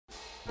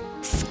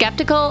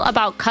skeptical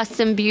about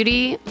custom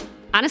beauty?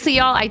 Honestly,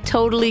 y'all, I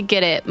totally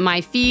get it.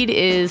 My feed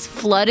is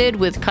flooded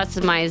with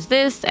customize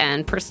this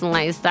and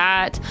personalize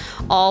that,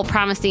 all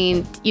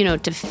promising,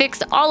 to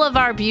fix all of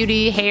our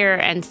beauty, hair,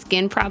 and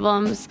skin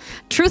problems.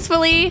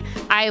 Truthfully,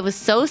 I was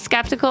so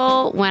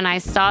skeptical when I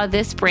saw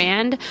this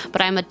brand,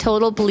 but I'm a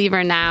total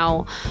believer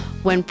now.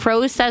 When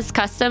Prose says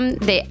custom,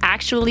 they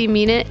actually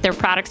mean it. Their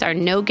products are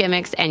no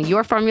gimmicks, and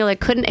your formula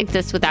couldn't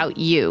exist without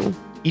you.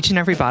 Each and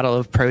every bottle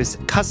of Prose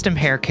custom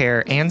hair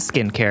care and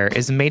skin care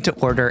is made to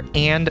order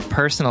and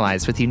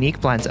personalized with unique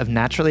blends of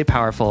naturally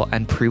powerful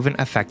and proven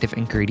effective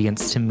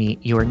ingredients to meet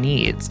your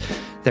needs.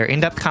 Their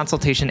in-depth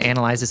consultation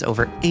analyzes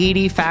over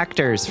 80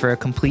 factors for a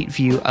complete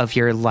view of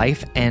your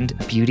life and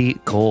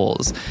beauty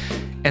goals.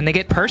 And they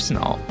get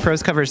personal.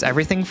 Prose covers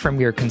everything from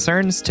your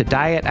concerns to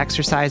diet,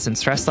 exercise, and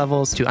stress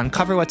levels to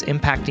uncover what's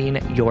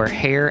impacting your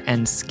hair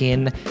and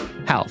skin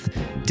health.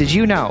 Did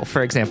you know,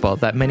 for example,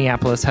 that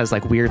Minneapolis has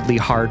weirdly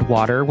hard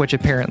water, which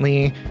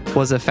apparently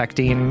was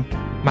affecting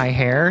my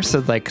hair?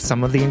 So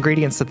some of the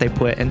ingredients that they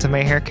put into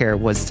my hair care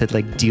was to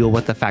deal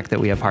with the fact that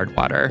we have hard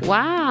water.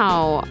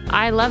 Wow.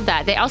 I love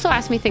that. They also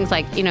asked me things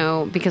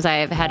because I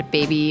have had a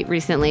baby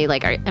recently,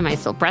 am I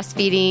still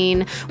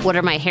breastfeeding? What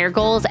are my hair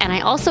goals? And I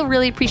also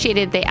really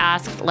appreciated they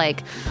asked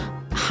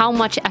how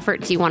much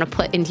effort do you want to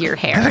put into your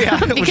hair? Yeah,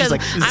 because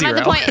I'm at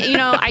the point,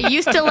 I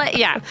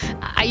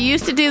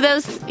used to do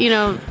those,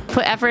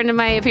 put effort into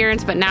my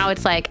appearance, but now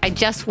it's I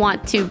just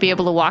want to be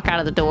able to walk out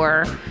of the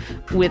door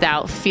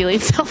without feeling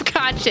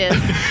self-conscious.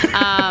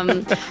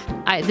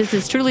 This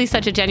is truly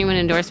such a genuine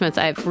endorsement.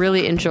 I've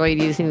really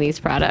enjoyed using these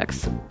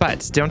products.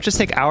 But don't just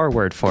take our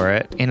word for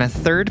it. In a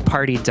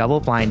third-party,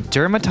 double-blind,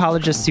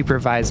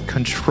 dermatologist-supervised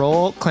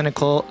control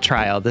clinical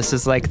trial, this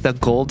is the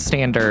gold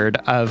standard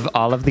of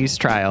all of these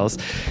trials,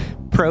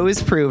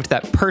 Prose proved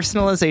that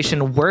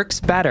personalization works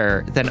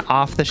better than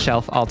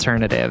off-the-shelf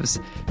alternatives.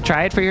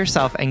 Try it for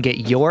yourself and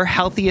get your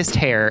healthiest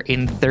hair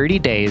in 30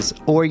 days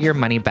or your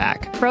money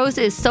back. Prose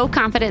is so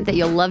confident that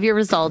you'll love your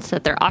results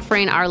that they're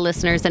offering our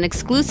listeners an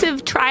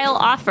exclusive trial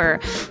offer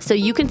so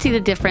you can see the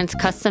difference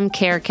custom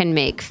care can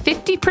make.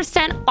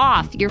 50%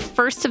 off your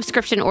first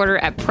subscription order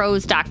at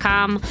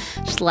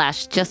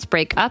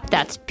prose.com/justbreakup.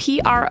 That's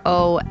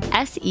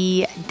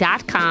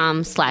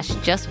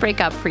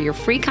prose.com/justbreakup for your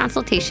free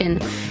consultation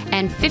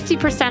and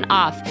 50%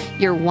 off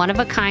your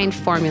one-of-a-kind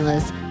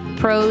formulas.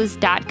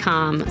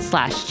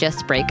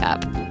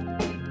 Prose.com/justbreakup.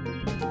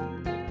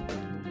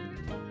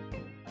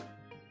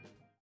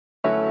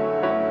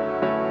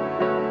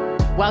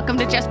 Welcome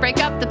to Just Break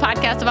Up, the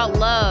podcast about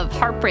love,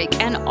 heartbreak,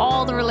 and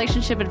all the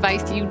relationship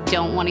advice you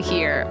don't want to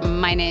hear.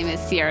 My name is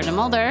Sierra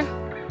DeMulder.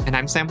 And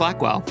I'm Sam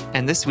Blackwell.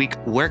 And this week,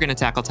 we're going to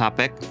tackle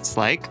topics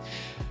like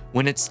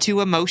when it's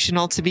too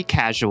emotional to be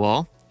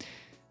casual,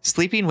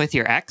 sleeping with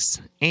your ex,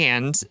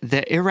 and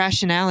the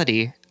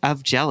irrationality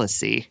of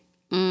jealousy.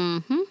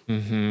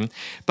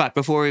 But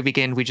before we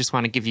begin, we just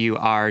want to give you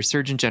our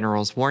Surgeon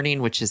General's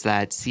warning, which is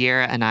that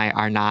Sierra and I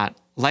are not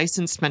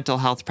licensed mental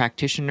health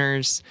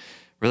practitioners,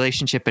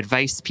 relationship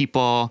advice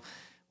people.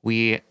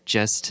 We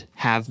just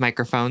have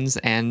microphones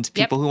and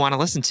people who want to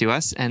listen to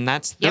us. And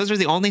those are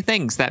the only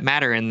things that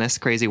matter in this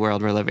crazy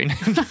world we're living in.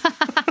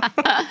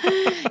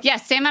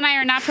 Yes, Sam and I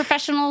are not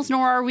professionals,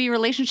 nor are we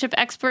relationship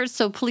experts.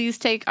 So please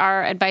take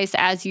our advice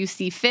as you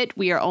see fit.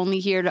 We are only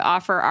here to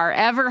offer our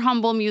ever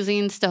humble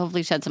musings to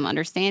hopefully shed some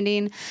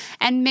understanding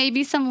and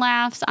maybe some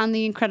laughs on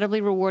the incredibly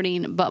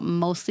rewarding but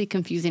mostly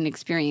confusing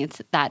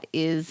experience that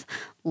is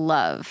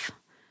love.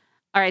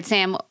 All right,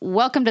 Sam,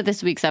 welcome to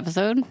this week's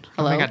episode.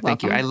 Hello. Oh my God,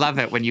 thank you. I love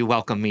it when you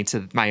welcome me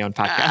to my own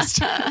podcast.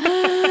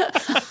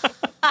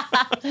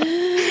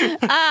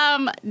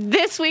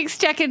 This week's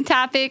check-in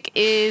topic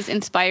is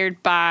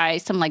inspired by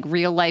some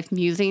real life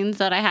musings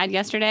that I had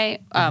yesterday.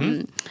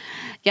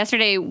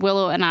 Yesterday,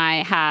 Willow and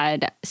I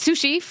had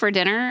sushi for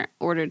dinner,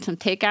 ordered some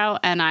takeout,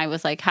 and I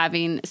was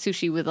having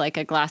sushi with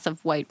a glass of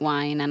white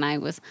wine. And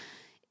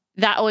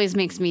that always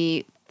makes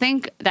me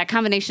think, that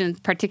combination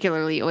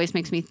particularly always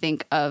makes me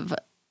think of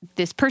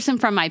this person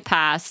from my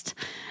past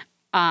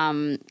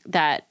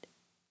that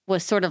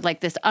was sort of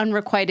this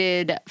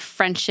unrequited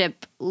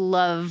friendship,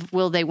 love,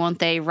 will they, won't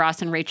they,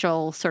 Ross and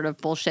Rachel sort of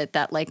bullshit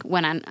that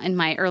went on in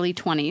my early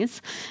 20s.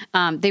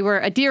 They were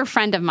a dear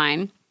friend of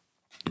mine,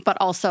 but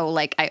also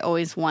I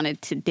always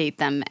wanted to date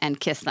them and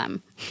kiss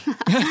them.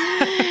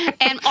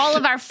 And all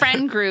of our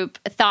friend group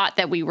thought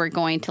that we were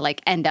going to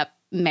end up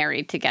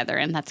married together.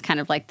 And that's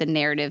kind of the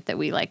narrative that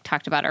we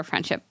talked about our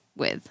friendship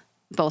with.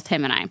 Both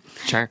him and I.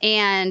 Sure.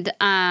 And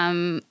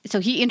so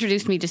he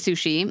introduced me to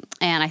sushi,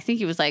 and I think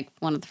he was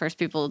one of the first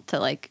people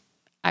to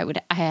I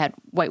had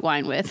white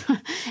wine with.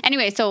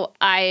 Anyway, so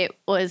I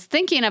was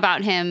thinking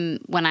about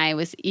him when I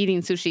was eating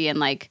sushi and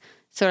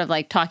sort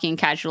of talking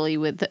casually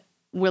with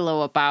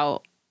Willow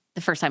about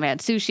the first time I had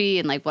sushi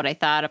and what I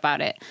thought about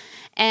it.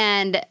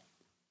 And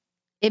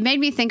it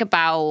made me think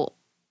about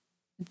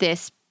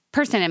this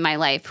person in my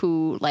life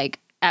who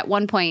at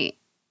one point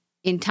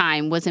in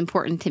time was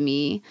important to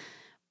me,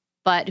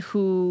 but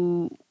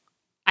who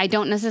I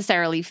don't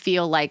necessarily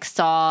feel like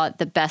saw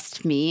the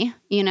best me,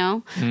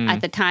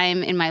 At the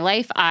time in my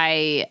life,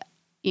 I,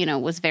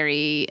 was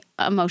very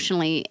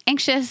emotionally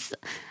anxious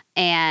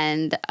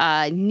and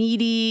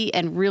needy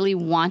and really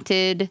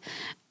wanted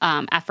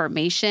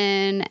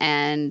affirmation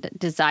and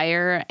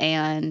desire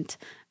and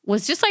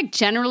was just like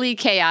generally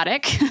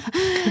chaotic.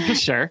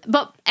 Sure.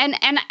 But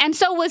and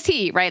so was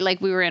he, right?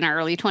 Like we were in our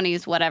early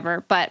 20s,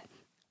 whatever. But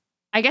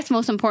I guess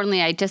most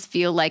importantly, I just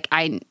feel like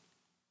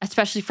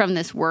especially from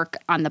this work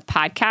on the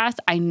podcast,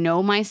 I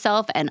know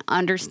myself and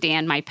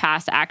understand my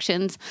past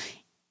actions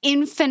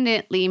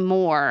infinitely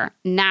more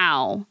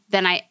now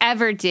than I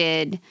ever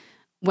did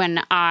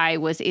when I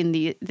was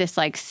in this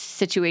like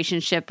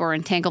situationship or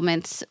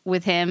entanglements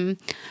with him.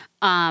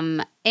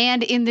 And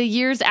in the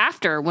years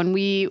after, when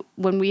we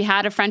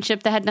had a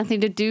friendship that had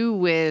nothing to do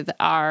with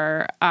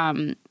our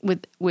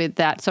with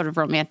that sort of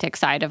romantic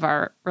side of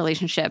our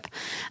relationship,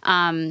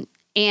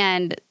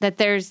 and that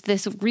there's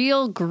this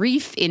real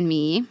grief in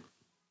me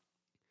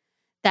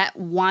that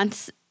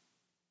wants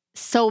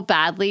so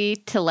badly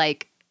to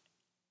like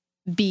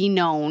be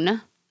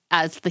known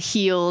as the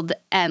healed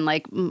and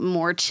like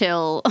more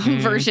chill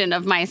version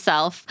of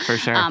myself. For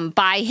sure.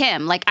 By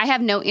him. Like I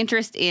have no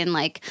interest in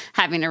like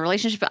having a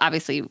relationship,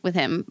 obviously with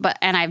him,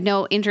 and I have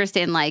no interest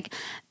in like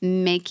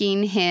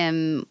making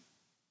him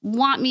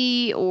want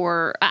me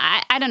or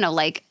I don't know,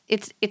 like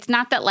it's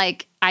not that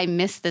like I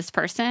miss this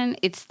person.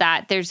 It's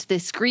that there's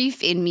this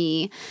grief in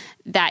me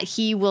that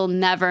he will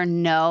never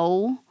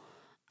know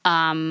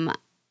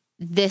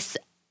this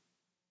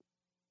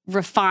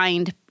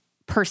refined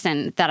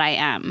person that I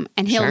am.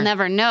 And he'll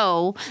never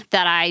know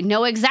that I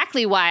know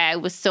exactly why I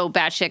was so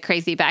batshit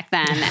crazy back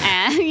then.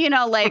 And,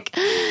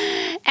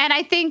 and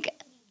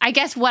I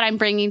guess what I'm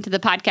bringing to the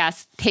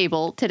podcast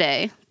table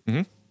today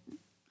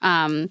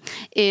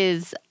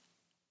is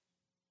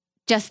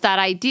just that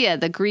idea,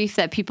 the grief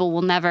that people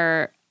will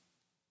never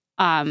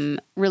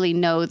really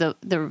know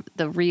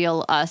the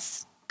real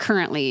us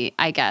currently,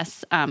 I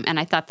guess. And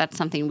I thought that's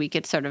something we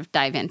could sort of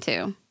dive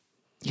into.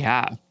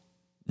 Yeah.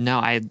 No,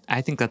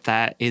 I think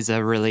that is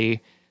a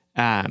really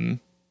common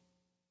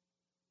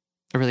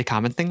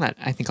thing that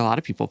I think a lot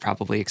of people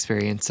probably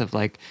experience of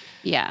like,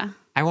 yeah,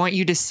 I want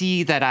you to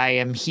see that I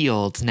am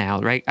healed now,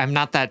 right? I'm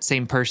not that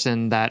same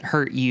person that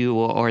hurt you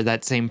or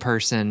that same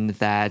person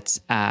that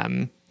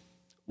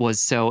was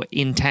so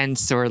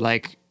intense or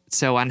like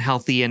so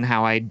unhealthy in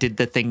how I did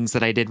the things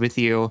that I did with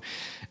you.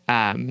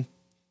 And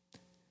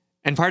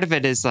part of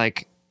it is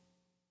like,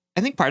 I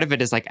think part of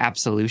it is like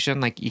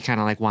absolution. Like you kind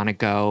of like want to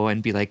go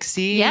and be like,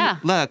 see,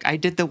 look, I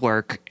did the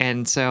work.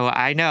 And so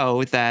I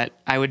know that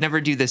I would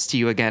never do this to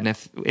you again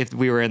if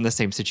we were in the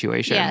same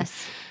situation.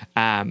 Yes.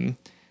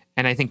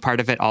 And I think part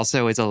of it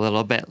also is a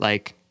little bit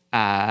like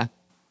a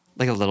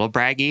little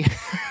braggy,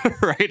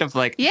 right? Of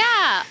like,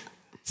 yeah,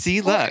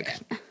 see, look,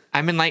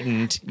 I'm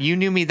enlightened. You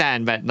knew me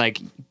then, but like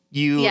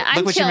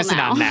look what you're missing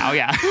out now.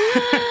 Yeah.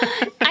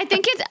 I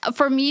think it's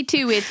for me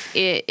too.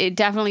 It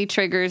definitely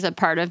triggers a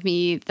part of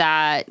me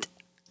that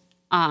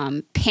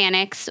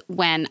panics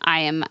when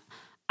I am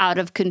out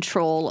of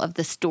control of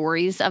the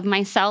stories of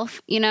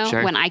myself.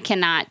 When I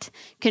cannot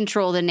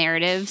control the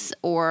narratives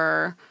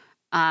or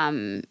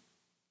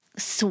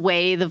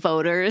sway the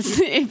voters,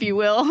 if you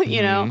will.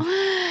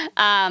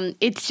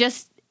 It's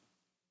just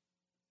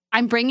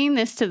I'm bringing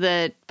this to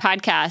the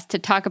podcast to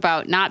talk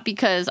about not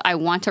because I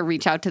want to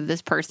reach out to this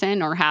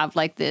person or have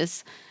like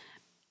this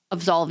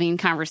absolving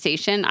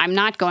conversation. I'm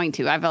not going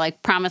to. I've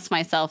like promised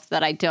myself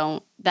that I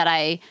don't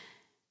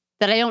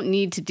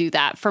need to do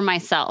that for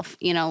myself,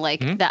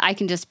 that I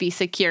can just be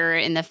secure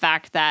in the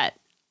fact that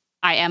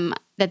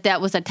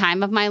that was a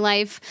time of my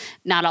life.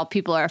 Not all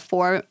people are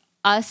for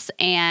us,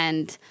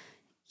 and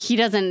he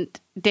doesn't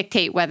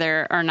dictate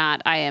whether or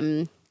not I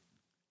am,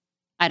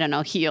 I don't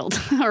know, healed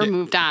or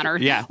moved on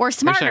or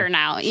smarter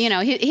now.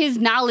 His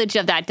knowledge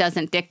of that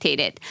doesn't dictate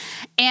it.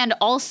 And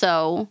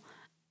also,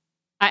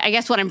 I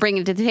guess what I'm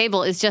bringing to the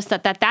table is just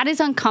that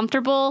is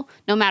uncomfortable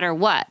no matter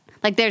what.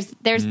 Like there's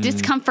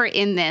discomfort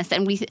in this.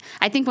 And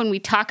I think when we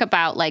talk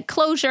about like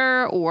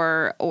closure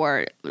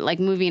or like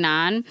moving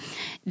on,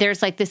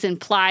 there's like this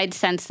implied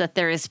sense that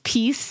there is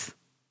peace,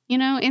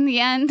 in the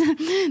end.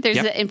 There's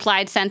an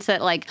implied sense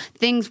that like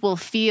things will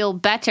feel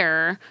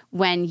better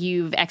when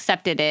you've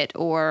accepted it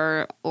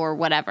or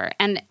whatever.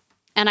 And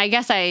I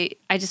guess I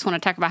just want to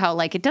talk about how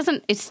like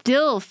it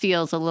still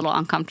feels a little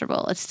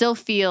uncomfortable. It still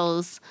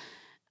feels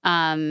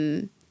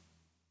a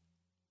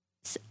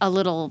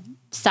little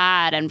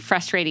sad and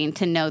frustrating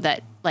to know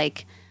that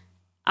like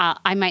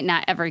I might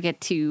not ever get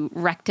to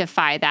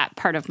rectify that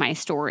part of my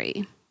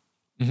story.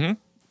 Mm-hmm.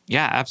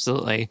 Yeah,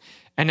 absolutely.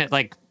 And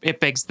it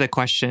begs the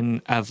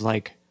question of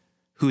like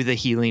who the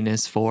healing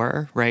is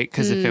for, right?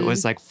 Because if it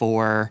was like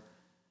for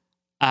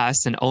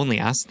us and only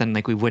us, then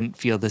like we wouldn't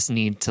feel this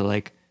need to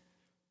like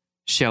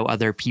show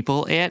other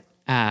people it.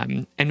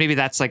 And maybe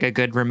that's like a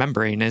good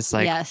remembering is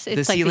like,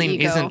 this like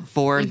healing isn't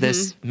for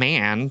this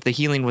man. The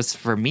healing was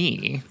for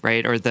me,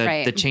 right? Or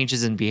the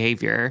changes in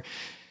behavior.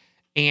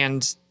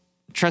 And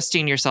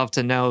trusting yourself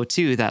to know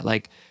too that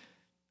like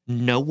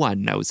no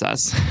one knows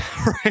us,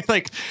 right?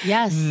 Like,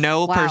 Yes.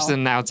 no Wow.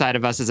 person outside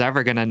of us is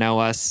ever going to know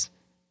us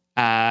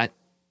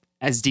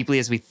as deeply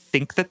as we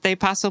think that they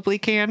possibly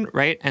can,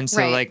 right? And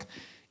so, Right. like,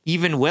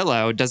 even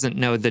Willow doesn't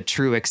know the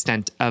true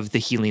extent of the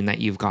healing that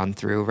you've gone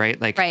through, right?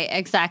 Like, Right,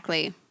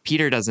 exactly.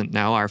 Peter doesn't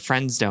know, our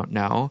friends don't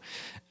know.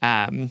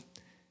 And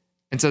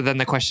so then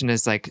the question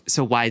is like,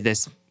 so why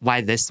this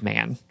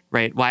man,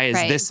 right? Why is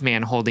Right. this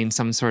man holding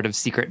some sort of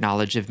secret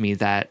knowledge of me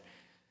that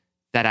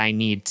I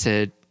need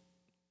to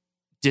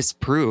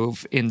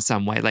disprove in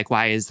some way? Like,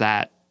 why is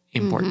that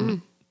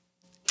important?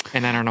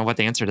 And I don't know what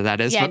the answer to that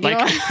is, Yeah, but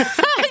like,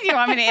 you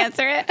want me to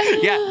answer it?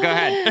 yeah, go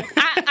ahead.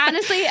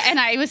 Honestly, and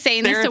I was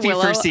saying this to Therapy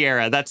Willow. for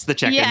Sierra. That's the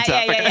check-in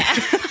topic.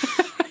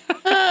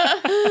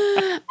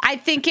 I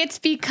think it's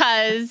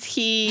because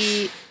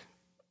he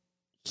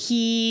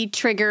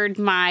triggered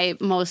my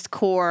most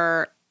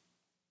core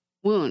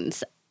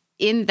wounds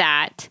in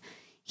that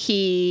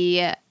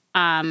he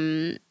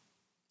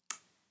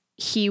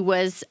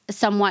was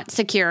somewhat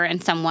secure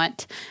and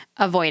somewhat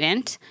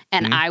avoidant,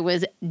 and I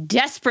was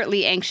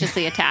desperately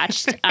anxiously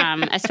attached,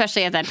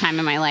 especially at that time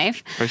in my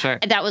life. For sure.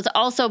 That was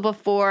also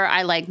before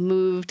I like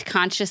moved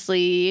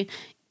consciously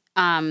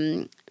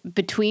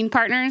between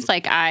partners.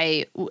 Like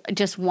I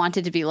just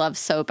wanted to be loved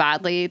so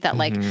badly that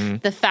like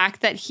the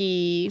fact that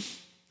he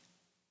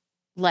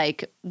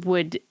like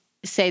would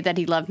say that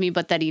he loved me,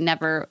 but that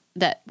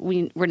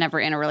we were never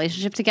in a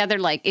relationship together.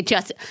 Like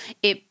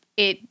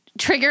it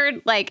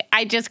triggered, like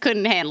I just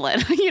couldn't handle it,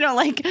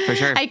 like For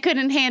sure. I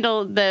couldn't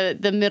handle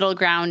the middle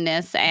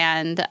groundness.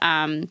 And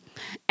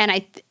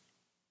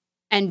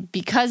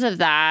because of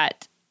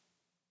that,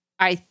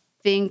 I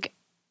think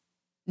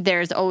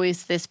there's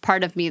always this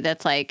part of me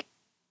that's like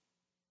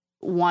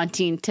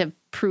wanting to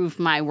prove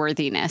my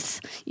worthiness,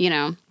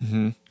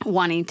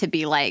 wanting to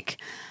be like,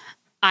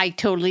 I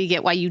totally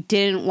get why you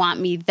didn't want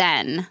me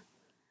then.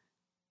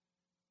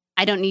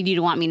 I don't need you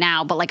to want me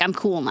now, but like I'm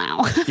cool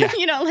now. Yeah.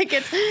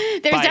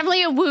 There's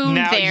definitely a wound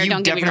now there. You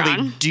Don't get me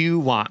definitely wrong. do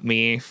want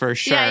me for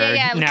sure.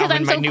 Yeah. Now Because when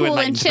I'm my so new cool and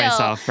enlightened chill.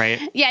 myself,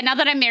 right? Yeah, now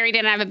that I'm married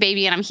and I have a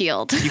baby and I'm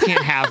healed. You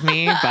can't have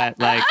me, but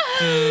like,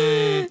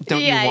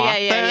 don't you want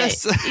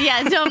this?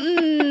 Yeah.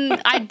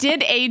 I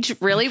did age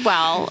really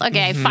well.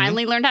 Okay, I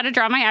finally learned how to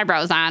draw my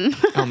eyebrows on.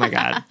 Oh my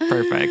God,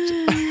 perfect.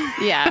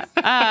 Yeah.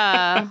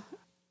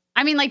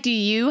 I mean, like, do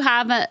you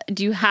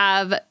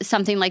have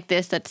something like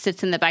this that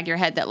sits in the back of your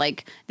head that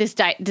like this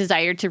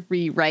desire to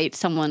rewrite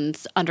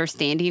someone's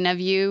understanding of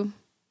you?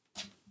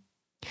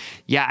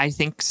 Yeah, I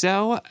think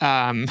so.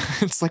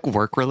 It's like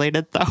work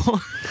related though.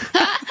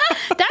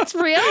 That's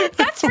real.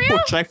 That's real.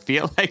 Which I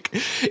feel like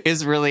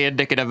is really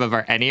indicative of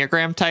our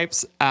Enneagram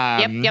types.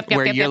 Yep,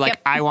 where you're like,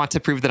 yep. I want to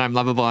prove that I'm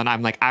lovable, and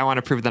I'm like, I want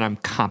to prove that I'm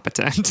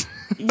competent.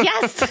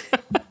 Yes.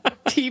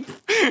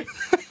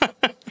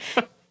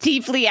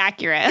 Deeply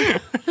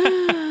accurate.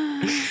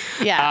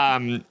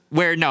 Yeah.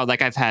 Where no,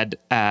 like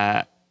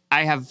I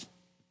have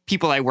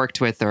people I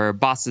worked with or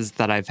bosses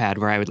that I've had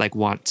where I would like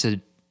want to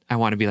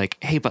be like,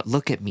 hey, but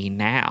look at me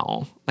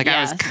now. Like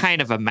I was Yes.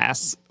 kind of a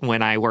mess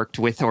when I worked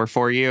with or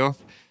for you,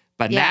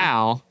 but Yeah.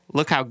 now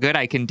look how good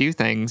I can do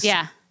things.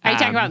 Yeah. Are you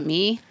talking about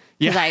me?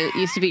 Because I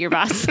used to be your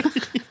boss.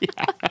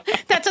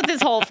 That's what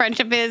this whole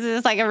friendship is.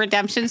 It's like a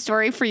redemption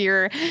story for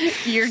your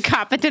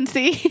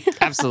competency.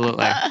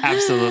 Absolutely.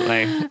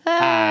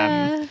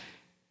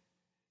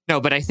 No,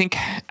 but I think,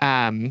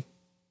 I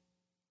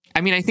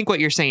think what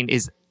you're saying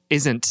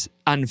isn't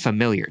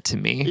unfamiliar to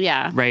me.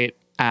 Yeah. Right.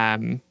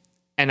 And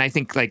I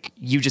think like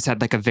you just had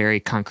like a very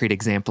concrete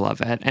example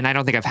of it. And I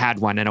don't think I've had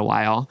one in a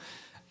while.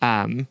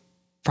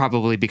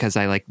 Probably because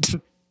I like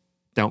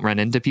don't run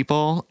into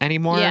people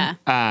anymore. Yeah.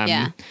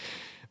 Yeah.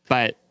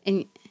 But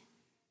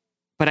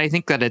And I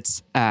think that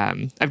it's,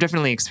 I've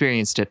definitely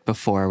experienced it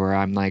before where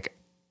I'm like,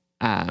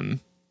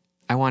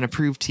 I want to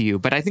prove to you,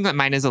 but I think that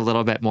mine is a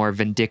little bit more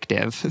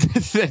vindictive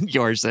than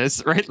yours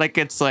is, right? Like,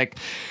 it's like,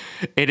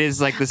 it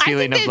is like this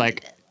feeling of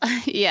like,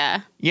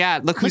 yeah.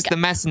 look who's the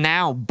mess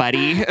now,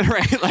 buddy,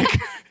 right? Like,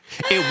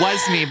 it was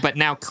me, but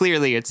now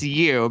clearly it's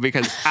you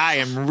because I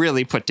am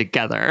really put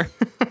together.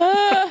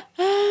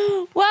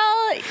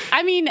 Well,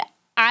 I mean,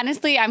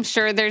 honestly, I'm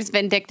sure there's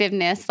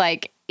vindictiveness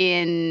like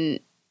in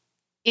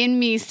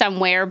me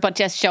somewhere, but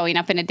just showing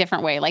up in a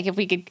different way. Like if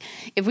we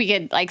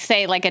could like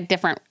say like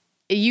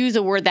use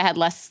a word that had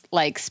less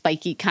like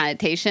spiky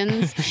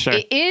connotations. Sure.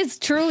 It is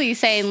truly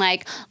saying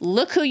like,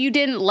 look who you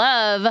didn't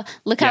love.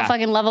 Look how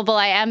fucking lovable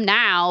I am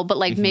now. But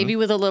like maybe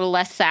with a little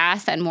less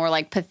sass and more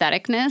like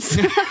patheticness.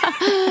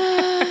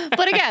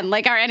 But again,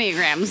 like our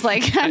Enneagrams,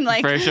 like I'm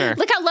like, For sure.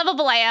 look how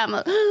lovable I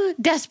am.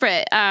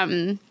 Desperate.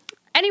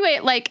 Anyway,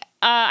 like,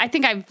 I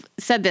think I've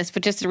said this,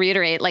 but just to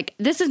reiterate, like,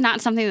 this is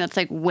not something that's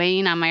like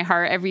weighing on my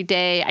heart every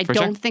day. I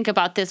don't think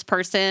about this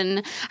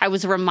person. I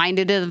was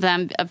reminded of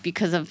them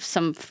because of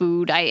some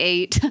food I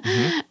ate.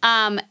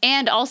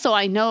 And also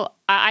I know,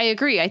 I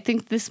agree. I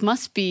think this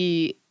must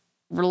be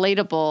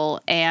relatable,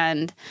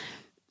 and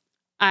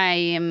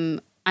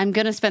I'm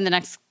going to spend the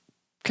next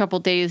couple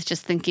days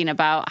just thinking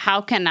about how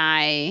can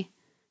I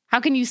How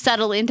can you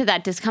settle into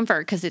that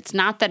discomfort? Because it's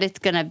not that it's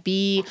going to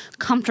be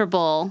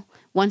comfortable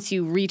once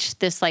you reach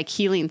this like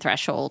healing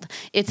threshold.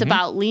 It's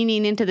about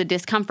leaning into the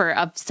discomfort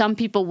of some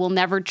people will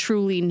never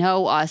truly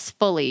know us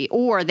fully,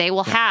 or they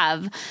will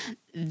have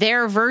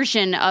their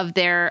version of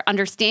their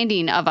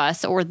understanding of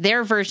us or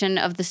their version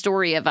of the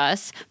story of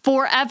us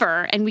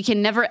forever. And we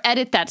can never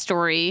edit that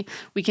story.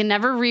 We can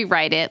never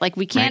rewrite it. Like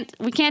we can't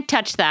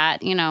touch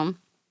that, you know.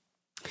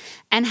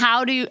 And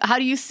how do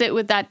you sit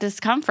with that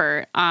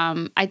discomfort?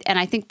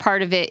 I think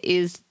part of it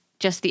is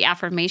just the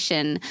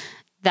affirmation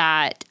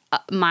that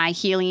my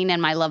healing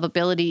and my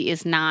lovability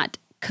is not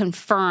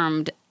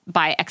confirmed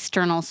by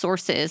external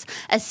sources,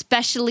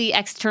 especially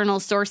external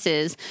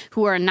sources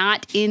who are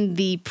not in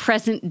the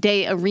present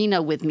day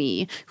arena with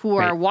me, who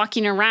are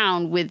walking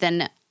around with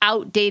an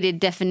outdated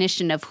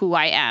definition of who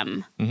I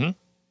am. Mm-hmm.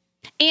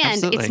 And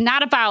Absolutely. It's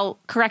not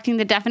about correcting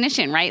the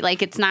definition, right?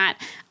 Like it's not,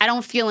 I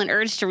don't feel an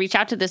urge to reach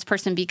out to this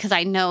person because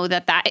I know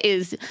that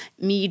is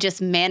me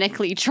just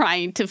manically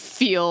trying to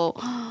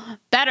feel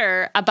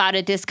better about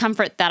a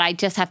discomfort that I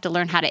just have to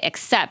learn how to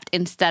accept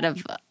instead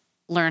of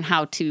learn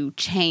how to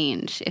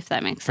change, if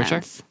that makes sense.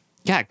 For sure.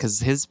 Yeah, because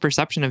his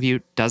perception of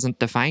you doesn't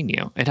define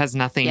you. It has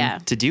nothing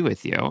to do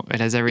with you. It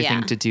has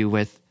everything to do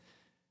with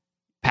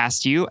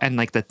past you and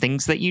like the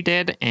things that you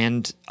did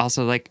and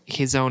also like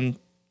his own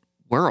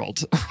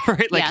world,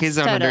 right? Like his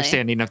own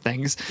understanding of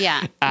things.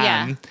 Yeah.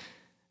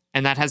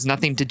 And that has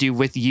nothing to do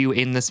with you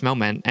in this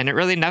moment. And it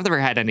really never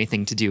had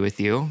anything to do with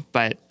you.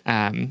 But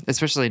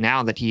especially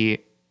now that he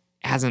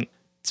hasn't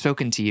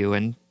spoken to you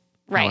in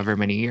however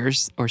many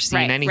years or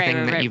seen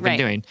anything that you've been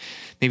doing.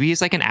 Maybe he's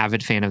like an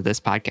avid fan of this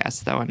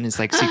podcast though and is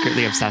like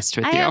secretly obsessed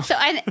with you.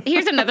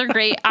 Here's another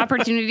great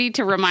opportunity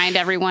to remind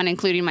everyone,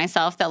 including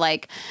myself, that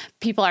like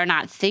people are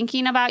not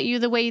thinking about you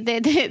the way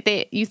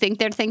that you think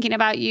they're thinking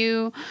about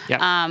you.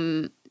 Yep.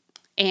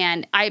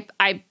 And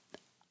I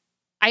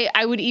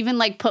would even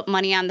like put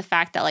money on the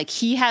fact that like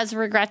he has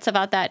regrets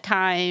about that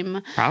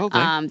time.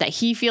 Probably. That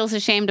he feels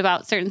ashamed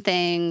about certain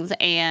things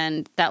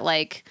and that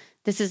like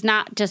this is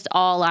not just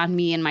all on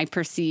me and my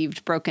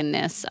perceived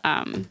brokenness.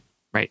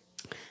 Right.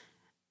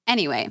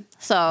 Anyway,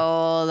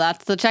 so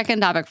that's the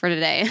check-in topic for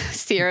today.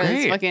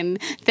 Sierra's fucking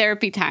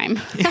therapy time.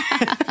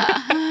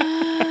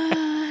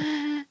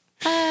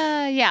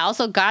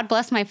 Also, God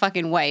bless my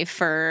fucking wife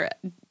for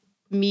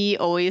me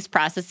always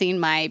processing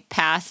my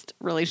past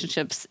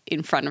relationships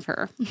in front of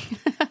her.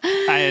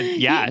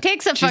 It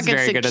takes a fucking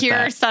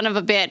secure son of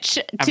a bitch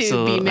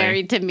to be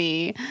married to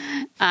me.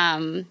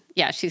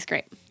 She's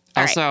great.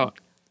 So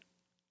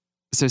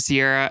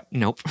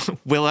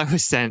Willow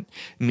sent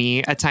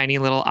me a tiny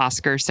little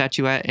Oscar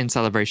statuette in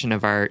celebration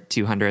of our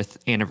 200th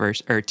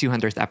anniversary or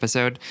 200th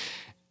episode.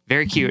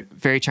 Very cute,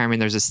 very charming.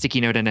 There's a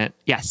sticky note in it.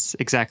 Yes,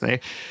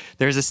 exactly.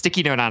 There's a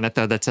sticky note on it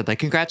though that said like,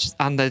 congrats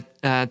on the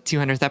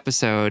 200th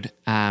episode.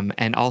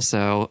 And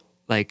also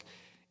like,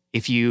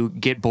 if you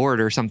get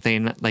bored or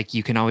something, like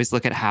you can always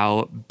look at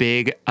how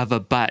big of a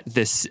butt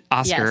this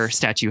Oscar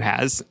statue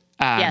has.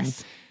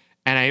 Yes.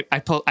 And I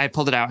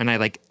pulled it out and I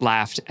like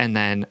laughed and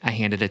then I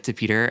handed it to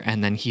Peter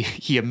and then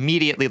he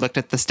immediately looked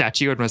at the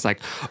statue and was like,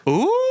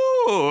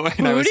 ooh.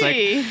 And I was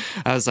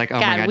like, oh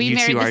my God, you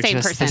two are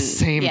just the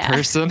same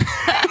person.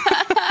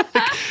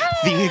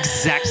 The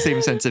exact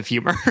same sense of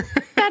humor.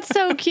 That's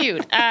so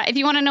cute. If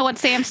you want to know what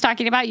Sam's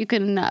talking about, you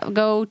can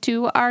go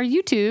to our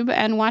YouTube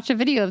and watch a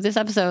video of this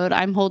episode.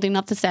 I'm holding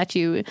up the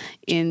statue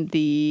in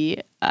the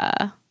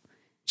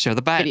show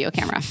the butt video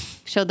camera.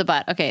 Show the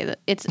butt. Okay,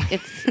 it's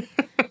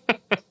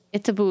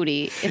it's a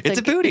booty. It's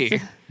a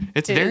booty.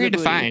 It's very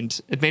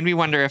defined. It made me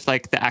wonder if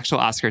like the actual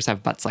Oscars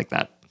have butts like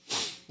that.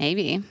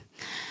 Maybe.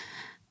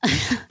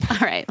 All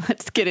right,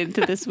 let's get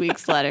into this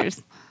week's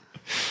letters.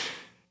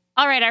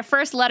 All right, our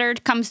first letter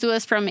comes to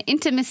us from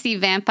Intimacy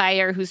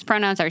Vampire, whose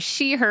pronouns are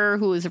she, her,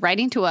 who is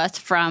writing to us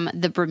from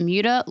the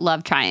Bermuda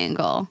Love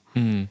Triangle.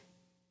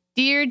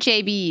 Dear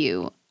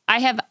JBU, I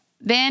have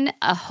been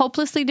a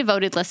hopelessly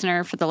devoted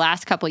listener for the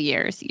last couple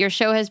years. Your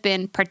show has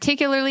been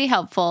particularly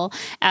helpful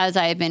as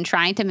I have been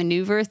trying to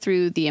maneuver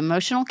through the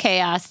emotional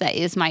chaos that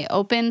is my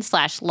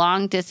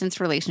open/long distance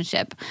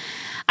relationship.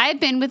 I have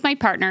been with my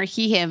partner,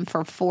 he, him,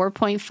 for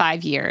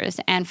 4.5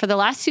 years, and for the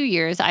last 2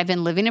 years, I've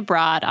been living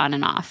abroad on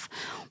and off.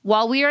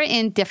 While we are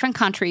in different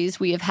countries,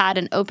 we have had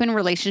an open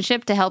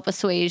relationship to help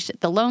assuage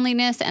the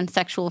loneliness and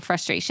sexual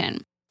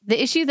frustration. The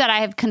issue that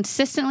I have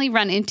consistently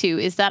run into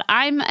is that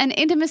I'm an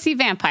intimacy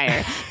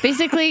vampire,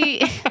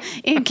 basically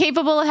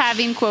incapable of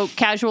having, quote,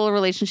 casual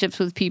relationships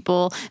with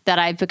people that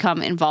I've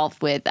become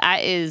involved with.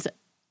 That is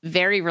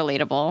very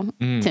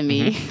relatable to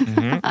me.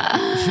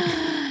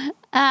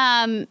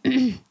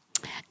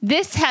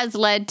 This has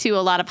led to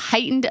a lot of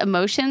heightened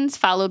emotions,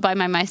 followed by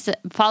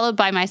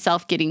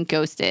myself getting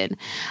ghosted.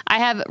 I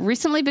have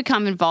recently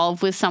become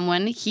involved with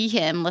someone, he,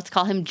 him, let's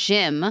call him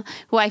Jim,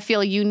 who I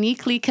feel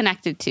uniquely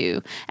connected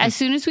to. As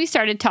soon as we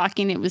started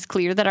talking, it was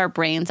clear that our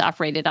brains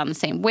operated on the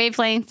same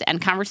wavelength,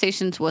 and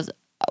conversations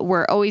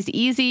were always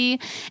easy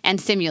and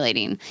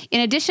stimulating.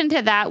 In addition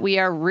to that, we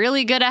are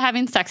really good at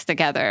having sex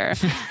together.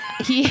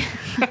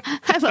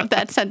 I love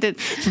that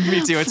sentence.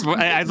 Me too.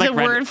 I like the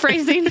word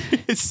phrasing.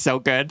 It's so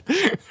good.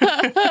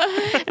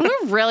 And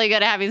we're really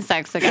good at having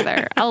sex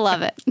together. I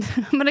love it.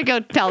 I'm going to go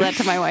tell that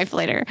to my wife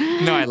later.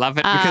 No, I love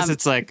it because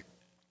it's like,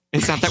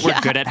 it's not that we're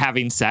good at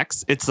having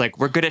sex. It's like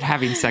we're good at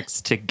having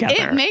sex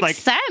together. It makes like,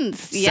 sense.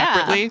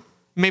 Separately,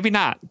 maybe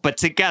not, but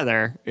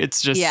together,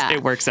 it's just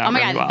it works out. Oh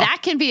my really God, well.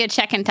 that can be a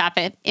check-in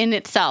topic in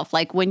itself.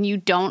 Like when you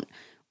don't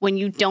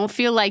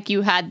feel like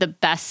you had the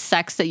best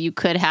sex that you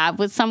could have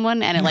with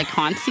someone, and it like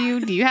haunts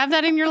you. Do you have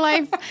that in your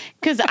life?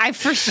 Because I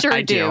for sure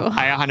I do.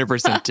 I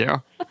 100%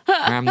 do.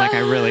 I'm like, I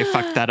really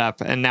fucked that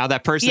up, and now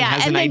that person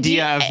has an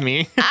idea of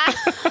me.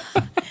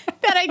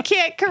 That I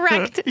can't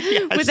correct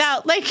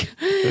without like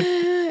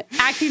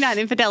acting on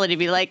infidelity.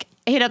 Be like,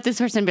 hit up this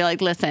person and be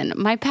like, listen,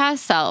 my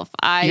past self,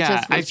 I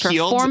just was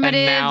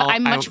performative.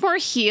 I'm much more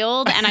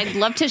healed, and I'd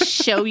love to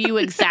show you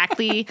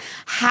exactly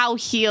how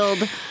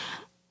healed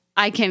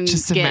I can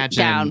get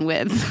down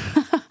with.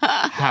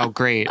 How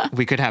great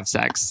we could have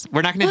sex.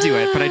 We're not going to do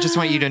it, but I just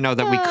want you to know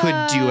that we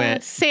could do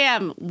it.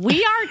 Sam,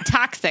 we are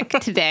toxic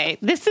today.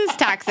 This is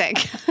toxic.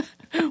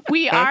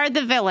 We are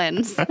the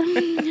villains.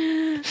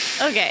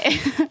 Okay.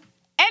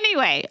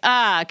 Anyway,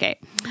 okay.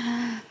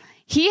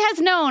 He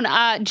has known,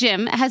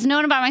 Jim has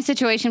known about my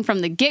situation from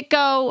the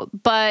get-go,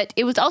 but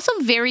it was also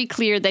very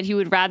clear that he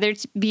would rather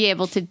be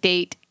able to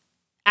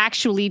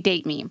actually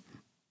date me.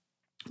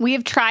 We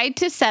have tried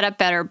to set up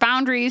better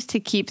boundaries to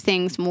keep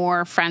things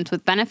more friends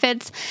with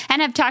benefits,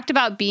 and have talked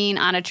about being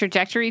on a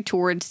trajectory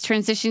towards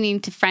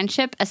transitioning to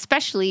friendship,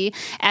 especially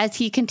as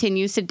he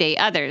continues to date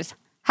others.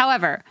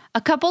 However,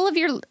 a couple of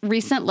your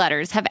recent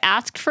letters have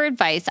asked for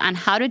advice on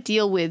how to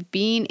deal with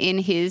being in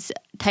his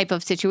type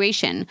of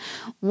situation.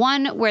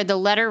 One where the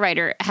letter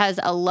writer has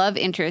a love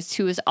interest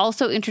who is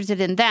also interested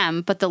in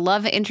them, but the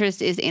love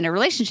interest is in a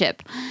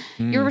relationship.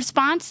 Your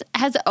response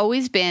has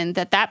always been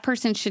that that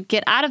person should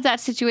get out of that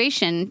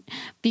situation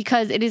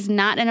because it is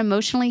not an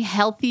emotionally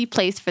healthy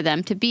place for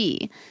them to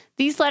be.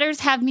 These letters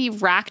have me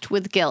racked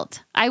with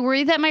guilt. I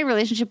worry that my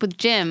relationship with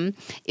Jim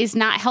is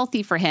not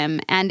healthy for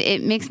him, and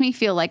it makes me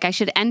feel like I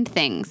should end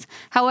things.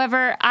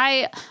 However,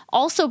 I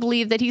also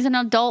believe that he's an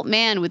adult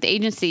man with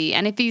agency,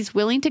 and if he's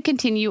willing to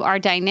continue our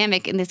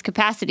dynamic in this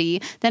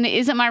capacity, then it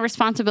isn't my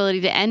responsibility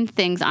to end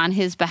things on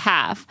his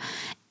behalf.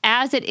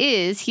 As it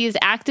is, he is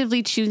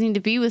actively choosing to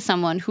be with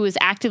someone who is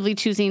actively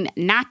choosing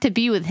not to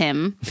be with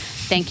him.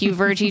 Thank you,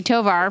 Virgie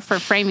Tovar, for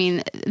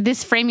framing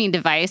this framing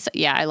device.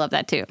 Yeah, I love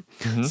that too.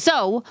 Mm-hmm.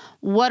 So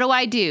what do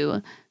I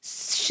do?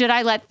 Should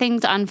I let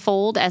things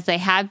unfold as they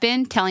have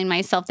been, telling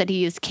myself that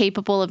he is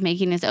capable of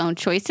making his own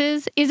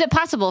choices? Is it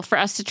possible for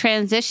us to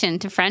transition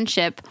to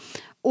friendship?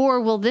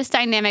 Or will this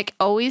dynamic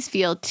always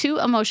feel too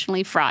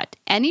emotionally fraught?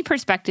 Any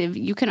perspective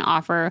you can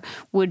offer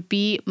would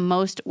be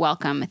most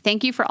welcome.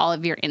 Thank you for all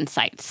of your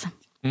insights.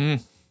 I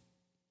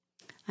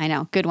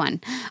know. Good one.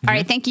 Mm-hmm. All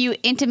right. Thank you,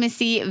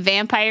 Intimacy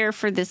Vampire,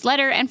 for this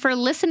letter and for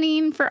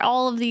listening for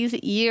all of these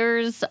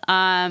years.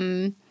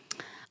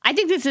 I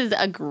think this is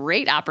a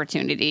great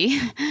opportunity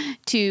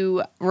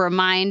to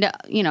remind,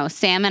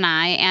 Sam and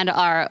I and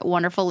our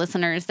wonderful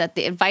listeners that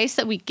the advice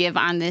that we give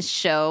on this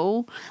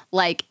show,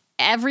 like,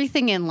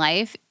 everything in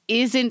life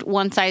isn't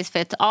one size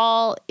fits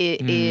all.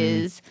 It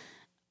is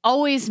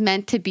always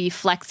meant to be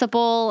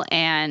flexible,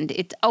 and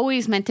it's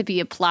always meant to be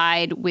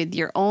applied with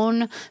your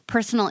own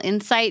personal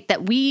insight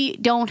that we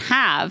don't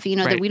have,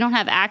 that we don't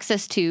have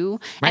access to.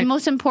 Right. And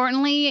most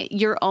importantly,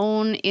 your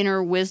own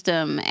inner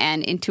wisdom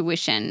and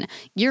intuition.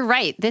 You're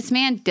right. This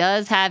man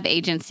does have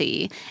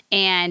agency,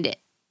 and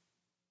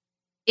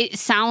it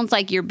sounds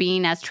like you're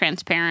being as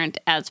transparent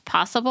as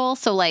possible.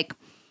 So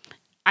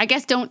I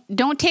guess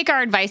don't take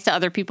our advice to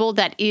other people.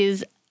 That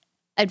is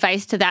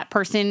advice to that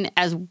person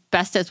as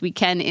best as we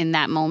can in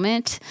that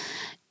moment.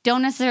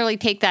 Don't necessarily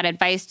take that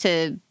advice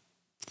to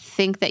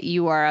think that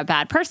you are a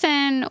bad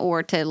person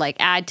or to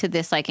add to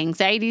this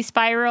anxiety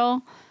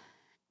spiral.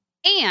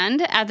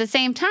 And at the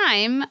same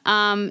time,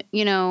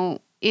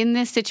 in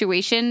this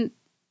situation,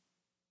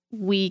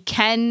 we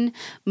can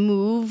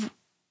move.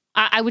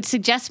 I would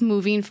suggest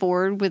moving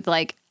forward with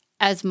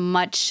as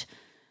much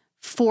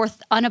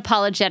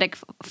unapologetic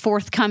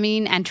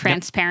forthcoming and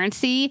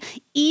transparency,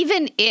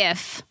 even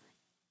if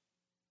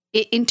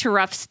it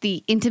interrupts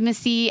the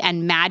intimacy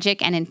and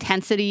magic and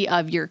intensity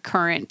of your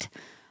current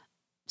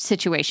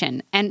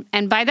situation. And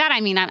by that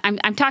I mean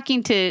I'm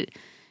talking to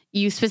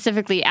you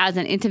specifically as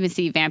an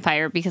intimacy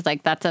vampire, because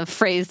that's a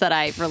phrase that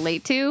I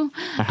relate to.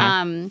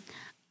 Uh-huh.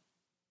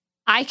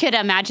 I could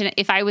imagine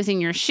if I was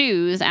in your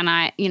shoes, and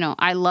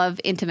I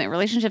love intimate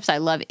relationships. I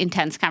love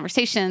intense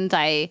conversations.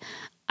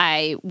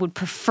 I would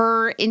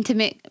prefer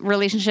intimate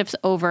relationships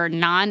over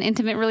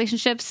non-intimate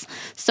relationships.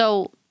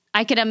 So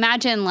I could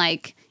imagine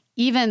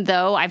even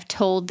though I've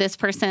told this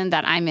person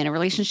that I'm in a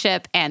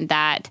relationship and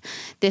that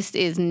this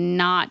is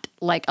not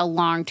a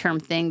long-term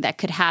thing that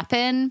could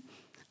happen,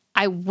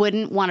 I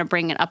wouldn't want to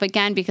bring it up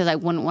again because I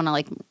wouldn't want to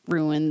like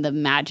ruin the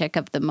magic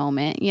of the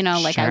moment, you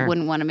know, like I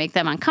wouldn't want to make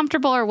them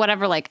uncomfortable or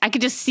whatever. Like I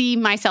could just see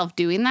myself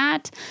doing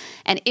that.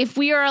 And if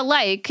we are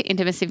alike,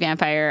 intimacy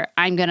vampire,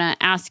 I'm going to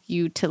ask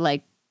you to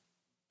like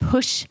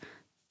push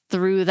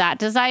through that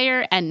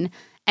desire and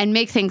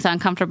make things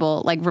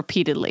uncomfortable like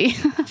repeatedly.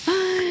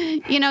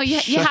 You know,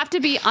 you have to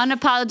be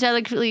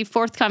unapologetically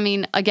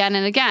forthcoming again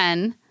and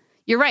again.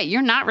 You're right.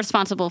 You're not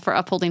responsible for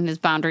upholding his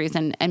boundaries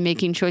and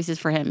making choices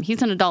for him.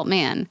 He's an adult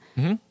man.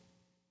 Mm-hmm.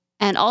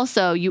 And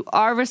also, you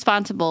are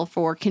responsible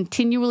for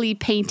continually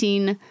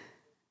painting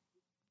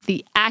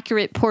the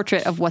accurate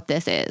portrait of what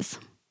this is.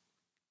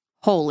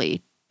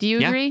 Wholly. Do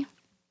you agree?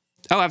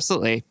 Oh,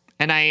 absolutely.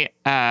 And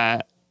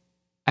I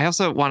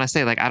also want to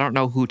say, like, I don't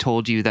know who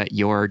told you that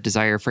your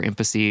desire for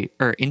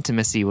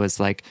intimacy was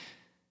like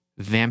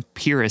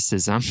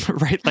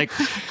vampiricism, right? Like,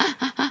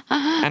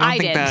 I don't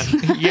think did.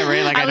 that. Yeah,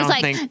 right. Like, I was don't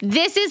like, think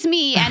this is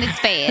me and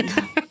it's bad.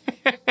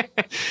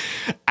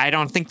 I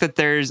don't think that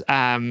there's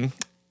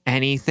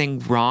anything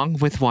wrong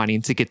with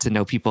wanting to get to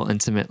know people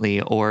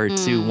intimately or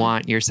to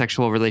want your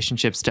sexual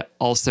relationships to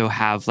also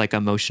have like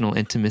emotional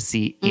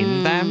intimacy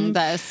in them.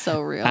 That is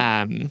so real.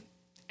 And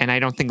I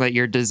don't think that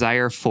your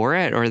desire for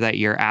it or that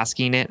you're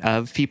asking it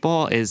of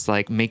people is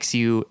like makes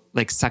you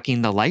like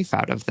sucking the life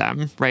out of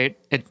them, right?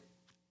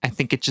 I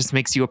think it just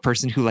makes you a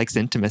person who likes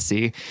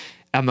intimacy,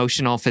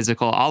 emotional,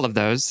 physical, all of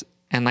those.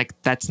 And like,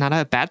 that's not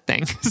a bad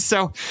thing.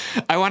 So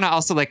I want to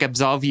also like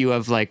absolve you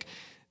of like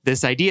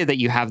this idea that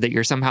you have that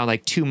you're somehow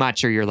like too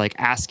much or you're like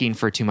asking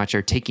for too much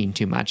or taking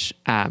too much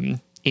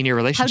in your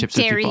relationships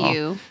with people. How dare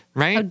you?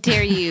 Right? How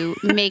dare you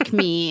make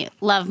me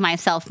love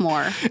myself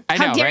more? I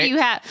know, how dare right?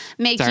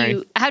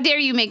 you how dare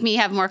you make me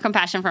have more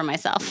compassion for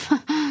myself?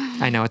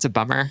 I know, it's a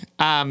bummer.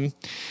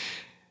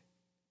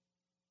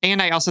 And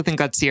I also think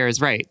that Sierra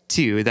is right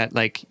too, that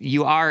like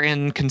you are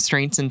in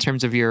constraints in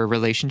terms of your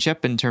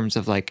relationship, in terms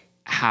of like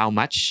how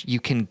much you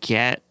can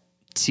get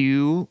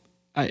to,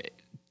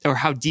 or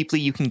how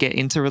deeply you can get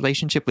into a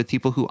relationship with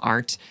people who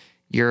aren't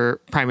your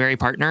primary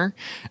partner.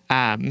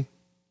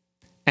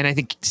 And I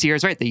think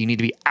Sierra's right that you need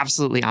to be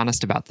absolutely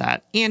honest about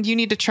that. And you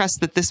need to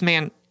trust that this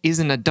man is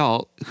an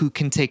adult who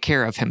can take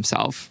care of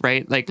himself,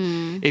 right? Like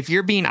if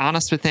you're being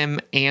honest with him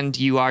and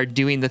you are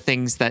doing the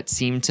things that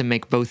seem to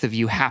make both of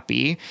you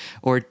happy,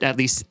 or at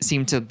least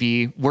seem to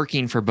be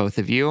working for both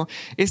of you,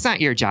 it's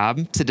not your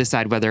job to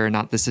decide whether or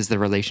not this is the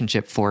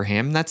relationship for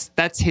him.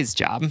 That's his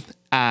job.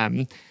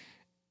 And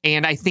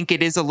I think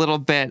it is a little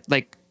bit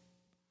like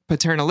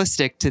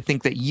paternalistic to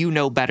think that you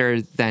know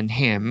better than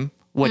him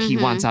what he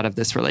wants out of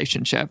this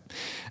relationship.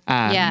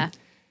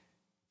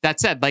 That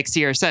said, like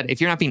Sierra said,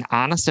 if you're not being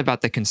honest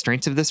about the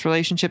constraints of this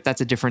relationship, that's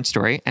a different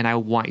story. And I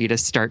want you to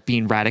start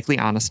being radically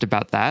honest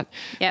about that.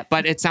 Yep.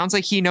 But it sounds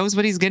like he knows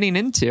what he's getting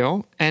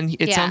into. And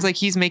it sounds like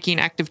he's making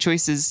active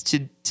choices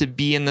to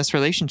be in this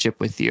relationship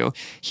with you.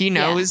 He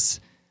knows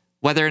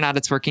whether or not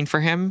it's working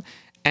for him.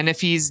 And if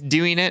he's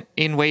doing it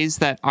in ways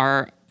that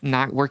are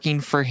not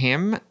working for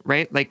him,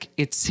 right? Like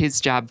it's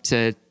his job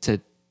to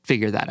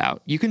figure that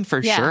out. You can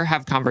for sure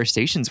have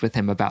conversations with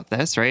him about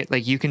this, right?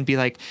 Like you can be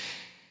like,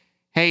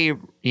 hey,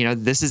 you know,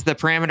 this is the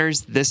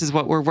parameters. This is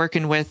what we're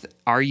working with.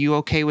 Are you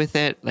okay with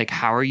it? Like,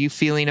 how are you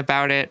feeling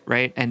about it?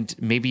 Right. And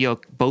maybe you'll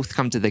both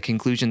come to the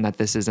conclusion that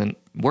this isn't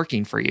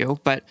working for you.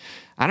 But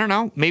I don't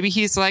know. Maybe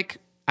he's like,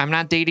 I'm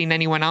not dating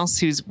anyone else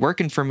who's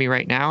working for me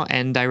right now.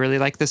 And I really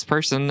like this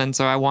person. And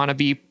so I want to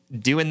be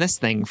doing this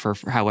thing for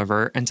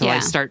however, until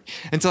I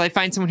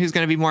find someone who's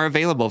going to be more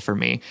available for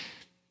me.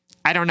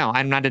 I don't know.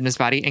 I'm not in his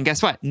body. And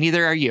guess what?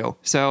 Neither are you.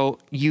 So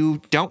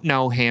you don't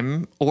know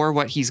him or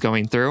what he's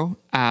going through.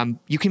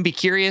 You can be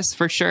curious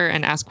for sure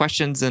and ask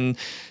questions and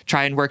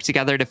try and work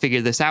together to figure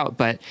this out.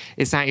 But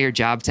it's not your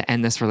job to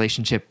end this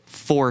relationship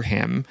for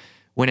him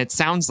when it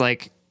sounds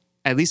like,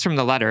 at least from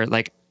the letter,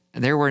 like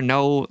there were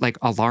no like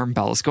alarm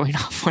bells going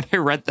off when I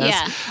read this.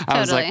 Yeah, I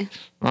was like,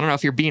 I don't know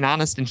if you're being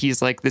honest. And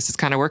he's like, this is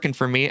kind of working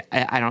for me.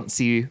 I don't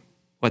see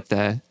what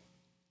the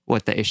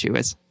issue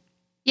is.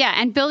 Yeah,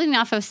 and building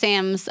off of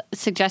Sam's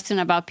suggestion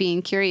about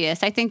being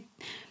curious, I think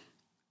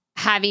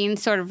having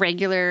sort of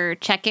regular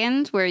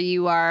check-ins where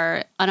you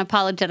are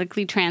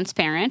unapologetically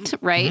transparent,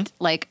 right?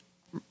 Mm-hmm. Like,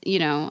 you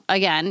know,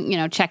 again, you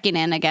know, checking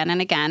in again and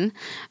again.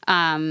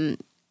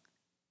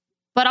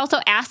 But also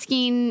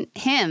asking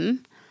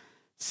him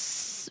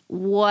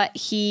what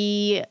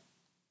he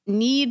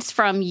needs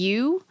from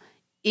you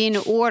in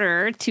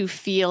order to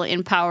feel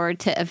empowered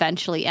to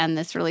eventually end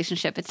this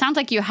relationship. It sounds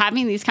like you're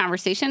having these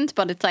conversations,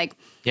 but it's like,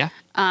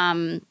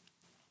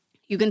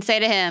 you can say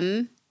to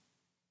him,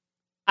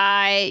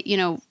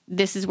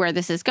 this is where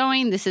this is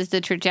going. This is the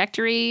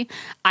trajectory.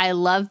 I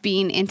love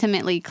being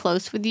intimately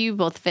close with you,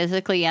 both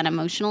physically and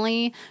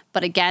emotionally.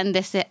 But again,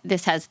 this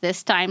has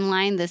this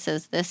timeline. This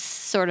is this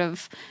sort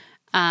of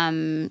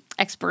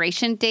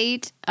expiration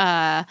date.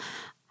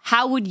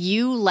 How would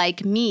you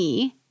like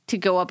me to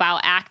go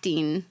about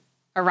acting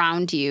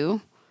around you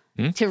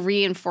to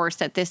reinforce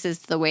that this is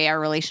the way our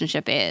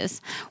relationship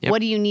is? Yep. What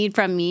do you need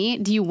from me?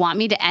 Do you want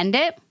me to end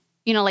it?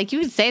 you know, like you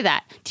could say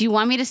that. Do you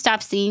want me to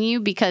stop seeing you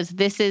because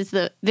this is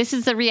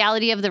the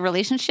reality of the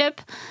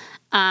relationship?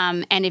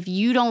 And if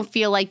you don't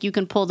feel like you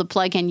can pull the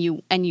plug and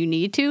you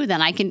need to,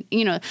 then I can,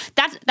 you know,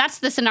 that's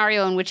the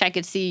scenario in which I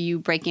could see you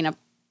breaking up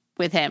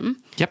with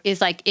him. Yep.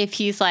 Is like, if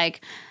he's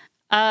like,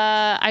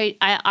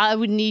 I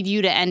would need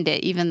you to end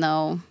it, even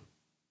though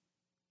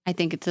I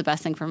think it's the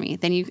best thing for me.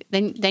 Then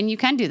you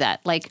can do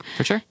that. Like,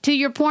 for sure. To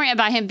your point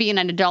about him being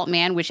an adult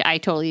man, which I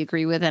totally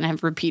agree with and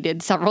have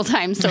repeated several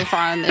times so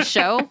far on this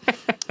show.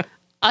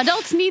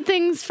 Adults need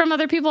things from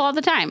other people all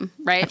the time,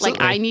 right? Absolutely.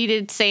 Like I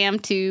needed Sam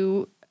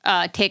to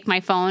take my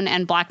phone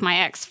and block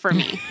my ex for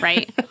me,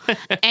 right?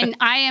 And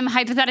I am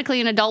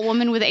hypothetically an adult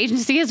woman with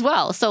agency as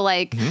well. So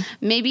like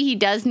maybe he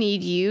does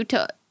need you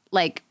to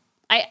like,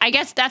 I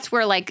guess that's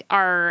where like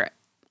our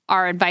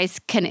advice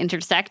can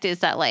intersect, is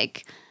that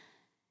like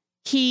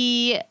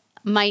he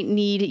might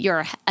need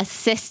your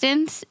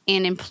assistance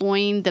in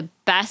employing the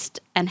best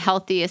and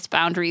healthiest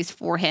boundaries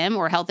for him,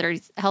 or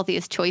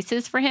healthiest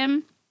choices for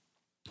him.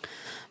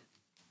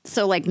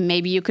 So like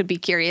maybe you could be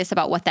curious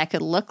about what that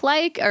could look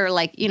like, or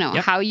like, you know,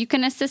 how you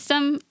can assist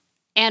him.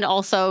 And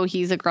also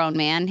he's a grown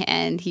man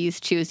and he's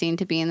choosing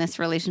to be in this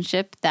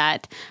relationship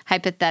that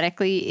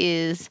hypothetically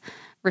is,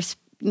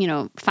 you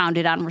know,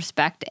 founded on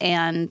respect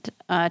and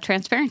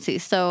transparency.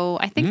 So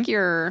I think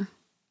you're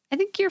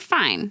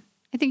fine.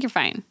 I think you're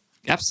fine.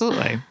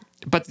 Absolutely.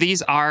 But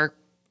these are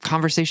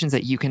conversations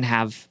that you can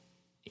have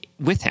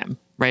with him,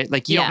 right?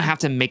 Like you don't have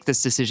to make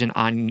this decision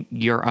on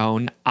your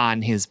own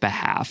on his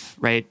behalf,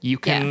 right? You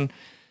can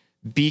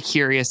be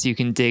curious, you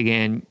can dig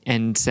in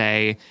and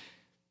say,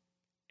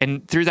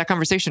 and through that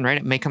conversation, right,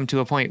 it may come to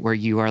a point where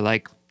you are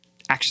like,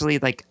 actually,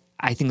 like,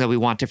 I think that we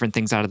want different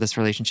things out of this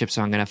relationship,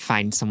 so I'm going to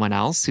find someone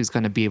else who's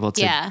going to be able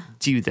to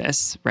do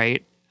this,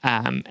 right?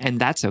 And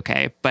that's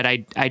okay. But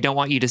I don't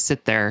want you to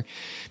sit there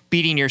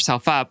beating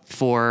yourself up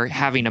for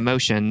having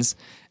emotions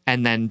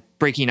and then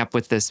breaking up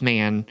with this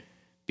man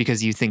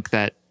because you think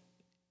that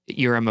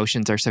your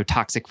emotions are so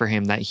toxic for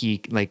him that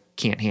he like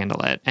can't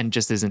handle it and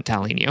just isn't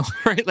telling you,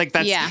 right? Like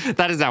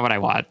that is not what I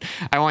want.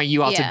 I want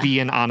you all to be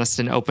in honest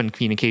and open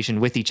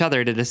communication with each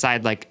other to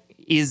decide like,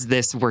 is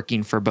this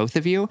working for both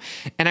of you?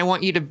 And I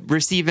want you to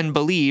receive and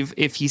believe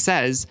if he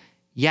says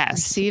yes.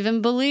 Receive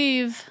and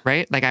believe.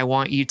 Right? Like I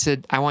want you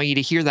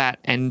to hear that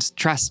and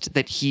trust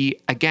that he,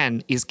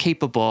 again, is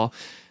capable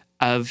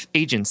of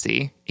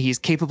agency. He's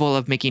capable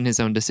of making his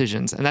own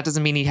decisions. And that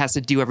doesn't mean he has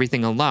to do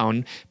everything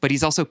alone, but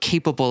he's also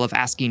capable of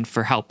asking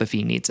for help if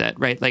he needs it,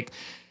 right? Like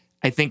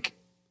I think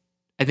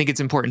it's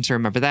important to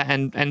remember that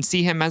and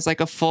see him as like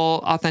a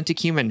full, authentic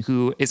human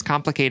who is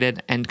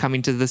complicated and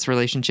coming to this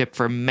relationship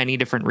for many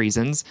different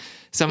reasons,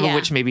 some of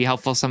which may be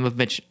helpful, some of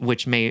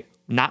which may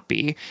not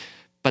be,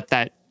 but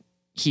that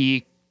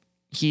he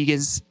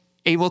is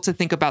able to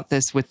think about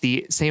this with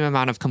the same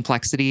amount of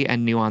complexity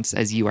and nuance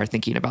as you are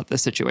thinking about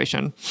this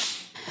situation.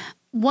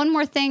 One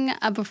more thing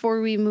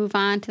before we move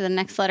on to the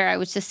next letter, I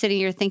was just sitting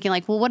here thinking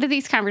like, well, what do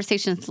these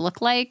conversations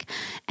look like?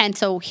 And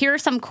so here are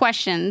some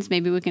questions.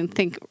 Maybe we can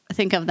think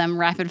of them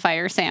rapid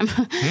fire, Sam,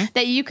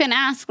 that you can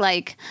ask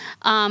like,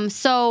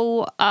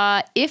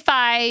 if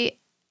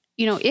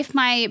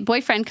my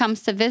boyfriend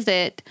comes to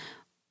visit,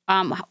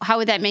 how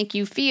would that make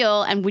you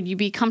feel? And would you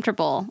be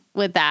comfortable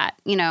with that?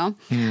 You know,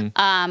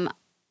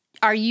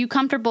 are you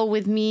comfortable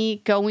with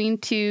me going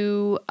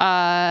to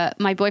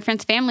my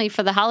boyfriend's family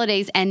for the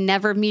holidays and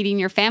never meeting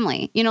your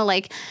family? You know,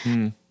 like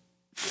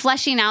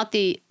fleshing out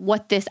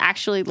what this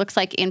actually looks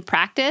like in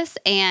practice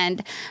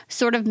and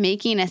sort of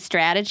making a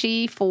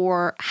strategy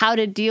for how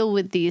to deal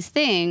with these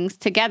things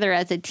together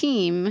as a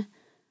team.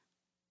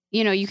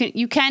 You know,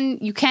 you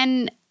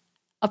can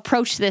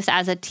approach this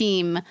as a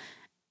team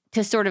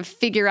to sort of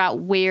figure out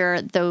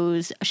where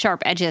those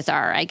sharp edges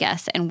are, I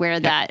guess, and where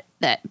that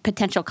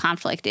potential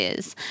conflict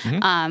is.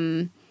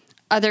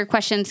 Other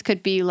questions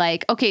could be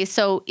like, okay,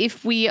 so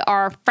if we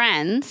are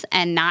friends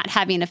and not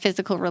having a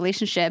physical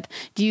relationship,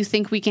 do you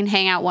think we can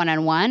hang out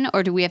one-on-one,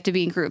 or do we have to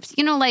be in groups?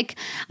 You know, like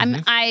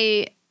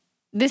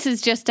this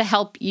is just to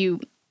help you,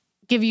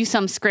 give you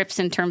some scripts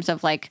in terms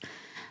of like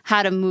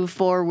how to move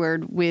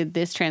forward with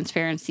this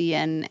transparency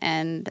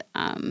and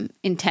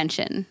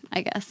intention,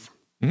 I guess.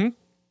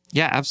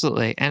 Yeah,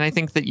 absolutely. And I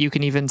think that you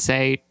can even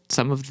say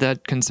some of the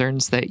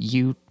concerns that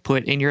you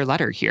put in your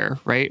letter here,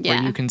 right? Yeah.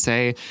 Where you can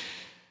say,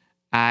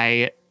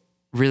 I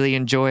really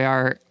enjoy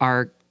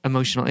our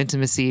emotional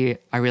intimacy.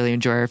 I really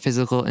enjoy our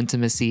physical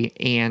intimacy.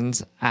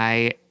 And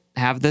I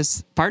have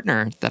this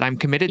partner that I'm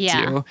committed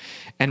to.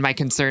 And my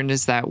concern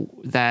is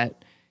that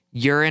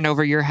you're in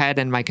over your head.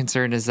 And my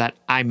concern is that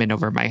I'm in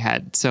over my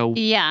head. So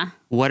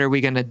what are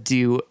we going to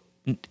do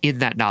in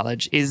that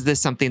knowledge? Is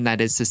this something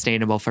that is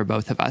sustainable for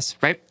both of us,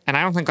 right? And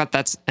I don't think that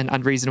that's an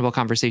unreasonable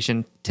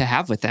conversation to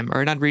have with him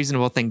or an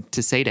unreasonable thing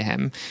to say to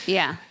him.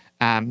 Yeah.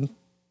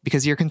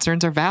 Because your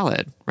concerns are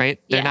valid,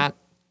 right? They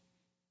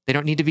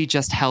don't need to be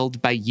just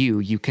held by you.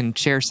 You can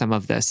share some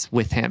of this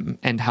with him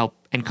and help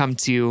and come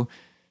to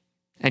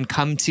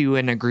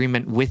an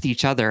agreement with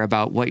each other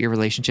about what your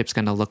relationship's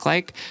going to look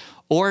like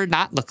or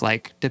not look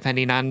like,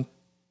 depending on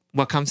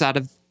what comes out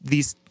of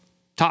these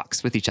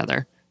talks with each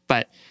other.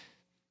 But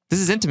this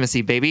is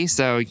intimacy, baby.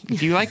 So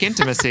if you like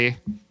intimacy,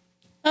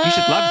 you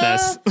should love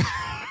this.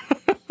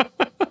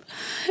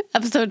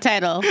 Episode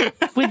title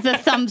with the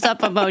thumbs up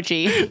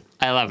emoji.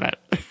 I love it.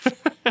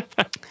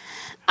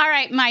 All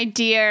right, my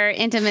dear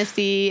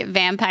intimacy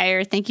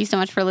vampire, thank you so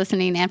much for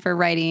listening and for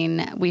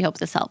writing. We hope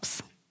this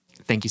helps.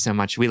 Thank you so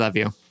much. We love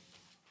you.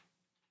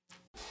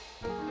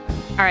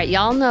 All right,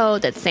 y'all know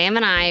that Sam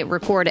and I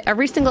record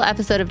every single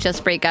episode of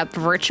Just Break Up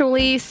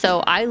virtually, so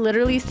I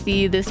literally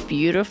see this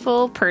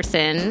beautiful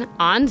person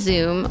on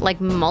Zoom like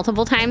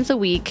multiple times a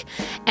week,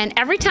 and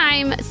every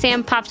time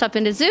Sam pops up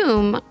into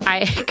Zoom,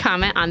 I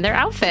comment on their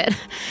outfit.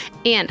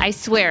 And I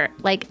swear,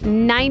 like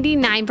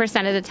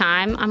 99% of the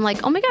time, I'm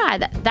like, oh my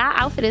God, that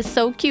outfit is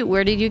so cute.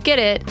 Where did you get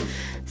it?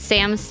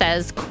 Sam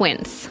says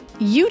Quince.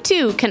 You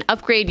too can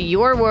upgrade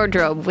your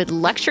wardrobe with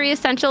luxury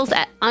essentials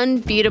at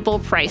unbeatable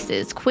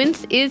prices.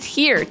 Quince is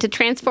here to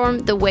transform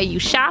the way you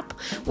shop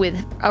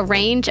with a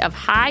range of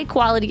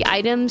high-quality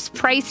items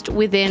priced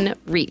within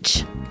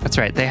reach. That's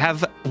right. They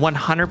have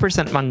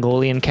 100%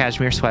 Mongolian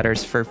cashmere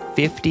sweaters for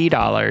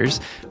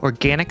 $50,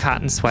 organic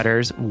cotton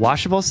sweaters,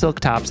 washable silk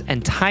tops,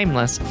 and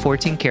timeless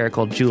 14-karat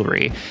gold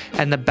jewelry.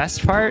 And the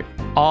best part,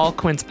 all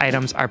Quince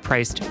items are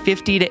priced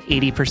 50 to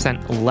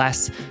 80%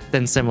 less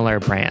than similar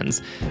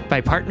brands.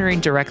 By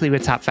partnering directly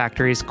with top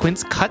factories,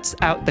 Quince cuts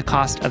out the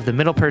cost of the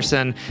middle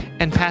person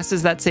and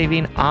passes that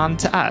saving on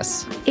to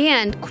us.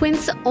 And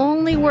Quince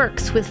only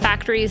works with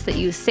factories that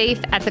use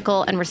safe,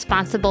 ethical, and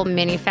responsible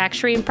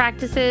manufacturing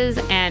practices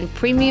and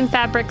premium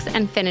fabrics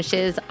and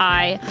finishes.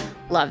 I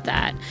love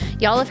that.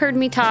 Y'all have heard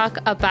me talk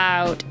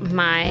about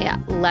my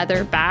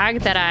leather bag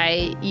that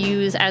I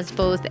use as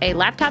both a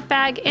laptop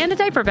bag and a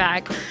diaper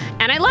bag.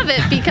 And I love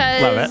it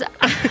because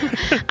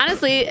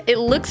honestly, it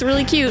looks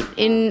really cute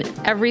in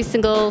every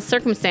single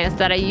circumstance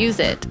that I use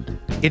it.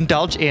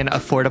 Indulge in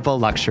affordable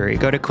luxury.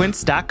 Go to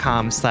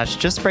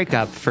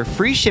quince.com/justbreakup for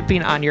free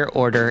shipping on your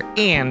order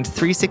and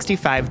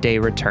 365-day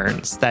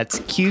returns.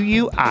 That's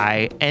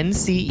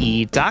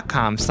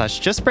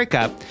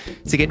QUINCE.com/justbreakup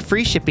to get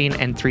free shipping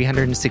and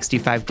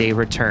 365-day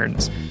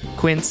returns.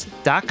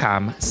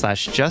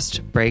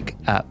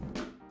 Quince.com/justbreakup.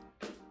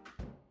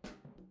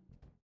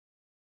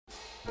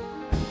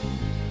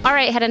 All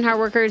right, Head and Heart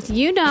workers,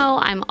 you know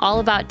I'm all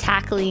about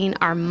tackling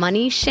our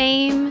money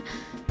shame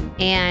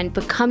and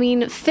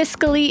becoming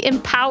fiscally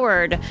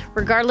empowered,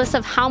 regardless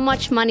of how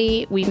much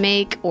money we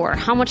make or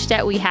how much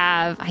debt we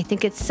have. I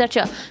think it's such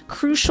a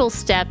crucial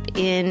step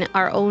in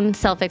our own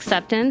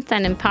self-acceptance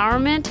and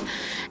empowerment.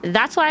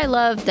 That's why I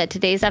love that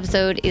today's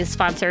episode is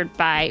sponsored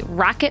by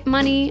Rocket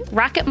Money.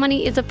 Rocket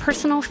Money is a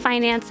personal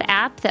finance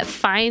app that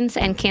finds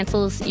and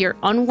cancels your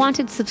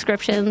unwanted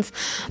subscriptions,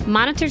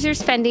 monitors your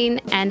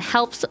spending, and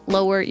helps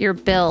lower your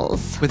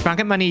bills. With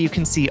Rocket Money, you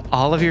can see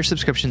all of your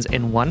subscriptions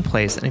in one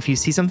place, and if you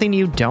see something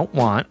you don't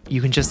want,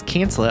 you can just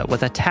cancel it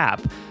with a tap.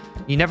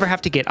 You never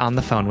have to get on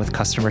the phone with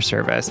customer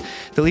service.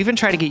 They'll even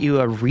try to get you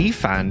a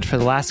refund for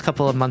the last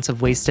couple of months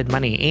of wasted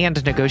money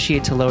and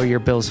negotiate to lower your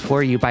bills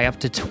for you by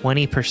up to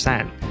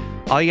 20%.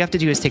 All you have to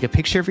do is take a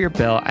picture of your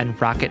bill, and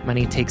Rocket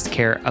Money takes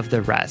care of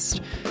the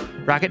rest.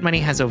 Rocket Money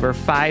has over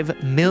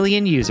 5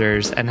 million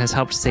users and has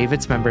helped save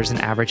its members an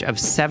average of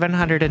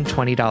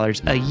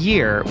 $720 a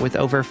year with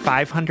over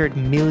 $500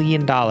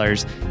 million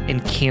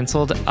in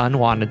canceled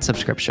unwanted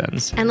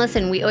subscriptions. And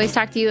listen, we always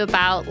talk to you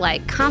about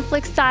like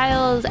conflict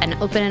styles and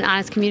open and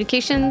honest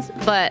communications,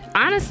 but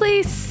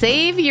honestly,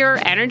 save your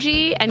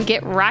energy and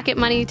get Rocket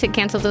Money to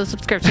cancel those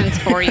subscriptions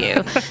for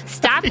you.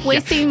 Stop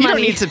wasting money. You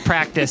don't need to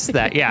practice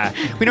that. Yeah.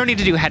 We don't need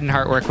to do head and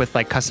heart work with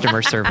like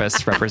customer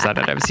service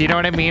representatives. You know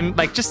what I mean?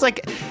 Like, just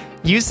like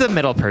use the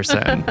middle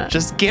person.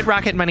 Just get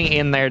Rocket Money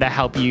in there to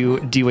help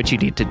you do what you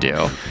need to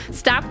do.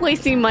 Stop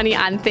wasting money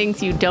on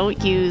things you don't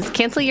use.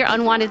 Cancel your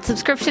unwanted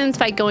subscriptions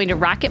by going to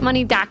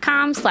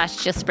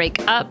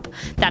rocketmoney.com/justbreakup.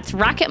 That's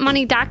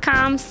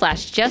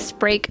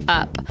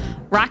rocketmoney.com/justbreakup.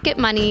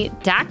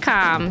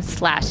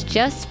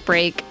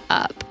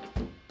 rocketmoney.com/justbreakup.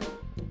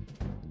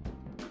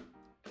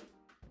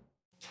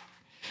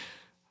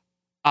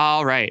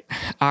 All right.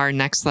 Our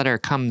next letter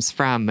comes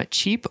from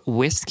Cheap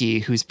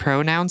Whiskey, whose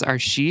pronouns are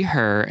she,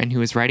 her, and who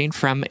is writing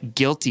from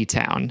Guilty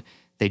Town.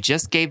 They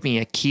just gave me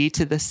a key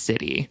to the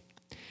city.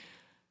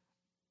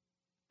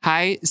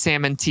 Hi,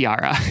 Sam and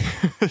Tiara.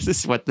 This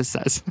is what this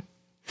says.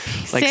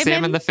 Like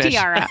Sam and the fish.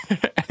 Tiara.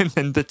 And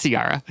then the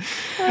tiara.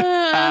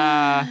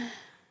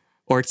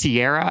 Or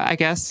tiara, I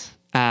guess.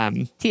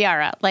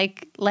 Tiara,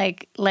 like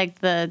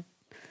the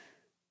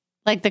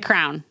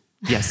crown.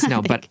 Yes,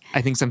 no, but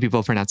I think some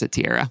people pronounce it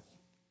tiara.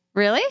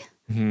 Really?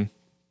 Mm-hmm.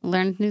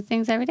 Learn new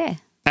things every day.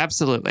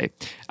 Absolutely.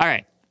 All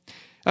right.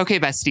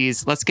 Okay,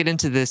 besties, let's get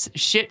into this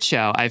shit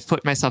show I've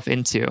put myself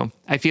into.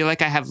 I feel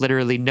like I have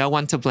literally no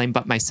one to blame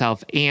but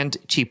myself and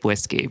Cheap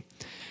Whiskey.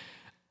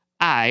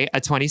 I, a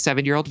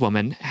 27-year-old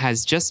woman,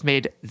 has just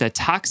made the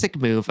toxic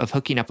move of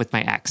hooking up with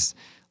my ex.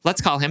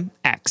 Let's call him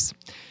X.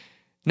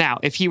 Now,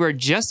 if he were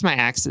just my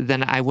ex,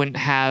 then I wouldn't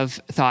have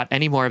thought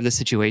any more of the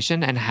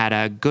situation and had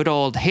a good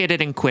old hit it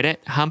and quit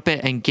it, hump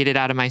it and get it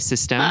out of my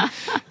system,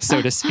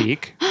 so to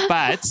speak.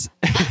 But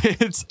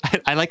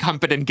I like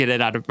hump it and get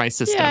it out of my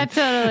system. Yeah,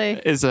 totally.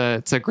 It's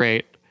a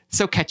great,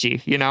 so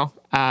catchy, you know?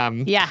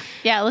 Yeah.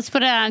 Let's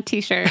put it on a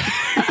t-shirt.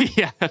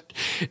 Yeah,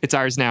 it's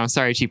ours now.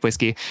 Sorry, cheap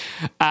whiskey.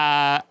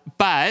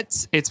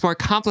 But it's more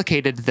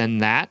complicated than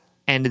that.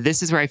 And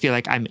this is where I feel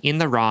like I'm in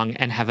the wrong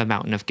and have a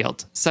mountain of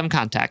guilt. Some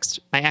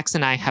context. My ex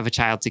and I have a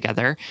child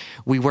together.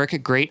 We work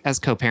great as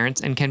co-parents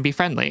and can be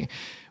friendly.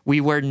 We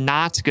were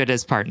not good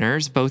as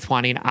partners, both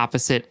wanting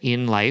opposite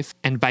in life.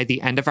 And by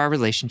the end of our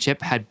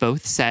relationship, had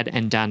both said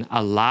and done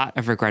a lot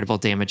of regrettable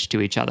damage to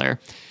each other.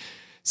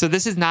 So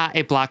this is not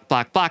a block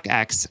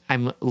ex.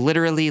 I'm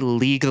literally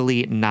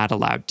legally not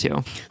allowed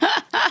to.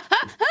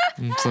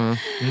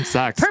 It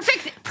sucks.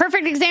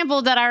 Perfect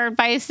example that our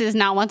advice is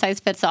not one size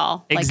fits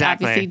all.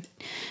 Exactly. Like obviously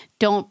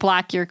don't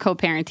block your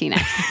co-parenting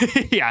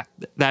ex. Yeah,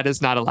 that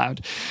is not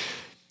allowed.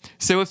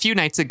 So a few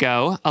nights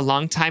ago, a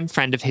longtime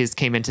friend of his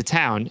came into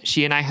town.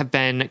 She and I have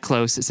been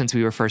close since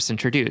we were first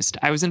introduced.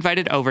 I was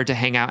invited over to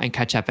hang out and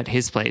catch up at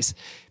his place.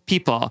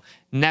 People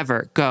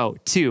never go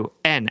to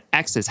an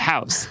ex's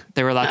house.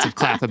 There were lots of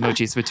clap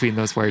emojis between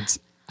those words.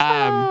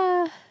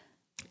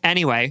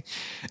 Anyway,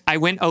 I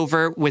went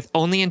over with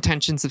only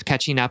intentions of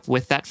catching up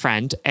with that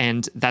friend,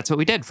 and that's what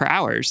we did for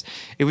hours.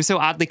 It was so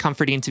oddly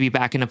comforting to be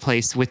back in a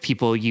place with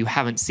people you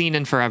haven't seen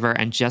in forever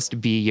and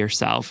just be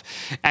yourself.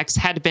 X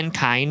had been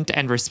kind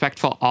and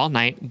respectful all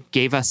night,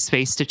 gave us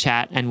space to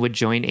chat, and would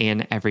join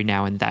in every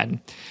now and then.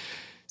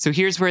 So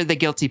here's where the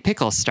guilty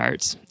pickle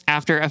starts.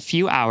 After a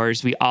few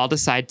hours, we all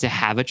decide to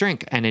have a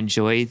drink and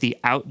enjoy the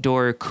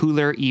outdoor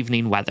cooler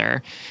evening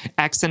weather.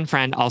 Ex and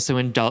friend also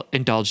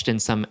indulged in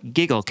some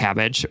giggle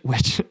cabbage,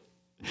 which,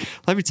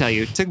 let me tell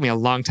you, it took me a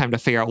long time to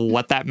figure out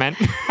what that meant.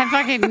 I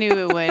fucking knew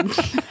it would.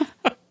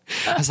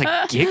 I was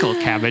like, giggle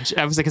cabbage?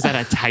 I was like, is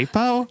that a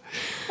typo?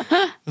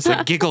 I was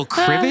like, giggle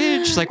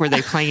cribbage? Like, were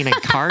they playing a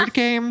card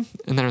game?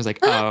 And then I was like,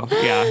 oh,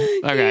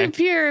 yeah, okay.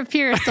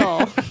 Pure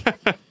soul.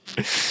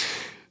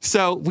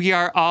 So we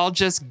are all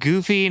just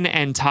goofing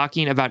and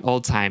talking about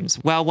old times.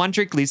 Well, one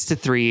drink leads to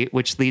three,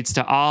 which leads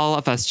to all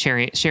of us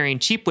sharing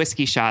cheap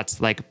whiskey shots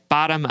like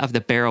bottom of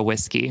the barrel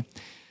whiskey.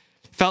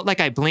 Felt like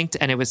I blinked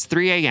and it was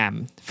 3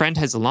 a.m. Friend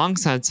has long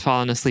since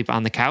fallen asleep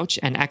on the couch,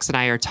 and X and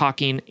I are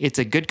talking. It's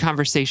a good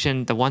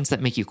conversation, the ones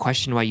that make you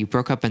question why you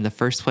broke up in the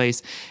first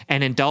place,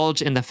 and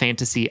indulge in the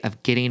fantasy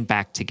of getting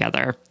back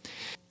together.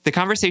 The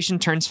conversation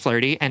turns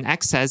flirty, and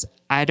X says,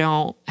 I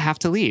don't have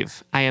to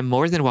leave. I am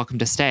more than welcome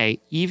to stay,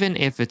 even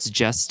if it's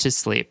just to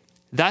sleep.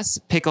 Thus,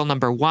 pickle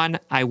number one,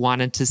 I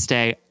wanted to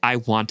stay. I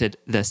wanted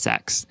the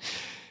sex.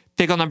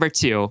 Pickle number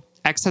two,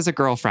 X has a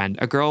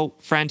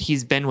girlfriend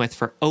he's been with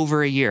for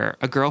over a year,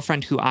 a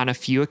girlfriend who on a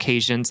few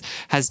occasions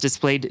has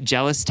displayed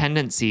jealous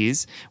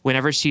tendencies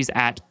whenever she's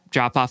at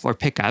drop-off or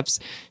pickups.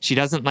 She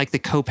doesn't like the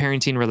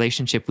co-parenting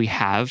relationship we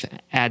have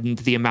and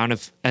the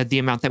amount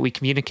that we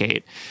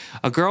communicate.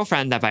 A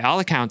girlfriend that by all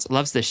accounts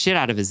loves the shit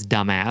out of his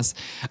dumbass.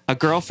 A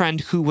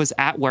girlfriend who was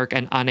at work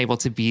and unable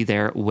to be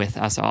there with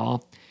us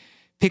all.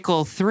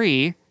 Pickle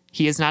three,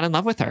 he is not in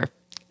love with her.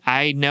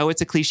 I know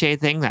it's a cliche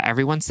thing that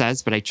everyone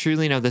says, but I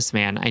truly know this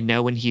man. I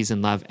know when he's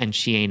in love and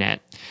she ain't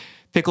it.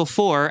 Pickle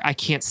four, I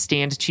can't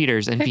stand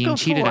cheaters and being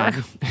cheated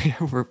on.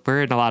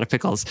 We're in a lot of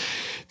pickles.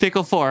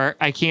 Pickle four,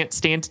 I can't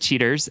stand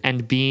cheaters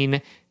and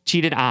being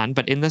cheated on,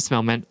 but in this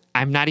moment,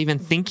 I'm not even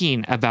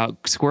thinking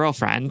about Squirrel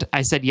Friend.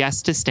 I said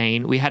yes to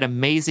staying. We had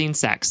amazing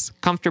sex.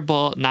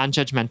 Comfortable,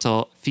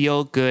 non-judgmental,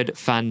 feel good,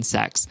 fun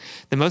sex.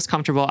 The most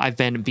comfortable I've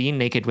been being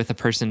naked with a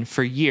person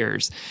for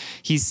years.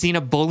 He's seen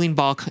a bowling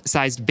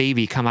ball-sized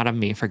baby come out of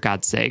me, for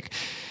God's sake.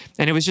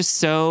 And it was just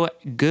so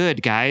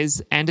good,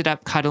 guys. Ended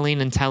up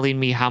cuddling and telling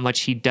me how much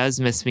he does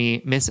miss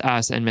me, miss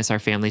us, and miss our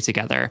family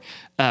together.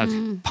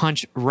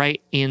 Punch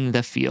right in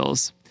the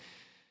feels.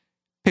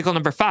 Pickle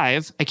number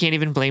five, I can't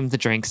even blame the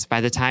drinks.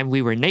 By the time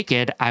we were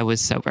naked, I was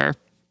sober.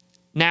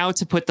 Now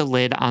to put the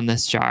lid on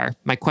this jar.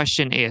 My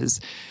question is,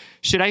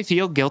 should I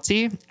feel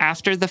guilty?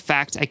 After the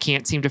fact, I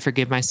can't seem to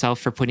forgive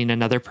myself for putting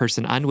another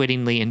person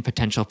unwittingly in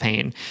potential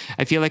pain.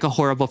 I feel like a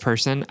horrible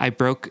person. I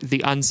broke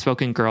the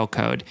unspoken girl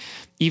code.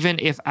 Even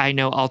if I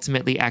know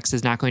ultimately X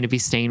is not going to be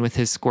staying with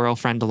his squirrel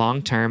friend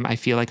long term, I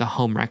feel like a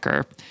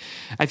homewrecker.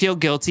 I feel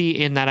guilty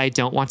in that I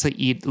don't want to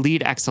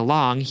lead X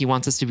along. He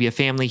wants us to be a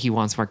family. He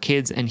wants more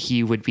kids, and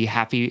he would be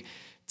happy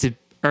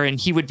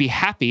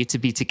to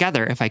be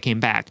together if I came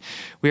back.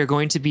 We are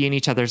going to be in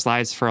each other's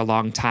lives for a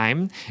long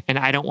time, and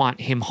I don't want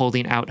him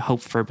holding out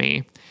hope for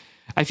me.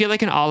 I feel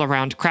like an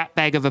all-around crap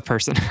bag of a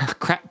person.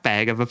 Crap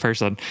bag of a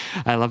person.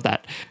 I love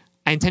that.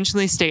 I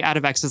intentionally stay out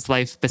of X's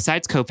life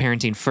besides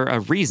co-parenting for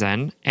a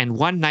reason, and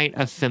one night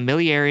of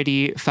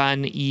familiarity,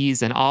 fun,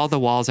 ease, and all the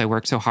walls I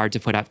worked so hard to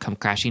put up come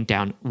crashing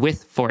down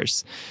with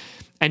force.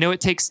 I know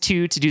it takes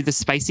two to do the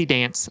spicy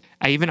dance.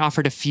 I even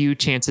offered a few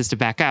chances to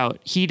back out.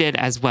 He did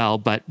as well,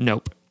 but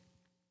nope.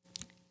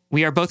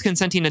 We are both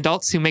consenting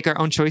adults who make our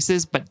own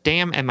choices, but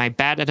damn, am I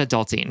bad at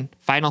adulting.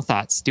 Final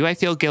thoughts. Do I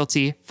feel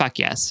guilty? Fuck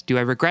yes. Do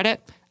I regret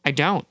it? I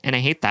don't, and I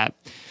hate that.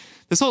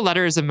 This whole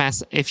letter is a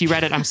mess. If you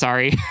read it, I'm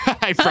sorry.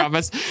 I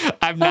promise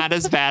I'm not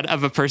as bad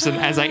of a person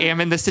as I am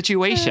in this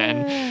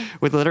situation,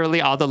 with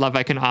literally all the love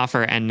I can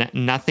offer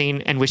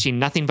and wishing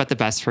nothing but the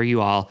best for you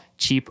all.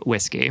 Cheap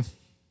whiskey.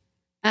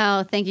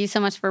 Oh, thank you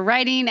so much for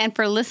writing and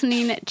for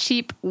listening.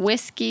 Cheap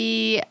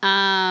whiskey.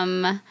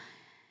 Yeah,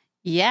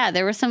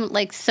 there were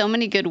so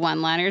many good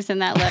one-liners in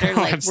that letter.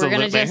 Like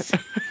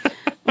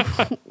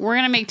we're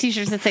gonna make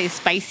t-shirts that say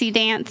 "spicy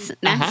dance"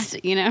 next.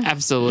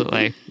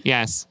 Absolutely,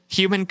 yes.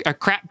 A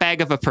crap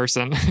bag of a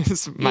person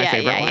is my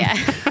favorite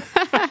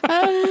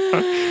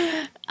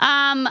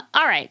one.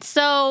 All right,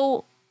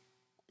 so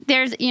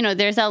there's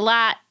a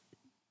lot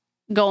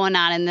going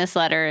on in this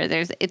letter.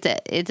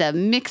 It's a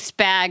mixed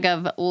bag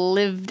of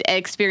lived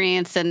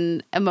experience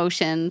and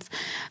emotions.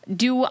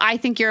 Do I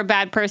think you're a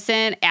bad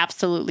person?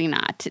 Absolutely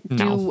not. No.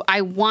 Do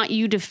I want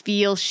you to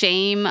feel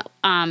shame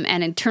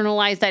and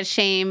internalize that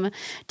shame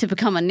to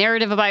become a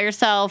narrative about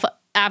yourself?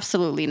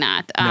 Absolutely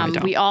not. No, I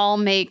don't. We all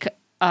make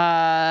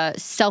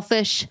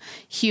selfish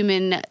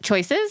human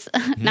choices.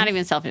 Not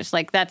even selfish.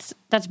 Like that's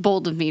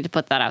bold of me to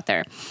put that out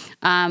there.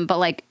 But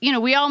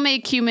we all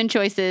make human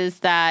choices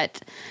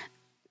that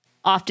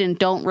often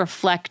don't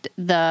reflect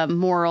the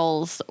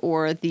morals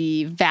or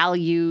the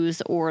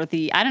values or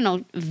the,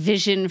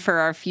 vision for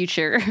our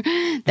future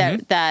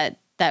that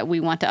we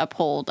want to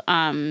uphold.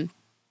 Do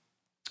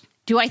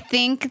I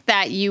think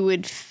that you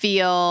would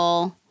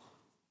feel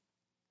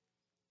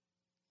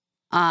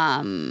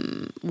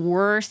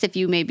worse if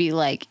you maybe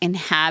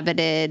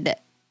inhabited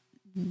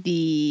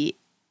the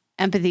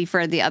empathy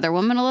for the other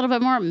woman a little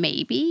bit more?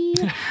 Maybe.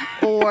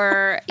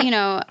 Or,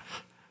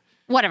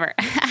 whatever.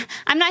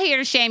 I'm not here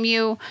to shame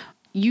you.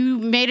 You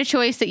made a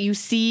choice that you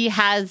see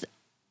has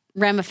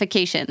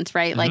ramifications,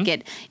 right?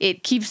 Like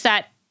it keeps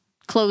that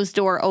closed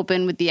door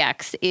open with the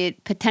ex.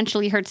 It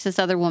potentially hurts this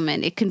other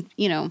woman. It can,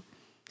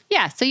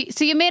 yeah. So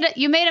you made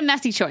a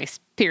messy choice,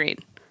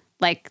 period.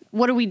 Like,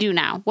 what do we do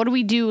now? What do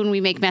we do when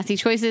we make messy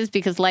choices?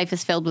 Because life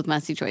is filled with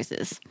messy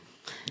choices.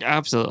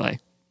 Absolutely.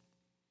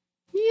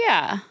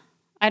 Yeah.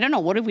 I don't know.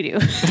 What do we do?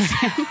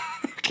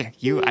 Okay,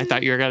 I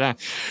thought you were gonna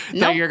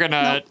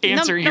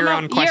answer your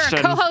own question.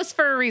 You're a co-host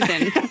for a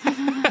reason.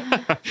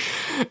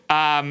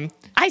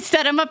 I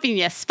set them up and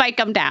you spike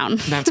them down.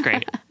 That's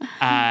great.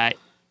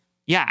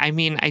 Yeah,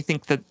 I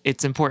think that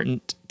it's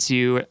important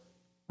to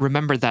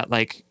remember that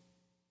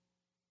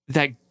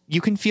that you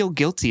can feel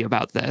guilty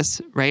about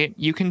this, right?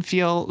 You can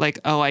feel like,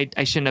 oh, I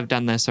shouldn't have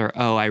done this, or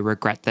oh, I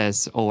regret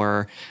this,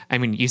 or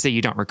you say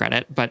you don't regret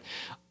it, but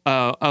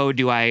oh,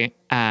 do I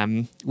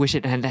wish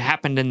it had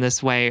happened in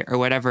this way, or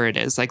whatever it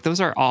is. Like,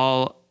 those are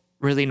all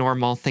really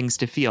normal things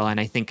to feel. And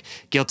I think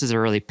guilt is a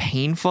really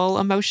painful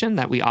emotion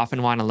that we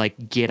often want to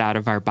get out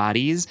of our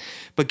bodies.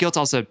 But guilt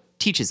also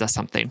teaches us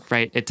something,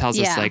 right? It tells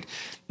us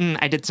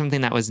I did something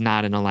that was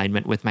not in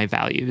alignment with my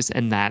values.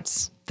 And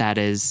that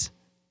is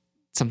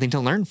something to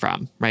learn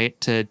from,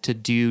 right? To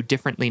do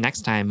differently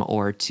next time,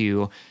 or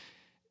to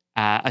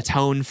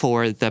atone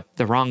for the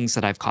wrongs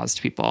that I've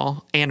caused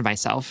people and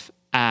myself.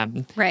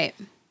 Right.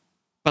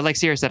 But like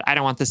Sierra said, I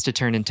don't want this to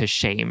turn into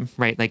shame,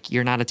 right? Like,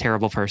 you're not a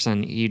terrible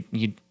person.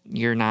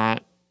 You're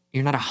not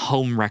a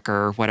home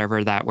wrecker,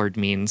 whatever that word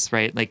means,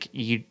 right? Like,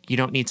 you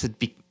don't need to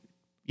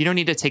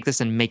take this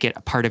and make it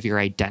a part of your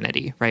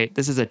identity, right?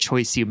 This is a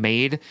choice you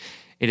made.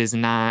 It is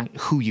not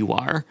who you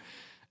are.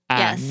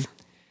 Yes.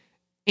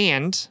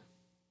 And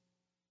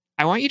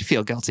I want you to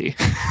feel guilty.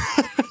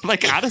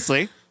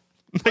 Honestly,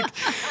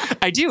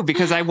 I do,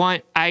 because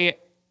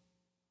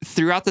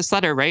throughout this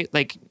letter, right?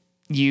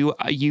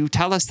 You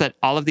tell us that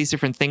all of these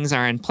different things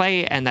are in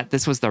play, and that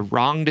this was the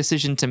wrong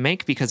decision to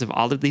make because of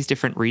all of these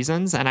different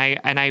reasons. And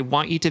I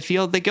want you to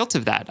feel the guilt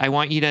of that. I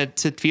want you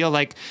to feel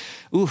like,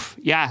 oof,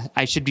 yeah,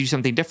 I should do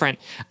something different.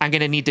 I'm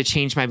going to need to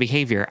change my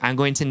behavior. I'm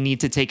going to need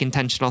to take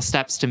intentional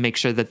steps to make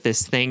sure that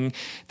this thing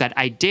that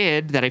I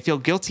did, that I feel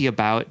guilty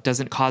about,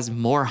 doesn't cause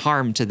more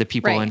harm to the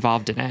people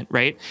involved in it,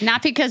 right?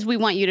 Not because we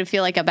want you to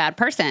feel like a bad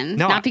person.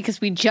 No. Not because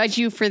we judge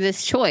you for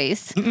this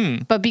choice,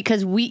 but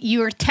because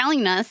you are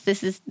telling us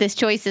this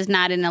choice is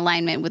not in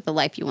alignment with the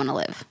life you want to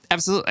live.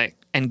 Absolutely.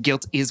 And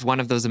guilt is one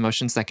of those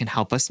emotions that can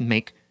help us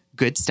make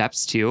good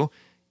steps to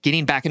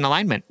getting back in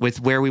alignment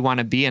with where we want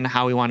to be and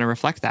how we want to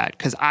reflect that.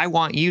 Because I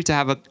want you to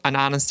have an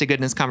honest to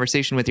goodness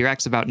conversation with your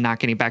ex about not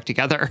getting back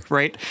together,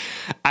 right?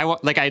 I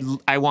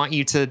want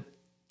you to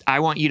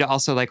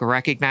also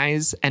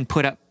recognize and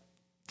put up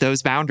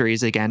those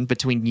boundaries again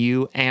between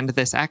you and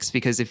this ex,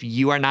 because if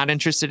you are not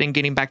interested in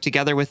getting back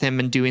together with him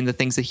and doing the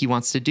things that he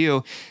wants to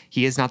do,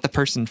 he is not the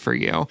person for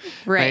you.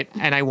 Right.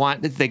 And I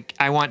want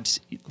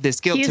this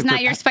guilt. He's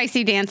not your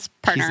spicy dance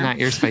partner. He's not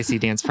your spicy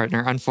dance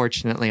partner,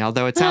 unfortunately,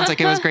 although it sounds like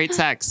it was great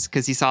sex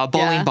because he saw a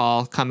bowling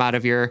ball come out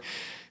of your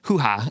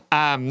hoo-ha.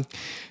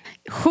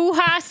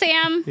 Hoo-ha,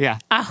 Sam? Yeah.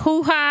 A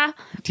hoo-ha?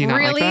 Do you not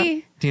really? like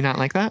that? Do you not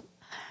like that?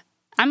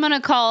 I'm going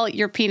to call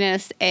your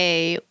penis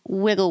a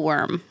wiggle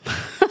worm.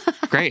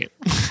 Great.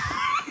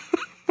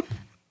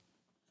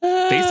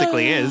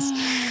 basically is.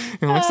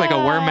 It looks like a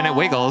worm and it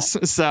wiggles.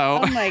 So,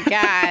 oh my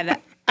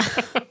God.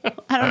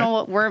 I don't know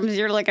what worms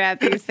you're looking at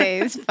these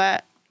days,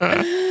 but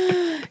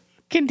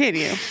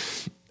continue.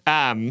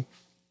 Right.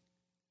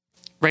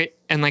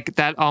 And like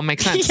that all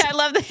makes sense. Yeah, I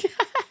love that.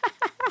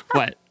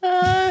 What? No,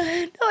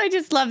 I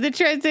just love the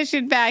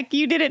transition back.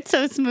 You did it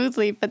so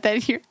smoothly, but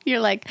then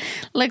you're like,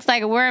 looks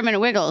like a worm and it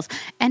wiggles.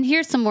 And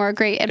here's some more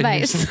great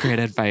advice. Here's some great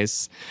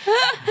advice.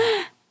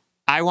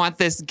 I want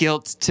this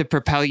guilt to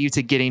propel you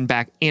to getting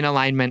back in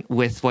alignment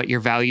with what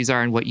your values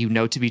are and what you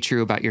know to be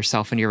true about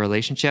yourself and your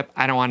relationship.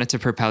 I don't want it to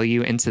propel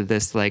you into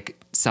this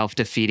like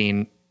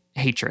self-defeating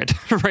hatred,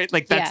 right?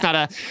 Like that's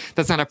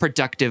not a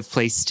productive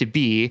place to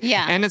be.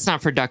 Yeah. And it's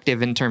not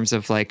productive in terms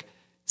of like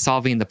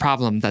solving the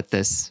problem that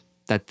this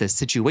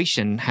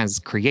situation has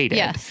created.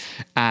 Yes.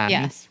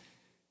 Yes.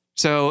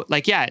 So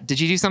like, yeah, did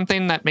you do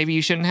something that maybe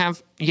you shouldn't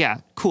have?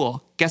 Yeah,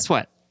 cool. Guess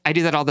what? I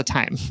do that all the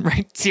time,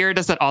 right? Sierra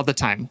does that all the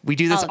time. We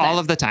do this all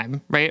of the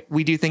time, right?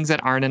 We do things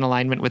that aren't in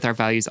alignment with our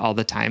values all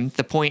the time.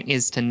 The point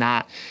is to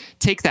not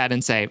take that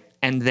and say,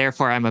 and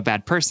therefore I'm a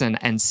bad person,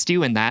 and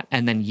stew in that,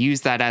 and then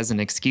use that as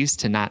an excuse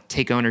to not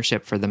take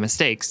ownership for the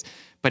mistakes,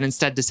 but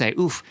instead to say,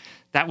 oof,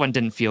 that one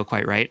didn't feel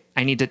quite right.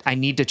 I need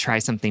to try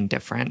something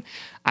different.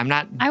 I'm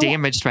not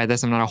damaged by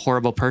this. I'm not a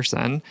horrible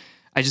person.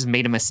 I just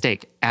made a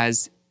mistake,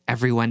 as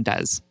everyone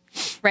does.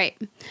 Right.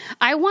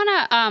 I want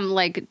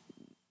to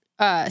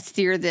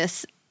steer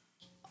this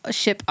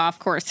ship off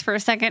course for a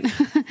second.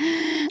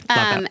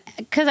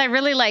 Because I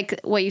really like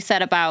what you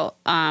said about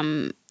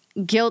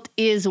guilt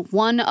is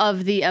one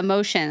of the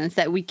emotions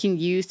that we can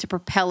use to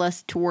propel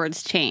us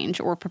towards change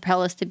or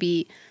propel us to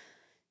be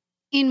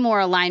in more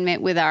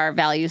alignment with our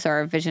values or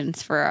our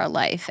visions for our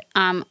life.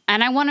 And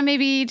I want to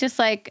maybe just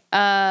like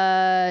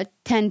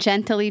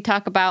tangentially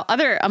talk about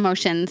other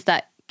emotions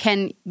that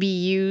can be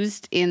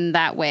used in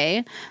that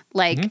way.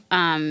 Like,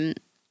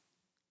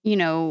 you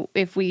know,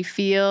 if we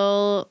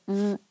feel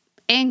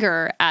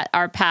anger at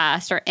our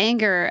past or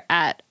anger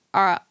at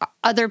our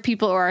other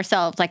people or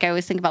ourselves, like I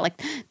always think about like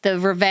the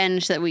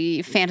revenge that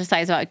we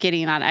fantasize about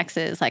getting on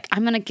exes. Like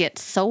I'm going to get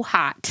so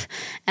hot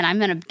and I'm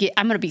going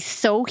to be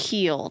so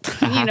healed,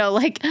 you know,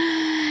 like,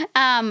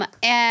 like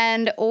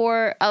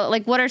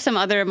what are some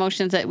other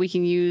emotions that we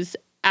can use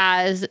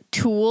as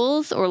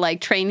tools or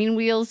like training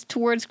wheels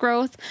towards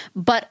growth,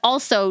 but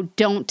also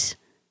don't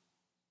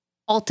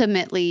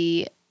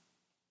ultimately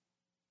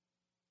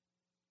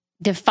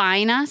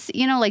define us,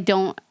 you know, like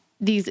don't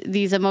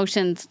these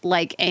emotions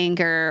like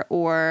anger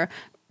or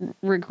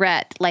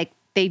regret, like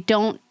they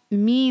don't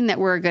mean that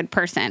we're a good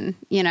person,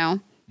 you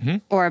know,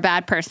 or a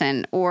bad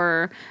person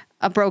or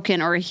a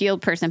broken or a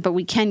healed person, but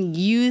we can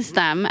use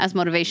them as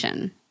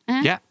motivation.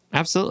 Yeah,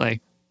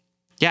 absolutely.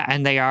 Yeah.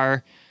 And they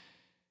are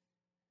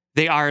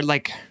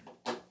like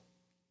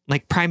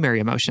primary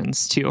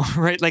emotions too,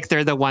 right? Like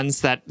they're the ones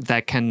that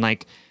can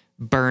like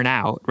burn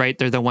out, right?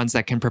 They're the ones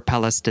that can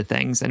propel us to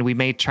things. And we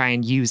may try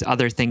and use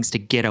other things to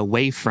get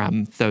away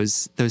from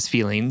those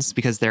feelings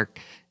because they're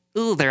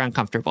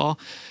uncomfortable,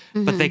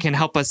 but they can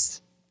help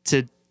us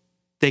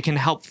they can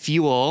help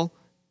fuel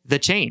the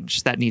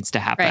change that needs to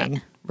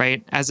happen,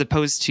 right? As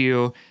opposed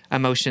to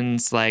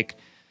emotions like,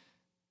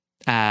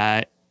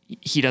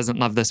 he doesn't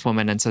love this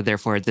woman and so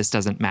therefore this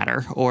doesn't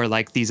matter. Or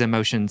like these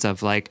emotions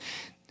of like,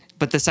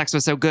 but the sex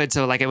was so good,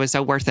 so like it was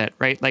so worth it,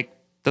 right? Like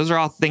those are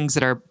all things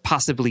that are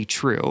possibly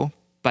true,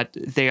 but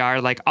they are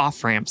like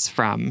off ramps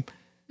from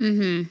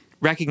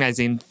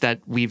recognizing that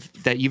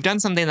you've done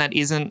something that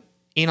isn't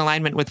in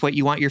alignment with what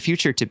you want your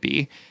future to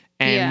be.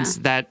 And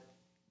that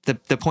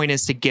the point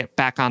is to get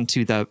back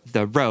onto the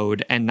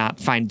road and not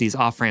find these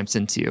off ramps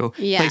into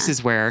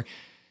places where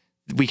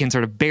we can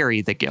sort of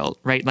bury the guilt,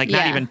 right? Like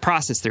not even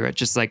process through it,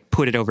 just like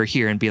put it over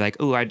here and be like,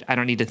 oh, I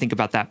don't need to think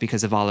about that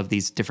because of all of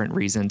these different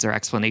reasons or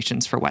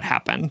explanations for what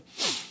happened.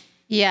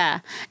 Yeah.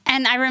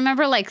 And I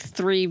remember like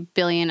 3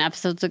 billion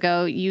episodes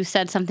ago, you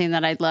said something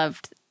that I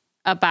loved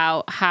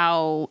about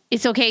how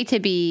it's okay to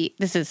be,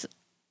 this is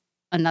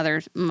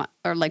another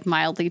or like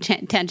mildly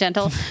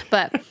tangential,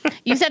 but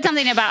you said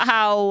something about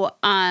how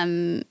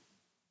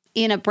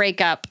in a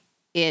breakup,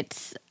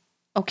 it's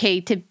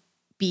okay to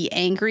be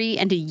angry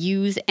and to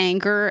use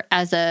anger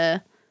as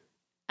a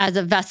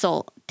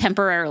vessel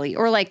temporarily,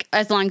 or like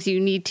as long as you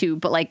need to,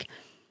 but like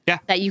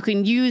that you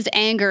can use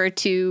anger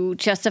to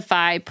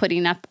justify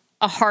putting up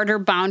a harder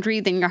boundary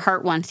than your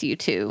heart wants you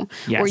to.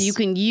 Yes. Or you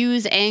can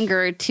use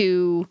anger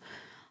to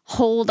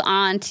hold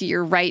on to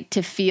your right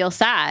to feel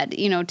sad,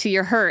 you know, to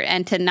your hurt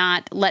and to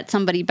not let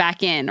somebody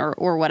back in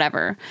or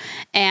whatever.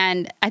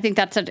 And I think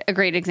that's a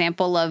great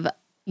example of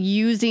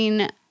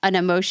using an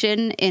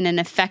emotion in an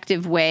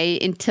effective way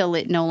until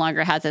it no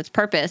longer has its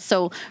purpose.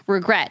 So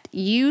regret,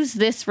 use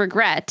this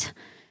regret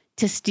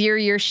to steer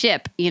your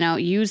ship, you know,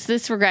 use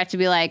this regret to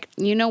be like,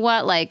 you know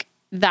what, like,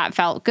 that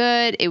felt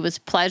good. It was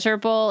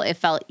pleasurable. It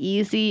felt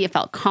easy. It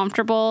felt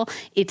comfortable.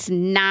 It's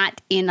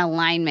not in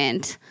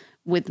alignment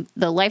with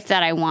the life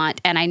that I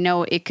want. And I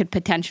know it could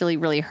potentially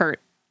really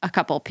hurt a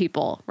couple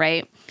people,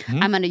 right?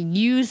 I'm going to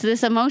use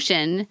this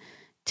emotion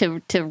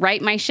to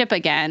right my ship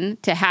again,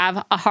 to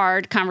have a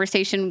hard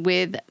conversation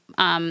with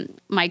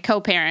my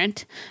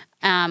co-parent.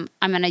 I'm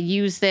going to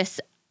use this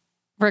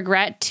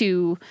regret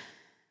to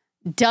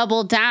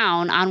double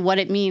down on what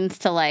it means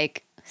to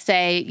like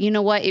say, you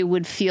know what, it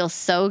would feel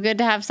so good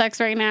to have sex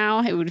right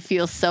now. It would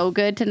feel so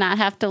good to not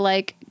have to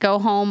like go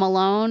home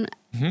alone.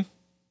 Mm-hmm.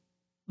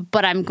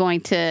 But I'm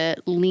going to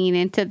lean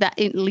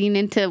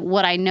into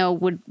what I know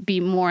would be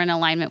more in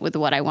alignment with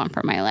what I want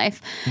for my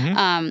life.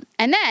 Mm-hmm.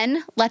 And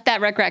then let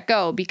that regret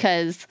go,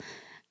 because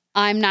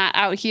I'm not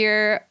out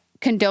here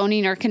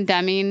condoning or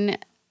condemning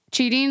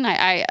cheating.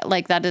 I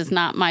like, that is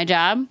not my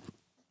job.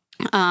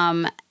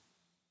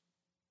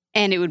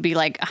 And it would be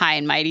like high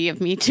and mighty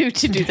of me to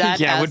do that.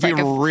 Yeah, it would be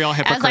real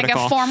hypocritical. As like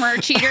a former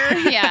cheater.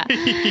 Yeah.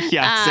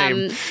 Yeah,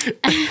 same.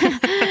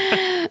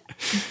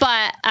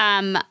 But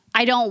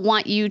I don't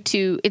want you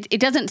to, it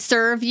doesn't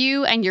serve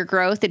you and your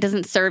growth. It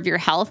doesn't serve your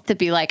health to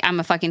be like,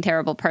 I'm a fucking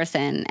terrible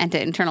person and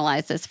to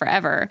internalize this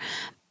forever.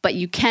 But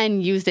you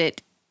can use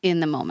it in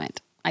the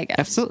moment, I guess.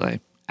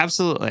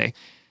 Absolutely.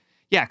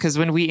 Yeah, because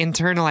when we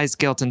internalize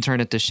guilt and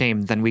turn it to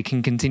shame, then we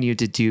can continue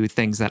to do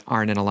things that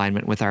aren't in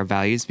alignment with our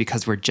values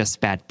because we're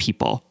just bad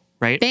people,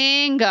 right?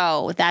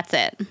 Bingo. That's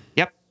it.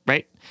 Yep,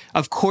 right?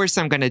 Of course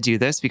I'm going to do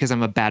this because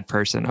I'm a bad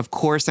person. Of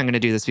course I'm going to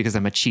do this because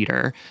I'm a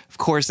cheater. Of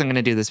course I'm going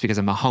to do this because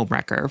I'm a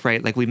homewrecker,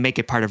 right? Like we make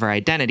it part of our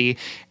identity,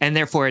 and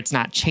therefore it's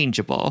not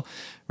changeable,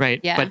 right?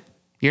 Yeah. But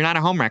you're not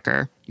a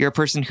homewrecker. You're a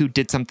person who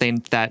did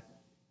something that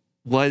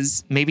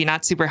was maybe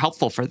not super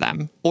helpful for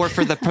them or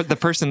for the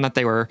person that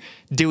they were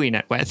doing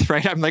it with,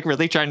 right? I'm like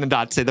really trying to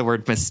not say the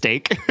word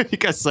mistake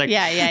because like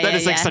that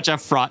is like such a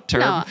fraught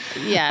term. No,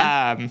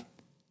 yeah.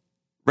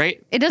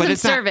 Right? It doesn't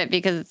serve it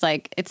because it's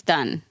like, it's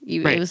done.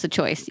 It was a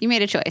choice. You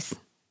made a choice.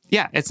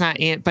 Yeah, it's not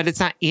but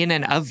it's not in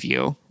and of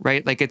you,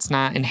 right? Like it's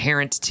not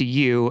inherent to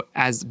you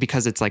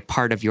because it's like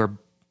part of your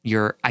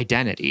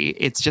identity.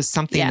 It's just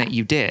something that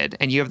you did,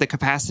 and you have the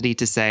capacity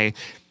to say,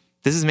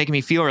 this is making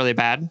me feel really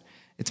bad.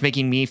 It's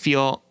making me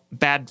feel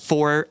bad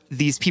for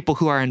these people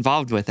who are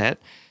involved with it.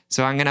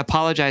 So I'm going to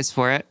apologize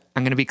for it.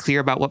 I'm going to be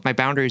clear about what my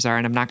boundaries are,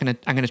 and I'm going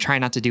to try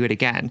not to do it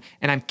again.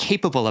 And I'm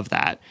capable of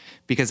that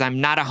because I'm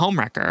not a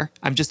homewrecker.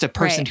 I'm just a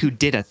person who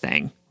did a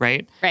thing,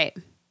 right? Right.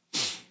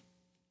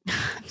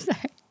 I'm sorry.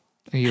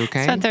 Are you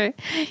okay?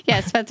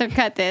 Spencer,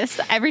 cut this.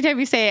 Every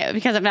time you say it,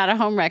 because I'm not a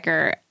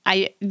homewrecker,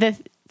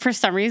 for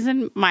some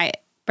reason, my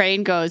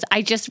brain goes,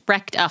 I just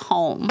wrecked a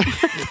home.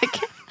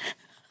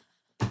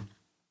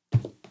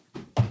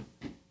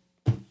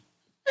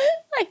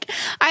 Like,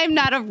 I'm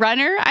not a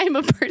runner. I'm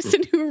a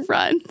person who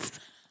runs.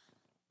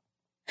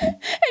 And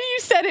you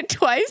said it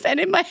twice, and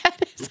in my head,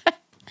 it's like,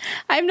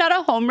 I'm not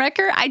a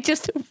homewrecker. I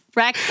just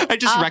wreck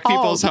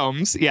people's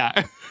homes.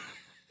 Yeah.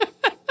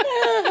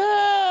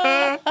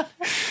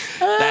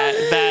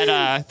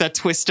 That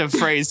twist of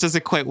phrase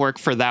doesn't quite work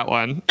for that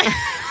one.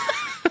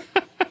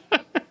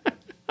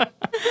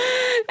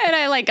 And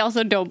I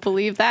also don't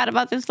believe that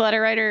about this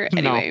letter writer.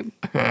 Anyway.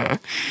 No.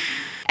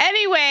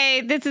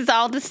 Anyway, this is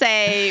all to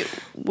say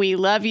we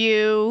love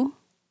you.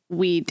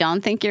 We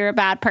don't think you're a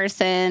bad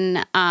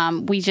person.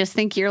 We just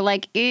think you're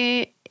like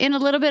in a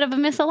little bit of a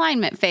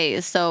misalignment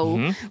phase.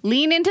 So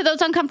lean into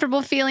those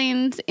uncomfortable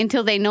feelings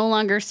until they no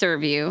longer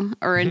serve you,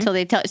 or until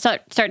they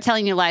start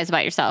telling you lies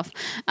about yourself,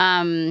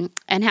 and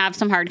have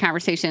some hard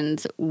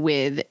conversations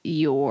with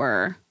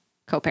your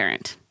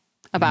co-parent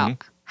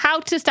about how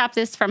to stop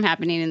this from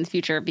happening in the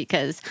future,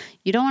 because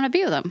you don't want to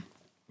be with them.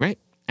 Right.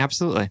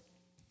 Absolutely.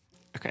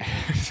 Okay,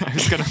 I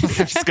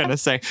was gonna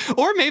say,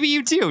 or maybe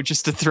you do,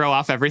 just to throw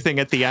off everything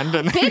at the end.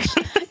 And bitch,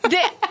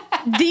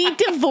 the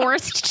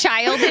divorced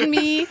child in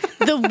me,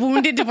 the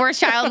wounded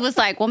divorced child, was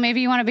like, well, maybe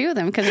you want to be with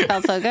him because it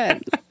felt so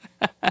good.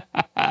 But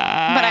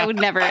I would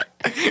never.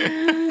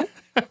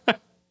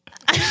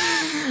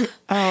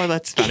 Oh,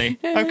 that's funny.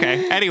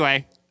 Okay.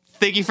 Anyway,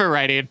 thank you for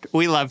writing.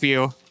 We love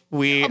you.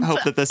 We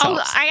hope that this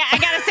helps. I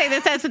gotta say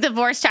this, as a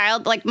divorced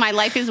child, like my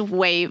life is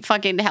way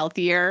fucking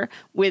healthier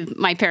with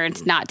my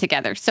parents not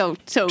together. So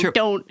True.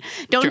 don't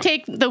True.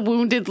 Take the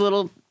wounded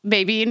little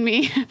baby in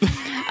me.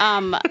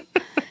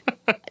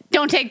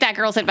 Don't take that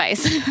girl's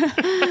advice.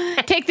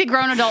 Take the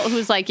grown adult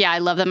who's like, yeah, I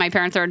love that my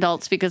parents are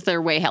adults because they're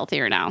way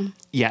healthier now.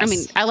 Yes. I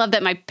mean, I love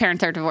that my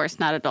parents are divorced,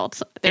 not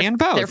adults. And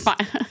both. They're fine.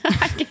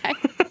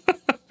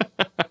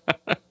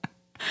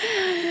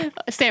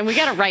 Sam, we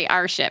got to right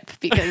our ship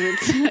because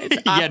it's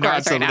off course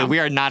absolutely. Right now. We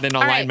are not in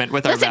alignment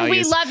with our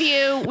values.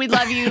 We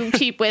love you,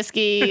 cheap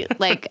whiskey.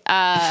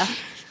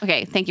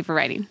 Okay, thank you for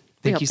writing.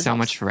 Thank you so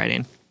much for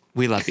writing.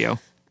 We love you.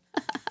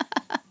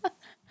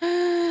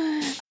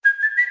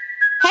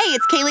 Hey,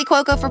 it's Kaylee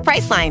Cuoco for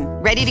Priceline.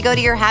 Ready to go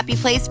to your happy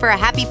place for a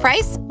happy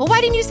price? Well, why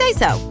didn't you say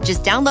so?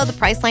 Just download the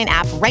Priceline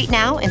app right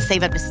now and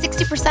save up to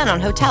 60% on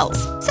hotels.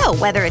 So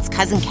whether it's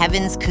Cousin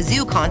Kevin's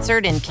Kazoo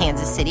Concert in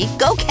Kansas City,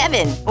 go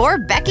Kevin, or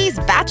Becky's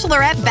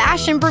Bachelorette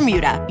Bash in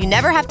Bermuda, you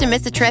never have to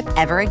miss a trip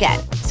ever again.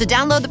 So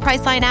download the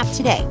Priceline app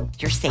today.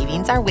 Your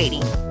savings are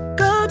waiting.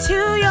 Go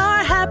to your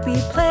happy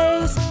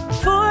place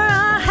for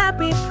a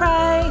happy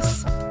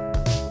price.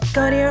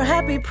 Go to your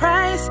happy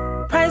price,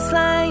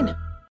 Priceline.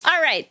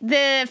 All right.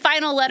 The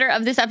final letter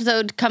of this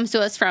episode comes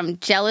to us from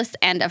Jealous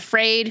and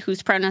Afraid,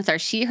 whose pronouns are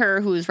she, her,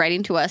 who is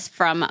writing to us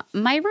from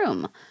my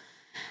room.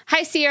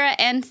 Hi, Sierra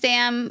and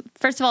Sam.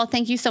 First of all,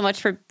 thank you so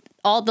much for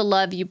all the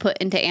love you put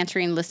into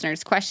answering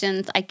listeners'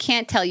 questions. I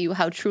can't tell you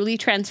how truly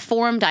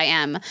transformed I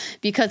am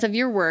because of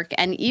your work.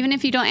 And even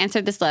if you don't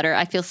answer this letter,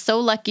 I feel so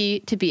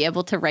lucky to be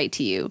able to write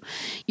to you.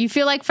 You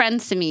feel like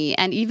friends to me,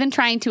 and even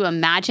trying to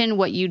imagine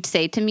what you'd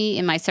say to me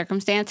in my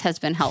circumstance has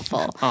been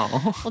helpful.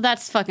 Oh, Well,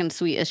 that's fucking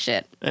sweet as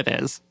shit. it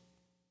is.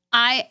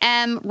 I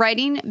am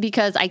writing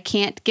because I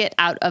can't get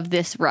out of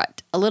this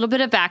rut. A little bit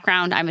of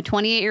background. I'm a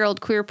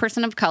 28-year-old queer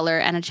person of color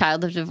and a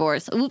child of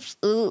divorce. Oops.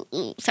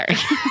 Sorry.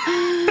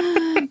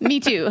 Me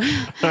too.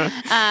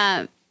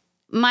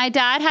 My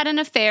dad had an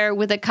affair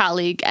with a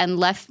colleague and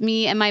left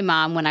me and my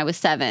mom when I was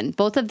 7.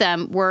 Both of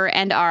them were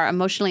and are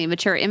emotionally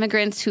immature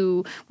immigrants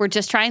who were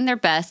just trying their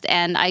best,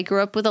 and I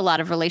grew up with a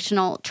lot of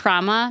relational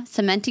trauma,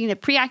 cementing a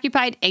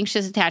preoccupied,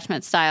 anxious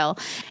attachment style,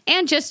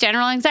 and just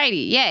general anxiety.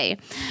 Yay.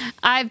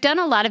 I've done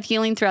a lot of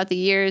healing throughout the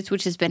years,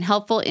 which has been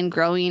helpful in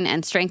growing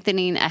and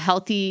strengthening a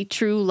healthy,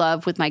 true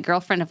love with my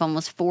girlfriend of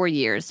almost 4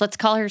 years. Let's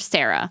call her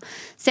Sarah.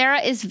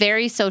 Sarah is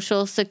very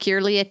social,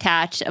 securely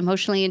attached,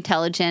 emotionally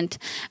intelligent,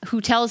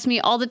 who tells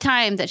me all the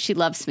time that she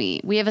loves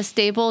me. We have a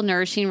stable,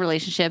 nourishing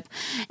relationship,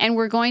 and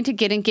we're going to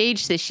get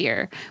engaged this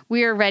year.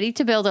 We are ready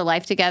to build a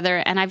life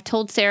together, and I've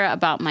told Sarah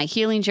about my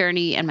healing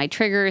journey and my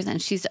triggers,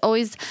 and she's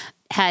always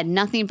had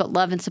nothing but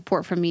love and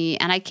support from me,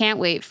 and I can't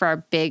wait for our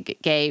big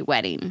gay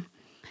wedding.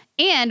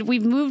 And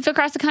we've moved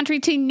across the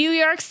country to New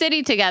York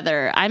City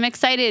together. I'm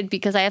excited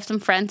because I have some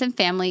friends and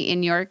family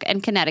in New York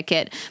and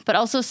Connecticut, but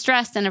also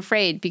stressed and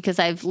afraid because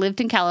I've lived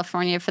in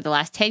California for the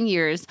last 10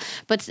 years.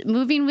 But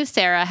moving with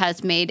Sarah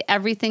has made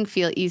everything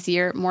feel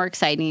easier, more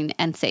exciting,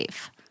 and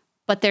safe.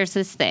 But there's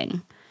this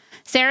thing.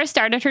 Sarah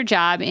started her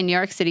job in New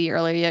York City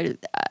earlier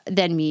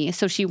than me,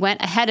 so she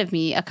went ahead of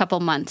me a couple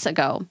months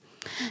ago.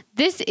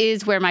 This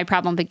is where my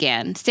problem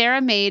began.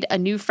 Sarah made a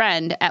new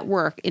friend at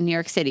work in New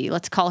York City.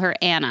 Let's call her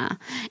Anna.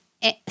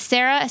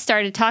 Sarah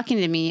started talking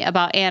to me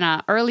about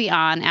Anna early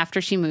on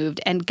after she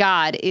moved, and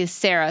God, is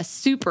Sarah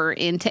super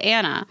into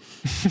Anna.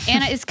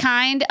 Anna is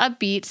kind,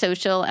 upbeat,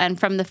 social, and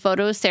from the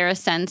photos Sarah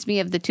sends me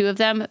of the two of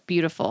them,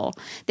 beautiful.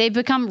 They've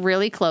become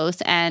really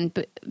close,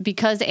 and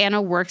because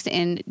Anna works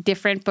in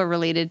different but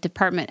related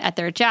department at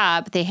their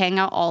job, they hang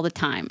out all the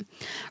time.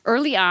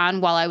 Early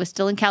on, while I was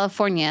still in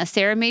California,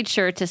 Sarah made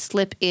sure to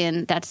slip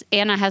in that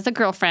Anna has a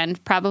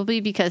girlfriend,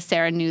 probably because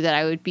Sarah knew that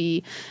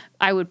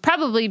I would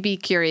probably be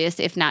curious,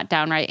 if not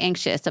downright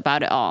anxious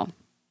about it all.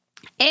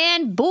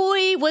 And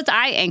boy, was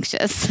I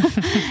anxious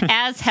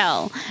as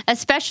hell,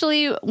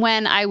 especially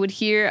when I would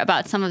hear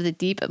about some of the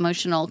deep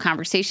emotional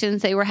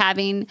conversations they were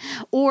having,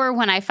 or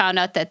when I found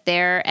out that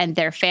their and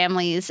their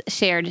families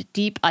shared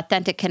deep,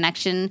 authentic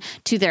connection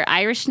to their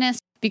Irishness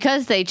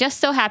because they just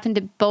so happened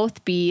to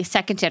both be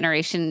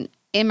second-generation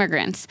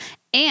immigrants.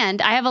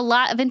 And I have a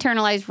lot of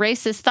internalized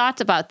racist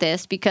thoughts about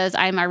this because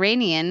I'm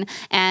Iranian,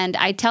 and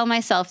I tell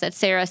myself that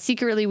Sarah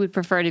secretly would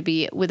prefer to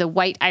be with a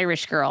white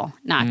Irish girl.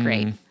 Not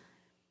great.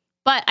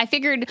 But I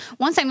figured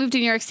once I moved to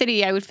New York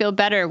City, I would feel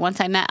better once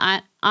I met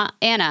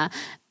Anna.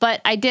 But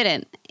I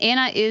didn't.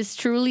 Anna is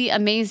truly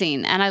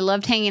amazing, and I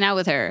loved hanging out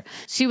with her.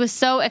 She was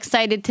so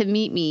excited to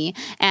meet me,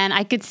 and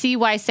I could see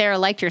why Sarah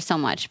liked her so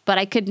much. But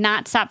I could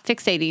not stop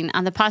fixating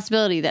on the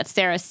possibility that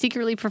Sarah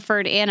secretly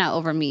preferred Anna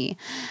over me.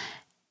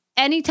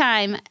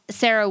 Anytime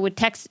Sarah would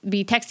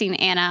be texting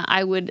Anna,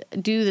 I would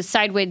do the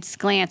sideways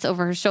glance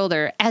over her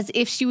shoulder as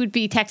if she would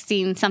be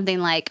texting something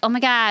like, "Oh my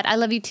God, I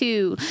love you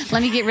too.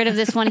 Let me get rid of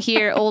this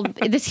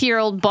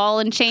old ball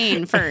and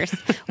chain first,"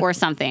 or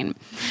something.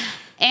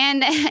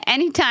 And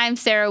anytime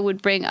Sarah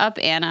would bring up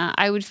Anna,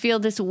 I would feel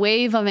this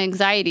wave of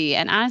anxiety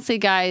and honestly,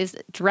 guys,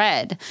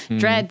 dread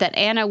that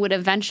Anna would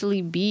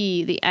eventually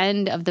be the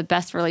end of the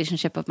best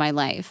relationship of my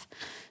life.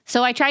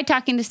 So I tried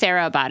talking to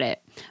Sarah about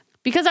it.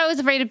 Because I was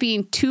afraid of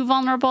being too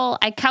vulnerable,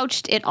 I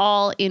couched it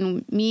all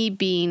in me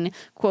being,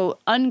 quote,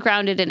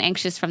 ungrounded and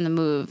anxious from the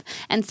move,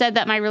 and said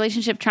that my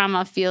relationship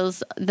trauma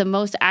feels the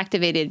most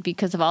activated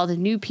because of all the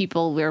new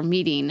people we're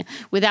meeting,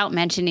 without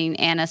mentioning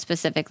Anna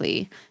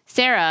specifically.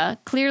 Sarah,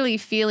 clearly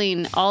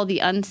feeling all the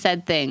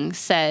unsaid things,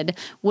 said,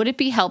 "Would it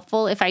be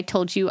helpful if I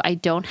told you I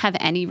don't have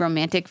any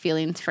romantic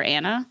feelings for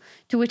Anna?"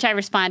 To which I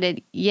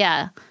responded,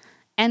 "Yeah."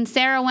 And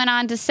Sarah went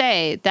on to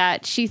say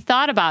that she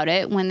thought about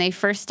it when they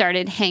first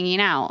started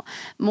hanging out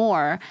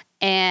more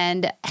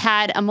and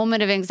had a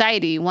moment of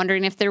anxiety,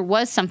 wondering if there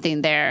was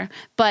something there,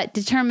 but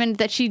determined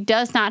that she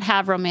does not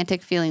have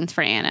romantic feelings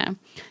for Anna.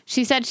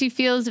 She said she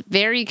feels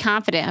very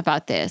confident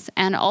about this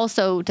and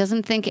also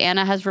doesn't think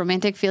Anna has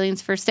romantic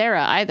feelings for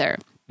Sarah either.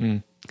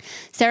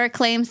 Sarah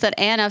claims that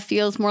Anna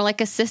feels more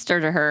like a sister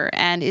to her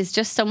and is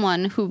just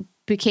someone who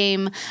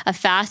became a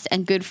fast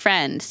and good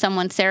friend,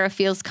 someone Sarah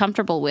feels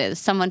comfortable with,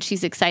 someone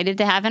she's excited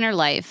to have in her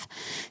life.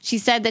 She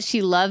said that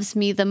she loves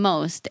me the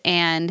most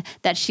and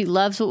that she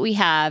loves what we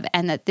have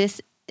and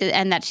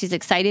that she's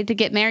excited to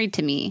get married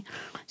to me.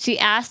 She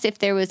asked if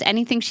there was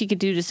anything she could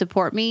do to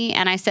support me,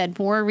 and I said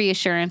more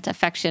reassurance,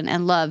 affection,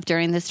 and love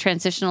during this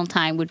transitional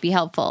time would be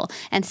helpful,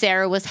 and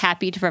Sarah was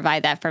happy to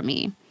provide that for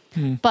me.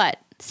 But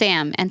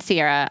Sam and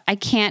Sierra, I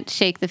can't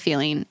shake the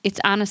feeling. It's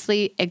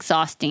honestly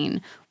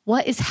exhausting.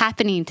 What is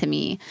happening to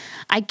me?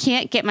 I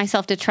can't get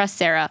myself to trust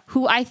Sarah,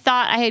 who I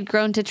thought I had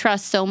grown to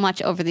trust so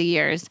much over the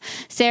years.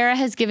 Sarah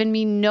has given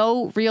me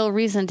no real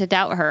reason to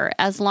doubt her,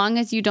 as long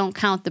as you don't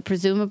count the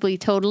presumably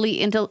totally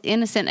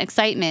innocent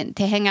excitement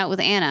to hang out with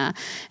Anna,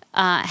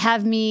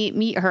 have me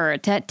meet her,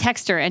 to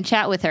text her and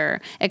chat with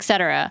her,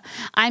 etc.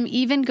 I'm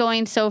even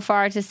going so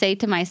far to say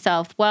to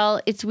myself,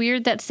 well, it's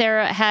weird that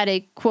Sarah had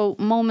a, quote,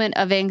 moment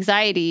of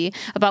anxiety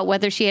about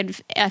whether she had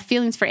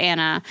feelings for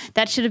Anna.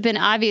 That should have been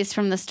obvious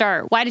from the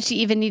start. Why did she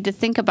even need to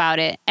think about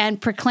it and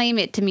proclaim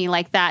it to me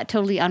like that,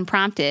 totally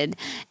unprompted?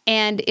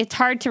 And it's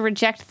hard to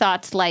reject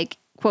thoughts like,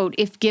 quote,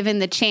 if given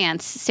the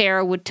chance,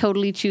 Sarah would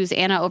totally choose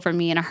Anna over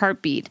me in a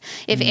heartbeat.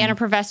 If Anna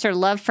professed her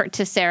love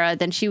to Sarah,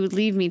 then she would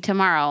leave me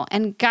tomorrow.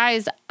 And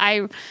guys,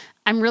 I'm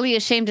really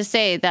ashamed to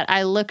say that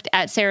I looked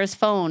at Sarah's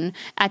phone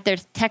at their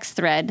text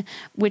thread,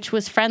 which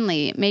was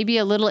friendly, maybe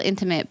a little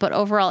intimate, but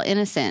overall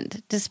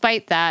innocent.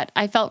 Despite that,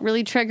 I felt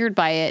really triggered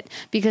by it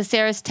because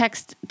Sarah's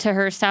text to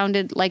her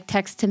sounded like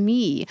text to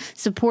me,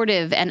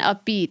 supportive and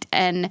upbeat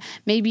and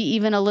maybe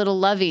even a little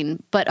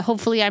loving, but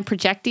hopefully I'm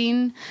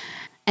projecting.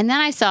 And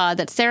then I saw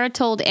that Sarah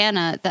told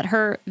Anna that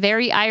her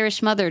very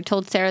Irish mother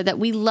told Sarah that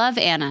we love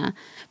Anna,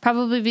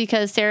 probably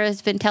because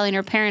Sarah's been telling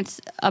her parents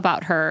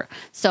about her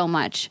so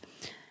much.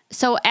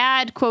 So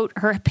add, quote,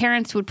 her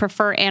parents would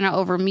prefer Anna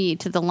over me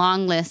to the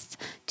long list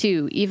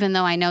too, even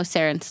though I know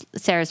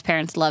Sarah's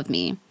parents love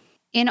me.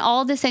 In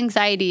all this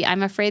anxiety,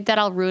 I'm afraid that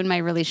I'll ruin my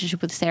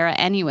relationship with Sarah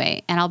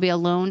anyway, and I'll be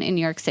alone in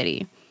New York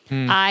City.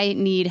 I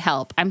need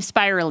help. I'm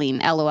spiraling,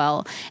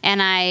 LOL.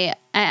 And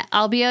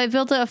I'll be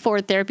able to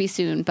afford therapy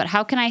soon, but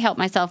how can I help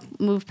myself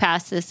move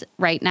past this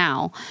right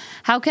now?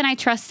 How can I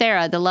trust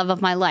Sarah, the love of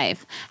my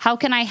life? How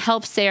can I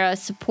help Sarah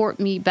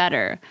support me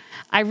better?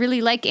 I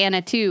really like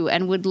Anna too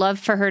and would love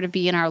for her to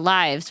be in our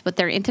lives, but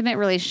their intimate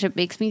relationship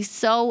makes me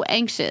so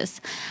anxious.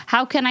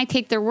 How can I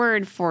take their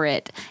word for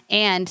it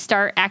and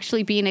start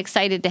actually being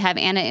excited to have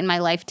Anna in my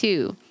life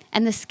too?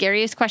 And the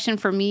scariest question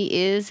for me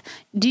is,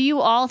 do you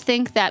all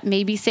think that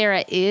maybe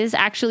Sarah is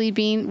actually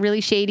being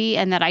really shady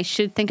and that I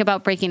should think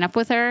about breaking up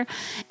with her?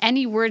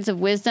 Any words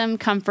of wisdom,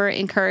 comfort,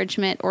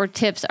 encouragement, or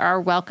tips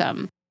are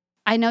welcome.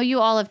 I know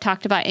you all have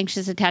talked about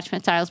anxious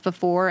attachment styles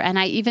before, and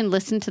I even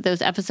listened to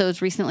those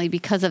episodes recently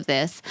because of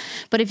this.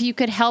 But if you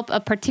could help a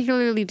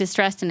particularly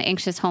distressed and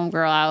anxious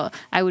homegirl out,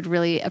 I would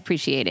really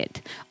appreciate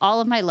it. All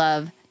of my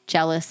love,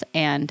 Jealous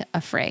and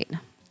Afraid.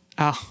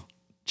 Oh,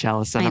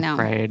 Jealous and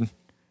Afraid.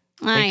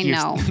 I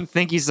know.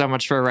 Thank you so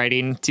much for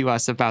writing to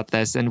us about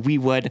this. And we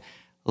would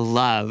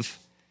love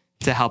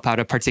to help out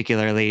a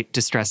particularly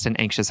distressed and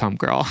anxious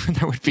homegirl.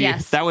 That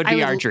would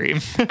be our dream.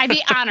 I'd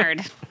be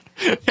honored.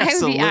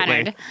 Absolutely.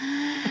 I would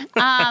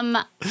be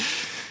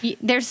honored.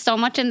 There's so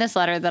much in this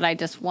letter that I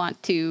just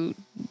want to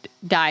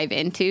dive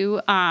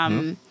into.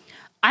 I'm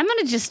going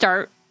to just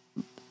start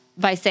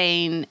by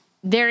saying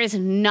there is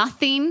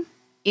nothing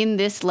in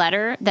this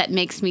letter that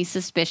makes me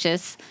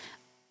suspicious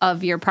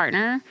of your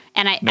partner,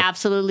 and I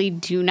absolutely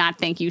do not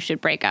think you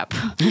should break up.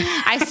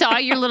 I saw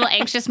your little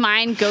anxious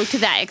mind go to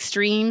that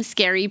extreme,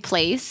 scary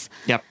place.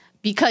 Yep.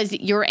 Because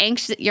your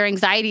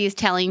anxiety is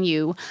telling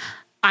you,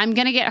 I'm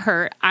going to get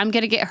hurt. I'm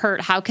going to get hurt.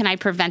 How can I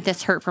prevent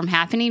this hurt from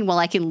happening? Well,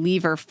 I can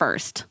leave her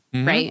first,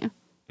 right?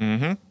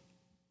 Mm-hmm.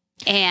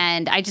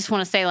 And I just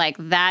want to say, like,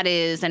 that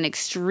is an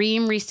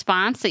extreme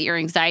response that your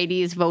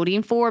anxiety is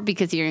voting for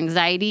because your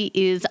anxiety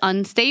is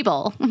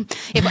unstable.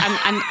 If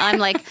I'm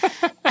like,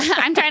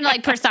 I'm trying to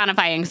like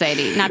personify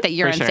anxiety. Not that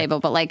you're unstable,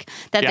 but like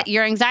that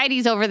your anxiety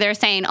is over there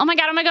saying, oh my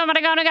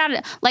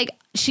God, like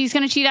she's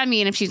going to cheat on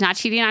me. And if she's not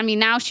cheating on me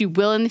now, she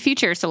will in the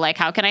future. So like,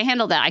 how can I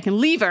handle that? I can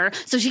leave her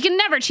so she can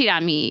never cheat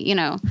on me. You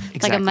know,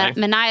 exactly. Like a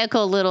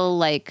maniacal little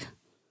like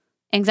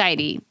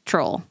anxiety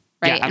troll.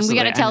 Right. Yeah, and we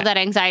got to tell that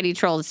anxiety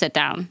troll to sit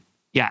down.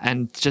 Yeah,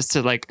 and just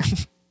to like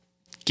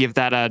give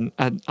that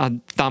a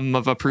thumb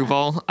of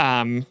approval,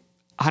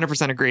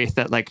 100% agree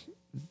that like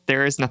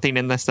there is nothing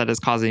in this that is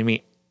causing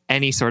me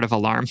any sort of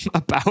alarm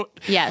about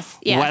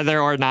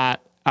whether or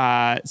not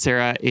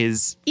Sarah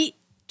is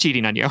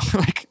cheating on you.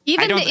 Like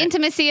even the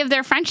intimacy of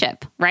their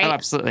friendship, right? Oh,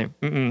 absolutely.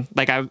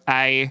 Like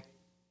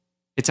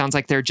it sounds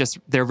like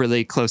they're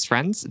really close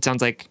friends. It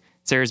sounds like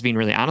Sarah's being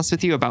really honest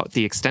with you about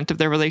the extent of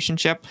their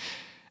relationship.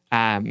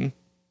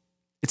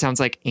 It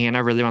sounds like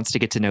Anna really wants to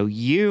get to know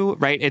you,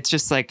 right? It's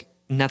just like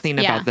nothing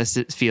about this.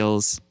 It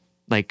feels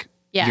like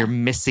you're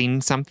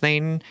missing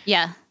something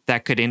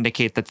that could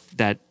indicate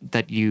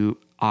that you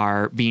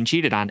are being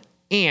cheated on.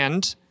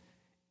 And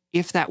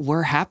if that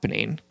were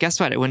happening, guess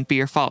what? It wouldn't be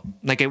your fault.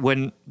 Like it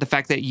wouldn't, the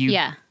fact that you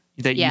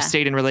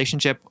stayed in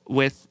relationship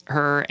with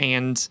her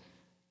and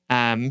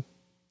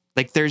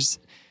like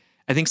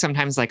I think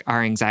sometimes like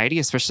our anxiety,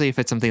 especially if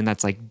it's something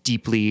that's like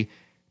deeply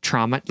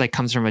trauma, like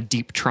comes from a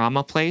deep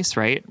trauma place,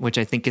 right? Which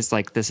I think is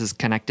like, this is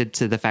connected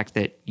to the fact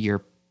that your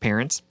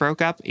parents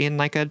broke up in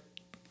like a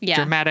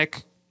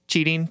dramatic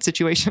cheating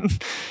situation,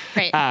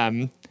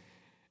 Right.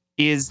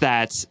 Is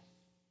that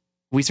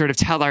we sort of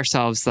tell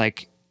ourselves,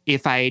 like,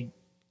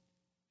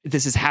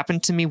 this has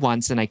happened to me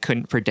once and I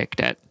couldn't predict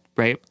it,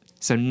 right?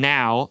 So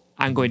now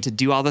I'm going to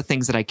do all the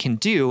things that I can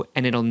do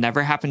and it'll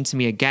never happen to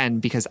me again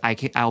because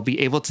I'll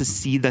be able to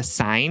see the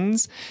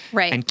signs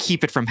and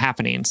keep it from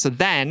happening. So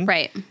then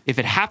if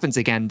it happens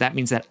again, that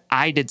means that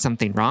I did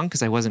something wrong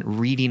because I wasn't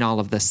reading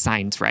all of the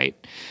signs right.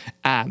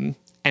 And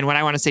what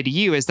I want to say to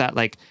you is that,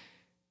 like,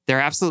 there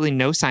are absolutely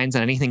no signs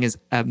that anything is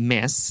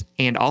amiss.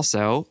 And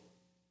also,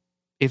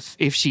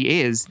 if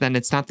she is, then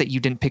it's not that you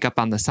didn't pick up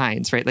on the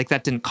signs, right? Like,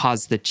 that didn't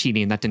cause the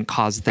cheating. That didn't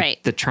cause the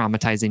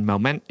traumatizing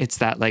moment. It's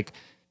that, like,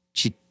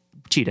 she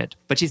cheated,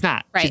 but she's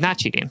not. Right. She's not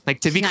cheating.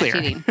 Like, to be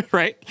clear,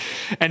 right?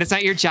 And it's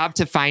not your job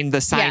to find the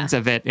signs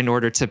of it in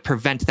order to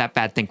prevent that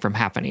bad thing from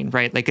happening,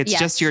 right? Like, it's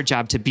just your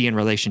job to be in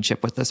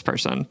relationship with this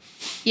person.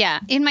 Yeah.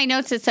 In my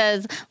notes, it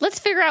says, let's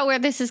figure out where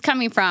this is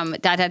coming from, ...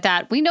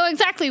 We know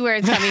exactly where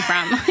it's coming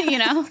from, you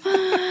know?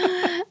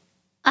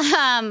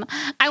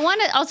 I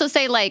want to also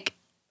say, like,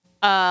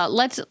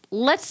 let's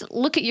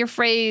look at your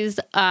phrase,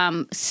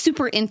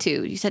 super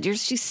into. You said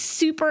she's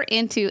super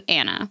into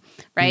Anna,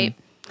 right?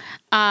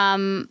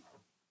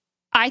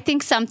 I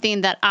think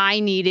something that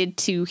I needed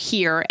to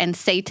hear and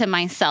say to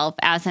myself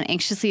as an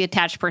anxiously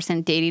attached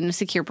person dating a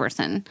secure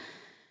person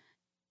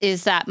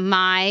is that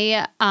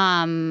my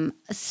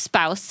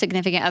spouse,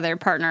 significant other,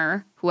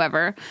 partner,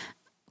 whoever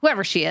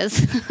she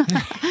is,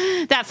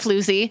 that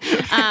floozy,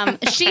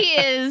 she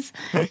is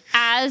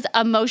as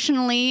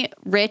emotionally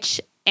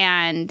rich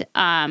and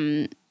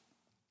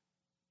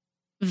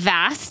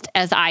vast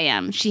as I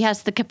am. She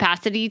has the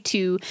capacity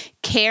to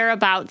care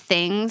about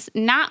things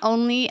not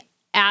only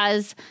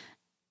as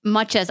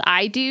much as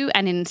I do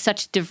and in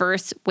such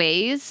diverse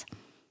ways.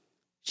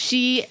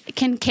 She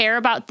can care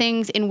about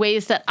things in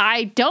ways that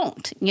I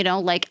don't, you know,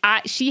 like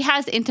she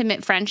has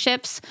intimate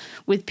friendships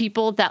with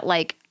people that,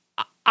 like,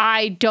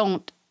 I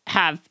don't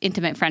have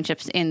intimate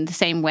friendships in the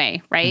same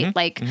way, right?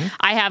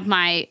 I have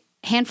my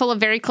handful of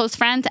very close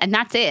friends and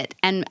that's it.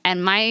 And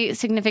my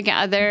significant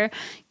other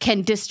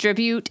can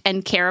distribute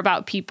and care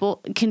about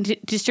people, can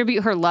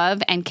distribute her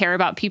love and care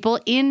about people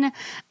in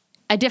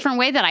a different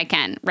way that I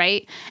can,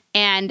 right?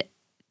 And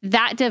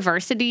that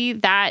diversity,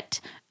 that,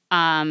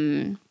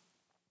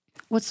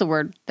 what's the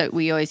word that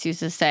we always used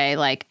to say?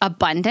 Like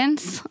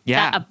abundance.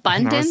 Yeah. That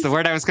abundance. That was the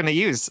word I was going to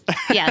use.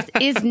 Yes.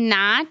 Is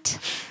not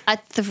a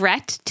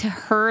threat to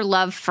her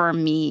love for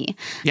me.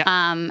 Yeah.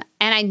 And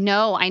I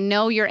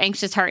know your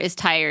anxious heart is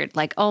tired.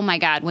 Like, oh my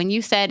God, when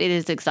you said it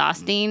is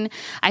exhausting,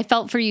 I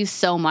felt for you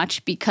so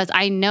much because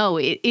I know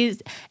it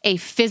is a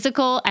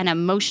physical and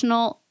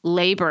emotional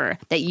labor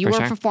that you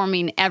are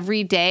performing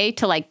every day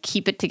to, like,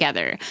 keep it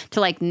together, to,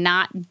 like,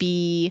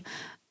 to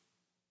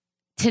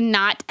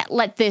not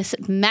let this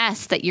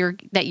mess that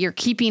you're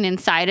keeping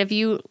inside of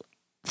you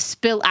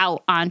spill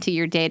out onto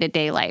your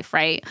day-to-day life,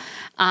 right?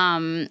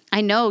 I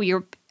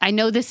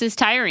know this is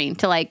tiring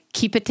to, like,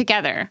 keep it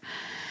together.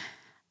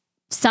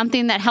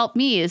 Something that helped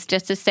me is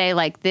just to say,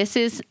 like,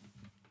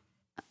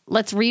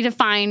 let's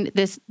redefine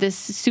this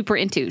super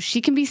into.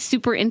 She can be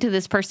super into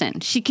this person.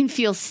 She can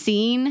feel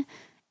seen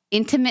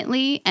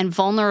intimately and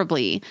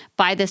vulnerably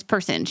by this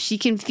person. She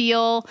can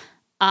feel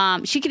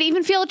she could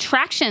even feel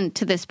attraction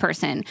to this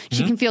person.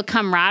 She can feel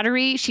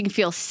camaraderie. She can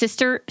feel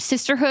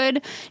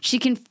sisterhood. She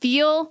can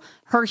feel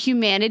her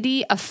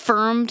humanity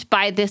affirmed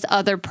by this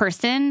other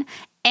person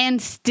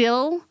and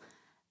still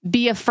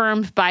be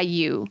affirmed by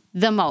you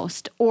the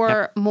most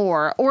or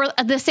more or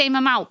the same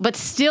amount, but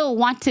still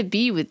want to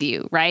be with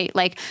you, right?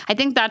 Like, I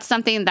think that's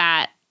something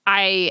that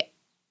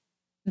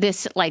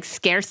this, like,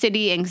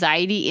 scarcity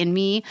anxiety in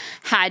me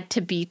had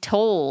to be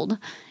told,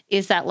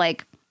 is that,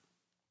 like,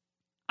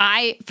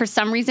 for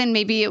some reason,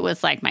 maybe it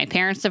was like my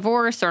parents'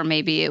 divorce, or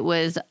maybe it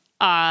was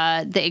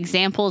the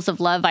examples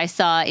of love I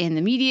saw in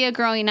the media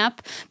growing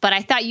up, but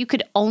I thought you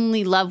could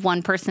only love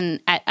one person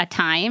at a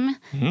time.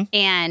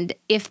 And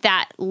if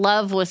that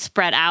love was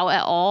spread out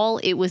at all,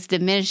 it was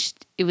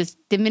diminished. It was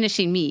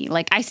diminishing me.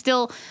 Like, I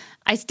still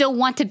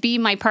want to be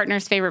my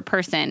partner's favorite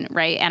person,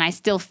 right? And I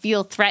still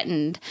feel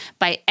threatened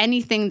by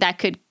anything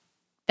that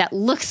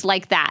looks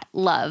like that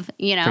love,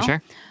 you know? For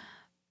sure.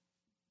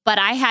 But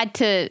I had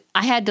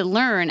to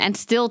learn and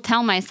still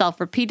tell myself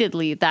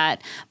repeatedly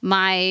that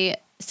my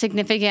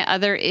significant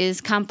other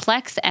is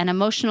complex and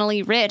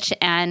emotionally rich,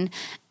 and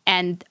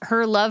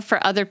her love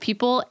for other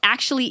people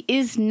actually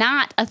is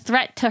not a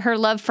threat to her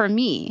love for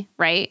me,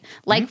 right?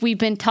 Like we've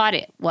been taught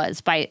it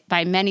was by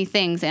many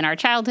things in our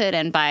childhood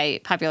and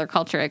by popular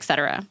culture, et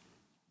cetera.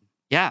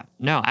 Yeah,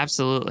 no,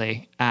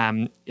 absolutely.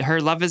 Her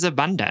love is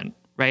abundant,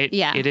 right?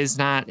 Yeah. It's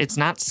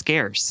not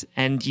scarce,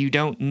 and you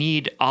don't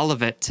need all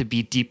of it to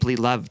be deeply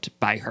loved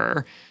by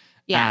her.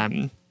 Yeah.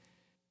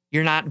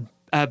 You're not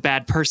a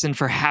bad person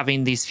for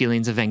having these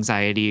feelings of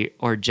anxiety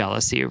or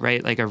jealousy,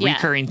 right? Like a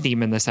recurring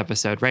theme in this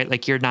episode, right?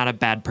 Like, you're not a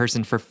bad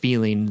person for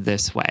feeling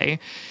this way.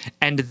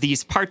 And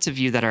these parts of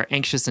you that are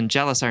anxious and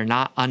jealous are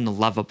not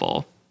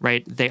unlovable,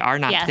 right? They are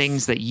not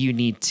things that you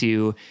need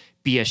to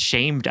be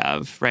ashamed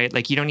of, right?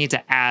 Like you don't need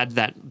to add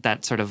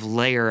that sort of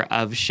layer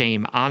of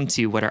shame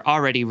onto what are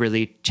already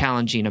really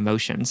challenging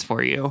emotions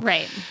for you.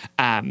 Right.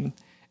 And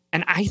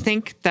I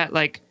think that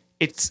like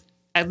it's,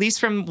 at least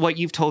from what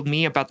you've told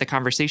me about the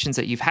conversations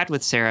that you've had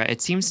with Sarah,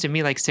 it seems to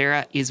me like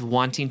Sarah is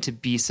wanting to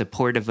be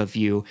supportive of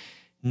you,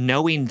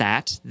 knowing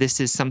that this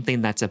is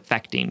something that's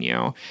affecting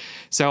you.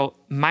 So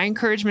my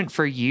encouragement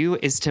for you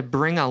is to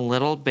bring a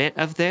little bit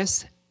of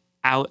this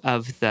out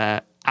of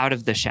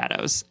the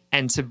shadows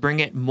and to bring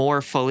it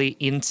more fully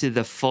into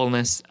the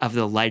fullness of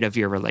the light of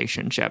your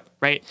relationship,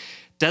 right?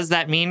 Does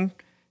that mean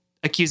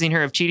accusing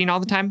her of cheating all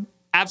the time?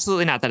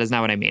 Absolutely not. That is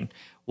not what I mean.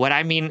 What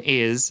I mean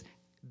is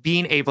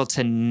being able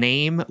to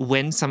name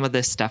when some of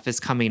this stuff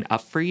is coming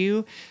up for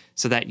you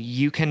so that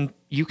you can,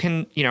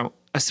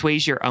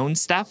 assuage your own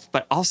stuff,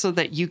 but also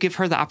that you give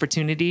her the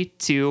opportunity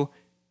to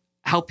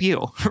help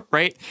you,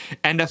 right?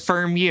 And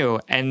affirm you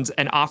and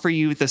offer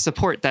you the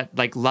support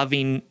that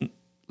loving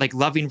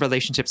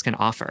relationships can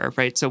offer,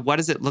 right? So what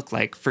does it look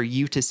like for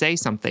you to say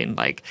something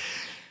like,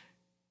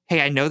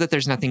 hey, I know that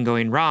there's nothing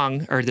going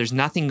wrong or there's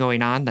nothing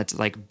going on that's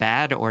like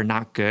bad or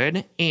not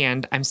good.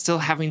 And I'm still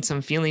having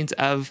some feelings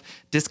of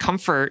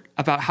discomfort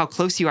about how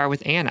close you are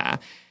with Anna.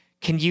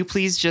 Can you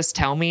please just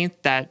tell me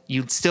that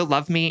you still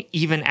love me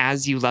even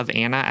as you love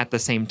Anna at the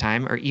same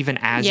time, or even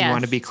as you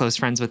want to be close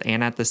friends with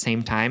Anna at the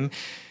same time?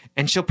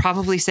 And she'll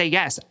probably say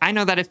yes. I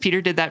know that if Peter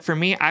did that for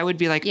me, I would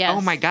be like, yes.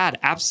 Oh my God,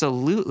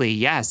 absolutely.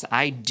 Yes,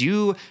 I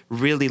do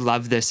really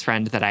love this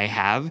friend that I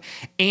have.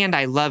 And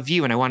I love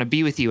you and I want to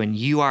be with you. And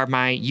you are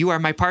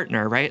my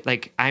partner, right?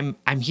 Like I'm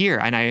here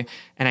and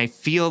I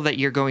feel that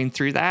you're going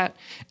through that.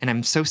 And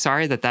I'm so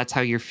sorry that that's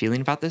how you're feeling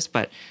about this.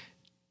 But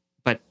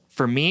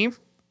for me,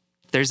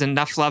 there's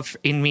enough love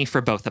in me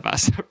for both of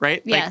us,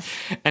 right? Yes.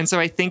 And so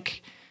I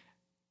think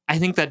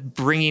that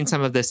bringing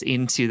some of this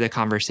into the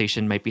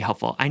conversation might be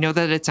helpful. I know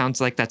that it sounds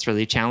like that's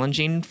really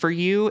challenging for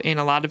you in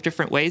a lot of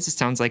different ways. It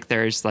sounds like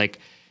there's like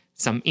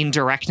some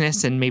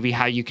indirectness in maybe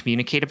how you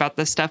communicate about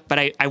this stuff.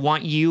 But I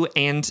want you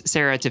and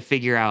Sarah to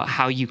figure out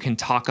how you can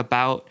talk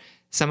about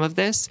some of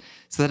this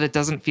so that it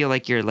doesn't feel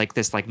like you're like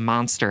this like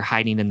monster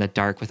hiding in the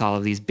dark with all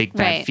of these big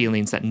bad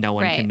feelings that no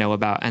one can know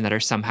about and that are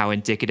somehow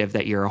indicative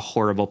that you're a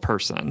horrible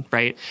person,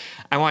 right?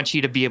 I want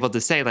you to be able to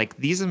say like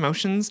these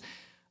emotions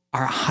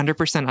are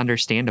 100%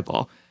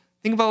 understandable.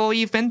 Think about what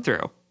you've been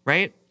through,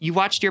 right? You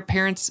watched your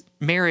parents'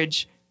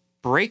 marriage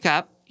break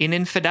up in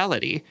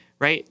infidelity,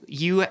 right?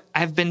 You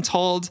have been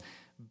told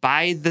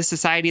by the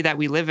society that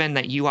we live in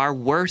that you are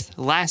worth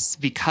less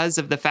because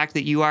of the fact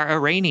that you are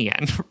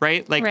Iranian,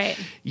 right? Like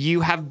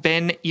you're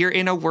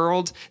in a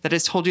world that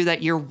has told you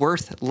that you're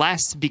worth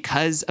less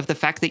because of the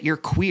fact that you're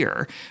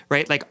queer,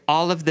 right? Like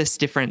all of this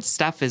different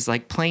stuff is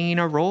like playing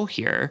a role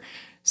here.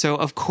 So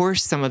of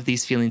course, some of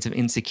these feelings of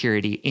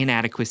insecurity,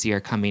 inadequacy are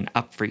coming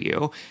up for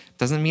you.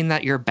 Doesn't mean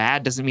that you're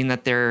bad. Doesn't mean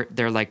that they're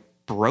like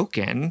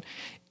broken.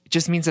 It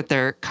just means that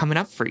they're coming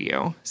up for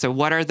you. So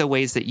what are the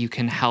ways that you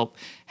can help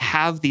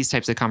have these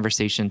types of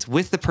conversations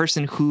with the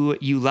person who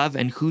you love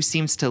and who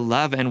seems to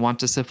love and want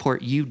to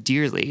support you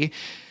dearly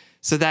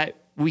so that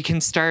we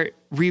can start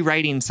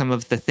rewriting some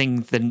of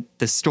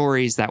the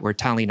stories that we're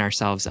telling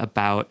ourselves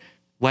about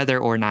whether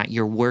or not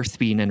you're worth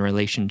being in a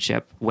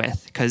relationship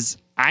with? Because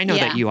I know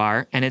that you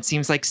are, and it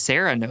seems like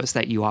Sarah knows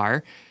that you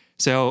are.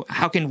 So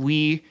how can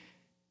we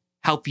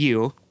help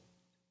you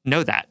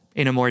know that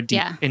in a more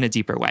in a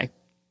deeper way?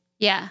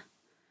 Yeah.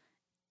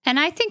 And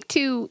I think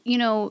too,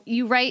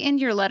 you write in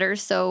your letter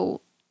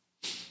so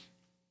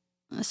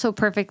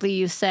perfectly.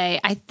 You say,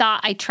 I thought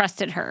I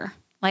trusted her.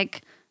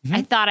 Like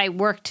I thought I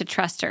worked to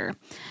trust her.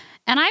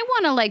 And I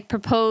want to like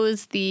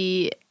propose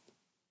the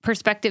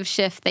perspective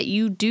shift that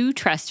you do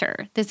trust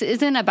her. This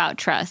isn't about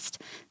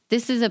trust.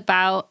 This is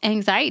about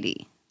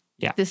anxiety.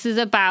 Yeah. This is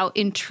about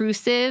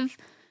intrusive,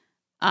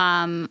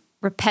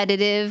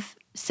 repetitive,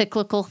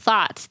 cyclical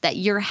thoughts that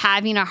you're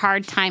having a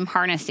hard time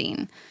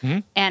harnessing. Mm-hmm.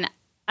 And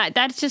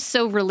that's just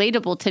so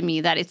relatable to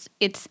me that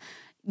it's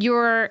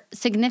your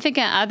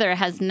significant other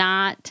has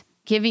not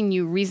given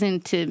you reason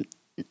to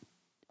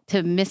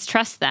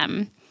mistrust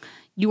them.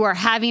 You are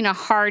having a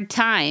hard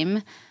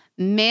time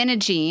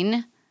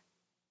managing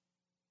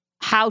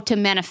how to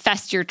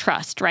manifest your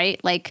trust,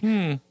 right? Like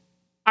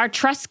our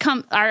trust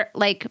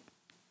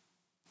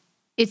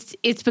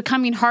it's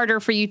becoming harder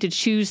for you to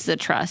choose the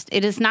trust.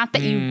 It is not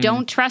that you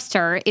don't trust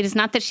her. It is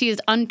not that she is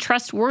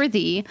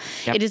untrustworthy.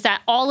 Yep. It is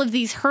that all of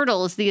these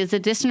hurdles, these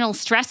additional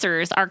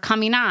stressors are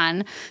coming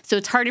on. So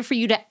it's harder for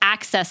you to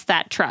access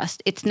that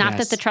trust. It's not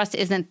that the trust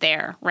isn't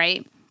there,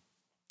 right?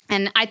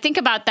 And I think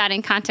about that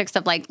in context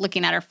of like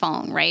looking at her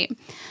phone, right?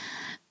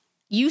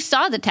 You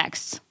saw the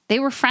texts. They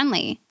were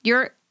friendly.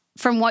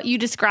 From what you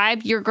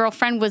described, your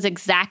girlfriend was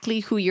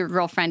exactly who your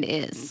girlfriend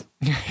is.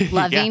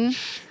 Loving,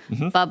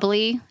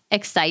 bubbly,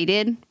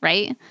 excited,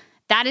 right?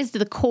 that is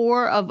the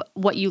core of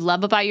what you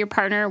love about your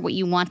partner, what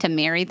you want to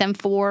marry them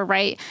for,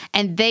 right?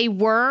 And they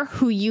were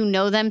who you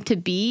know them to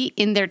be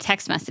in their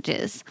text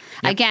messages.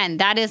 Yep. Again,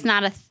 that is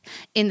not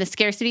in the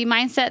scarcity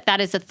mindset.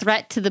 That is a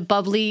threat to the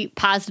bubbly,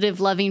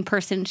 positive, loving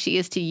person she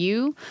is to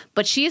you.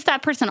 But she is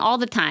that person all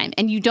the time.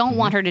 And you don't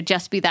want her to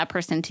just be that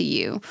person to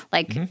you.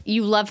 Like,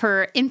 you love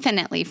her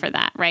infinitely for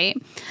that, right?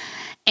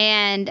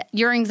 And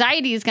your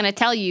anxiety is going to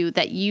tell you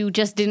that you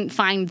just didn't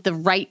find the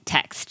right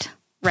text,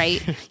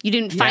 right? You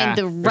didn't find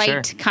the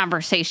right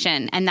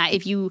conversation. And that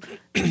if you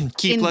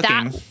keep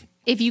looking.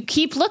 If you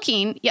keep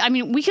looking, I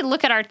mean, we could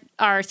look at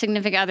our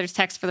significant other's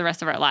text for the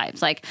rest of our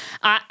lives. Like,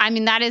 I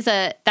mean, that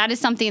is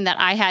something that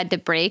I had to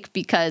break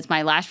because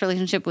my last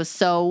relationship was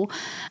so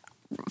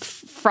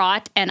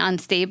fraught and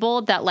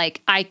unstable that,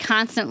 like, I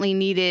constantly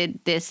needed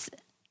this.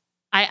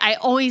 I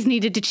always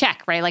needed to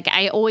check, right? Like,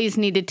 I always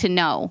needed to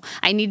know.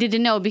 I needed to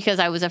know because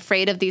I was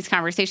afraid of these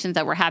conversations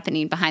that were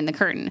happening behind the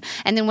curtain.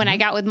 And then when I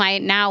got with my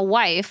now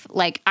wife,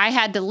 like, I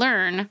had to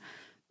learn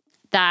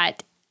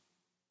that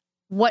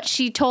what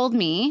she told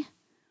me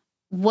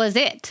was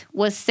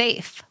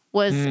safe,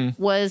 was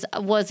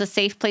a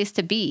safe place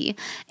to be.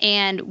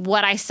 And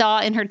what I saw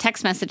in her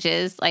text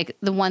messages, like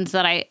the ones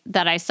that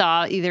I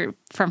saw either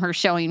from her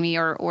showing me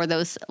or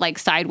those like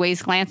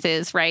sideways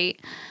glances, right,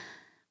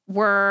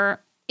 were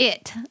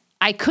it.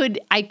 I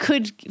could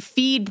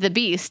feed the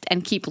beast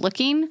and keep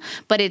looking,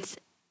 but it's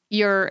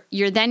you're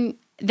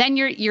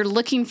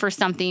looking for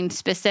something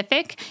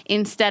specific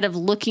instead of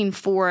looking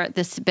for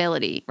the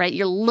stability, right?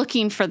 You're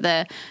looking for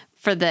the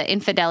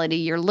infidelity,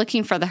 you're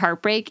looking for the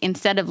heartbreak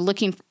instead of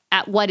looking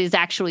at what is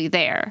actually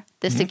there,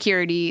 the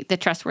security, the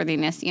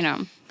trustworthiness, you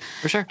know.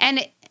 For sure. And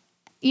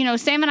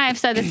Sam and I have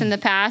said this in the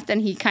past,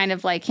 and he kind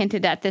of like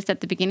hinted at this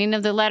at the beginning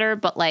of the letter,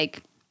 but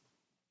like,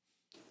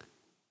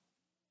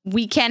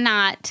 we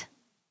cannot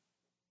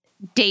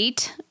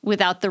date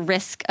without the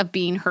risk of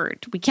being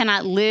hurt. We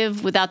cannot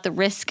live without the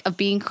risk of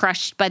being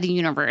crushed by the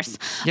universe.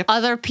 Yep.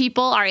 Other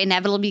people are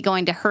inevitably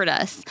going to hurt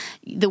us.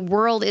 The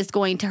world is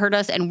going to hurt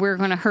us, and we're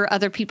going to hurt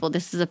other people.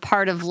 This is a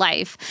part of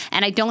life.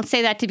 And I don't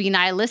say that to be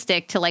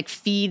nihilistic, to like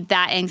feed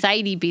that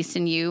anxiety beast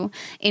in you.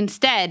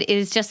 Instead, it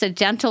is just a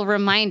gentle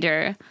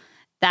reminder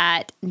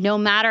that no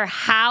matter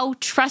how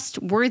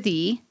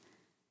trustworthy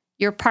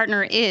your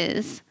partner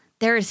is,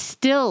 there is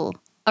still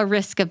a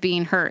risk of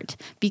being hurt,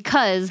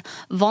 because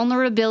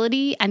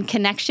vulnerability and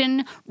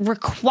connection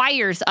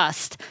requires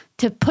us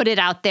to put it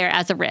out there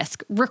as a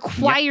risk,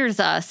 requires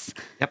us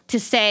to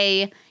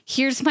say,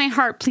 here's my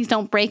heart, please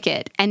don't break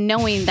it. And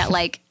knowing that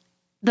like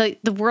the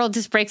world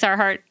just breaks our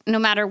heart no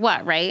matter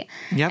what, right?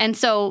 Yep. And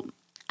so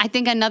I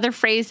think another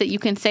phrase that you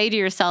can say to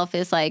yourself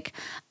is like,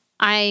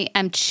 I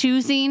am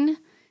choosing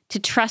to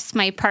trust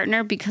my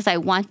partner because I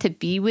want to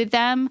be with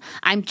them.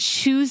 I'm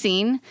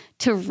choosing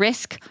to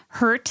risk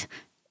hurt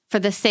for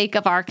the sake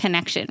of our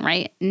connection,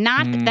 right?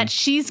 Not that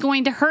she's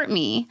going to hurt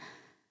me,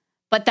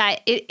 but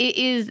that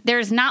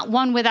there's not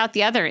one without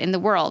the other in the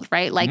world,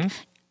 right? Like,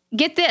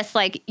 get this,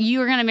 like,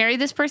 you are going to marry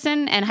this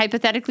person and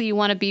hypothetically you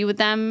want to be with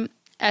them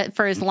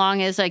for as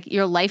long as like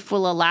your life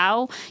will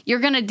allow. You're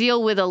going to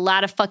deal with a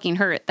lot of fucking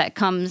hurt that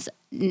comes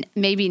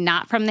maybe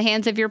not from the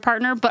hands of your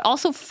partner, but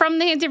also from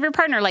the hands of your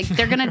partner. Like,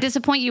 they're going to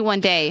disappoint you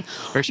one day.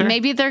 For sure.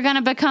 Maybe they're going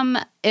to become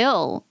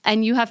ill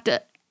and you have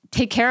to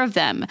take care of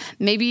them.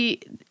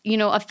 Maybe,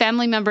 a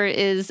family member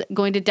is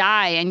going to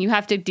die and you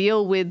have to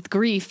deal with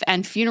grief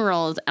and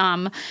funerals.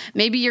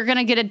 Maybe you're going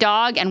to get a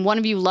dog and one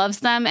of you loves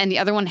them and the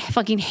other one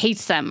fucking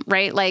hates them,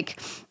 right? Like,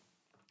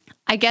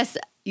 I guess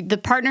the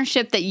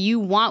partnership that you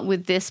want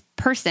with this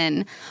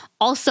person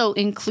also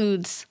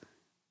includes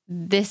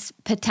this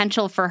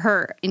potential for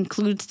hurt,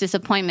 includes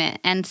disappointment.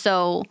 And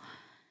so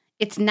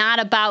it's not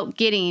about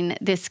getting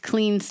this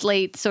clean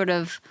slate sort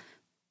of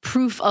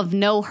proof of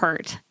no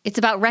hurt. It's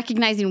about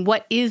recognizing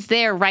what is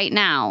there right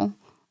now,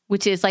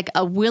 which is like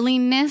a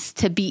willingness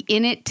to be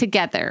in it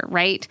together,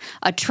 right?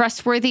 A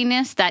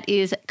trustworthiness that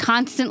is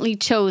constantly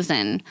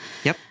chosen.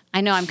 Yep.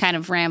 I know I'm kind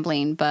of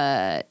rambling,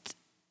 but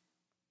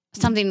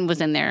something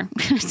was in there.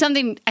 I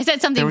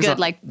said something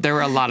good. There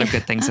were a lot of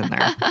good things in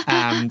there.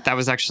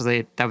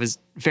 That was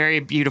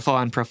very beautiful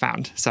and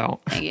profound. So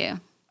thank you.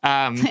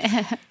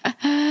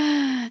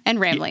 And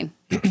rambling.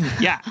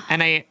 Yeah.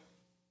 And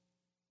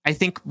I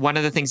think one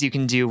of the things you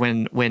can do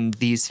when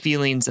these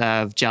feelings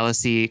of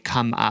jealousy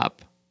come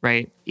up,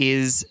 right,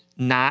 is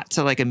not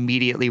to like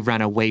immediately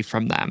run away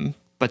from them,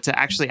 but to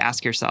actually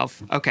ask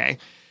yourself, okay,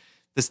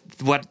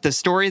 what the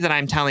story that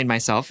I'm telling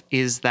myself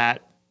is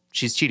that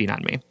she's cheating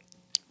on me.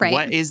 Right.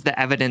 What is the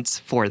evidence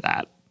for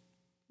that?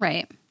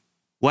 Right.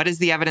 What is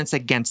the evidence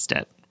against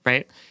it?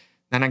 Right.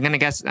 And I'm going to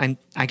guess,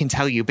 I can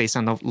tell you based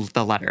on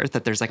the letter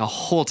that there's like a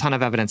whole ton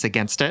of evidence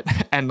against it.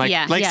 And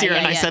Sierra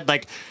and I said,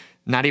 like,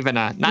 not even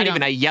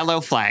a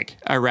yellow flag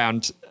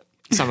around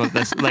some of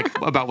this,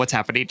 like about what's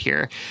happening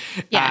here.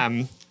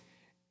 Yeah.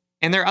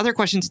 And there are other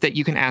questions that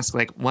you can ask.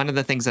 Like, one of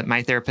the things that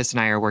my therapist and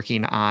I are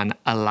working on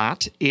a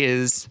lot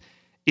is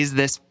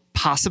this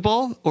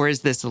possible or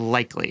is this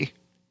likely?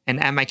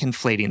 And am I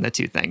conflating the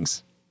two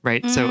things?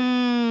 Right. So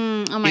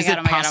Oh my is God, it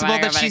oh my God, possible oh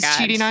my God, that oh my she's God.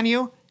 cheating on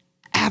you?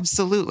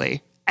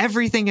 Absolutely.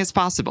 Everything is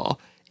possible.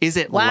 Is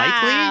it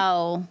likely?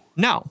 Wow.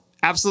 No,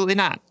 absolutely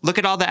not. Look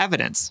at all the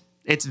evidence.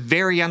 It's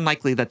very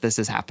unlikely that this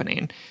is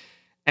happening.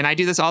 And I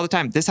do this all the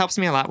time. This helps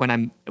me a lot when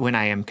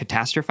I am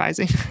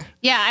catastrophizing.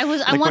 Yeah, I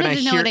Like wanted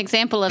to know an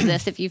example of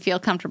this if you feel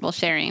comfortable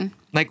sharing.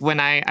 Like when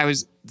I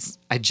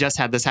just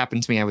had this happen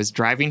to me. I was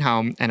driving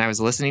home and I was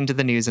listening to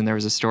the news, and there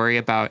was a story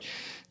about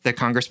the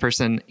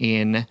congressperson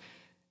in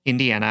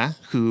Indiana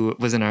who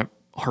was in a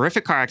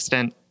horrific car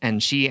accident,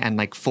 and she and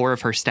like 4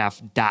 of her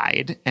staff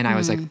died. And I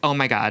was like, oh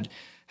my God,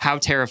 how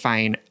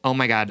terrifying. Oh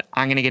my God,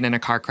 I'm going to get in a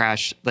car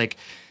crash. Like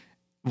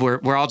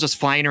we're all just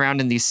flying around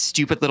in these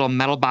stupid little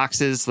metal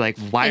boxes. Like,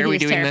 why It are we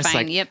is doing this?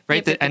 terrifying. Like, Yep,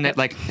 right. yep, And yep. it,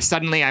 like,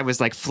 suddenly I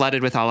was like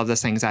flooded with all of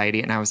this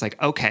anxiety. And I was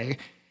like, okay,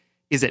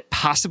 is it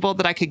possible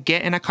that I could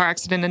get in a car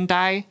accident and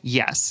die?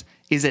 Yes.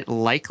 Is it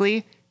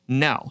likely?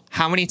 No.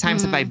 How many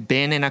times have I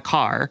been in a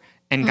car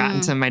and gotten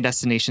to my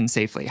destination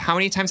safely? How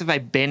many times have I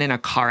been in a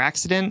car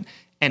accident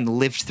and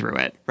lived through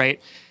it?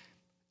 Right.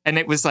 And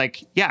it was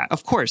like, yeah,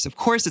 of course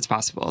it's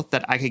possible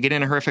that I could get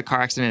in a horrific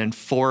car accident and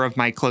 4 of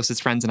my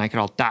closest friends and I could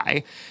all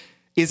die.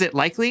 Is it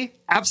likely?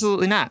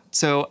 Absolutely not.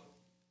 So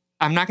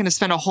I'm not going to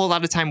spend a whole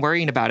lot of time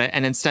worrying about it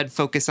and instead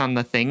focus on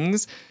the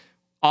things,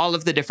 all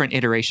of the different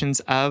iterations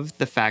of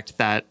the fact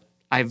that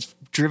I've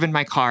driven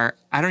my car.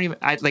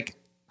 I like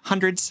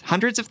hundreds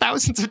of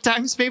thousands of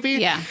times, maybe.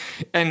 Yeah.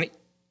 And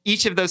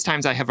each of those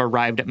times I have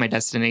arrived at my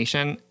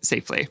destination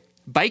safely.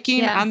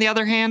 Biking, on the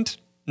other hand,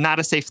 not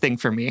a safe thing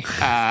for me,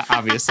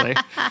 obviously.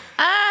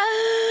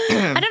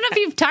 I don't know if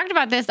you've talked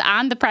about this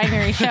on the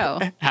primary show.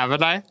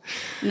 Haven't I?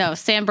 No,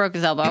 Sam broke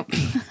his elbow.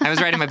 I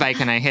was riding my bike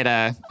and I hit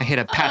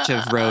a patch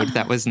of road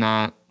that was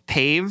not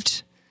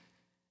paved.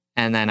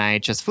 And then I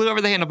just flew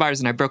over the handlebars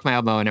and I broke my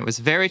elbow, and it was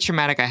very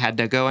traumatic. I had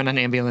to go in an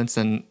ambulance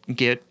and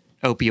get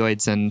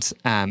opioids,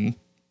 and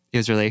it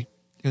was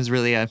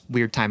really a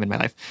weird time in my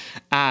life.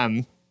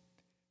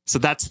 So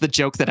that's the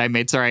joke that I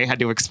made. Sorry, I had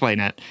to explain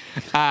it.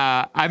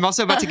 I'm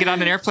also about to get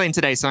on an airplane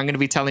today, so I'm going to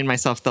be telling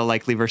myself the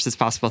likely versus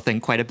possible thing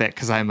quite a bit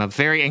because I'm a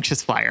very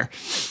anxious flyer.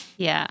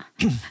 Yeah.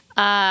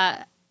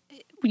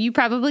 You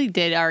probably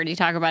did already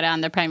talk about it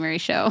on the primary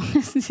show.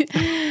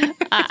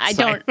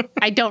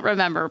 I don't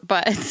remember,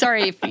 but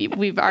sorry if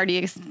we've already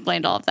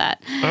explained all of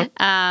that.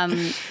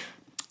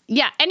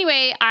 Yeah.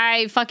 Anyway,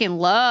 I fucking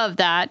love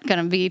that.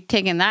 Gonna be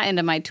taking that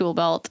into my tool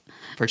belt.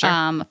 For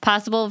sure.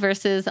 Possible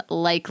versus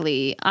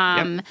likely.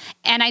 And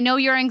I know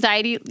your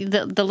anxiety,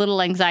 the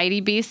little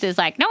anxiety beast is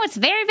like, no, it's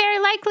very, very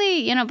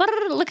likely. You know,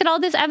 look at all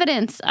this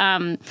evidence.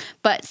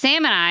 But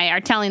Sam and I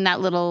are telling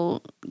that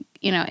little,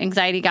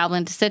 anxiety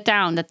goblin to sit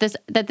down. That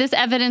this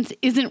evidence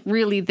isn't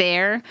really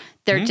there.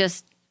 They're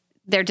just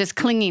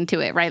clinging to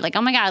it, right? Like,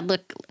 oh my God,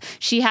 look,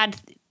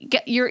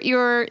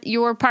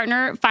 your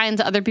partner finds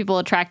other people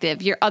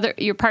attractive.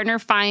 Your partner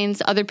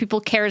finds other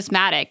people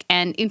charismatic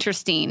and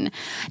interesting.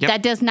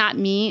 Yep.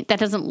 That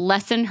doesn't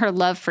lessen her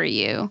love for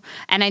you.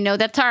 And I know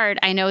that's hard.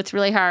 I know it's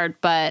really hard,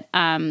 but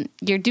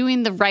you're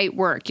doing the right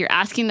work. You're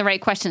asking the right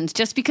questions.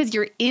 Just because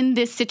you're in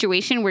this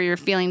situation where you're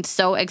feeling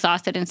so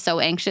exhausted and so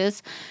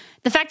anxious,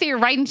 the fact that you're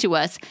writing to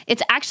us,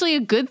 it's actually a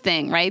good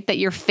thing, right? That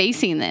you're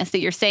facing this, that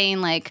you're saying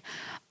like,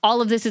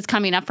 all of this is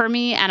coming up for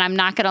me and I'm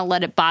not going to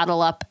let it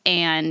bottle up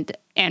and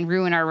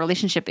ruin our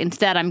relationship.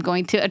 Instead, I'm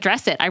going to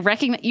address it.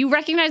 You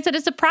recognize that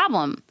it's a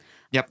problem.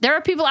 Yep. There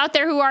are people out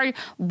there who are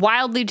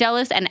wildly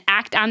jealous and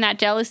act on that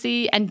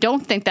jealousy and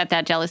don't think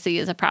that jealousy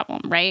is a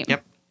problem, right?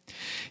 Yep.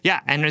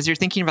 Yeah. And as you're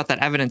thinking about that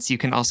evidence, you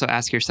can also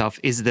ask yourself,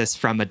 is this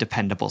from a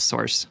dependable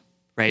source?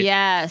 Right?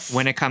 Yes.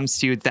 When it comes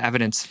to the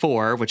evidence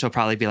 4, which will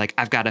probably be like,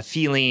 I've got a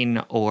feeling,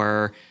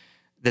 or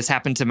this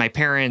happened to my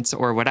parents,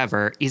 or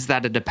whatever, is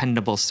that a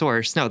dependable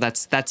source? No,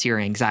 that's your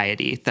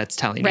anxiety that's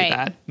telling you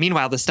that.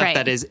 Meanwhile, the stuff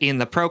that is in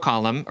the pro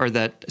column, or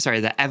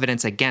the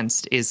evidence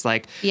against, is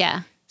like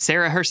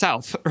Sarah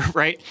herself,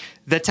 right?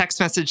 The text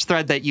message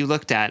thread that you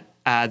looked at,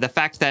 the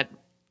fact that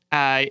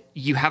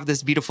you have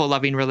this beautiful,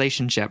 loving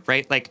relationship,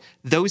 right? Like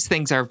those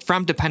things are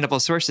from dependable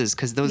sources,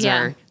 because those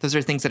are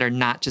things that are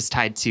not just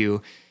tied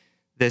to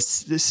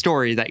this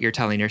story that you're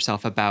telling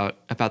yourself about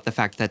the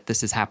fact that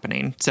this is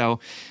happening.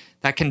 So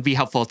that can be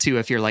helpful too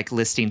if you're like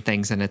listing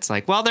things and it's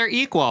like, well, they're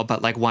equal,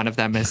 but like one of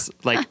them is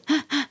like,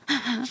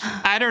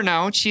 I don't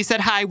know, she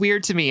said hi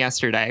weird to me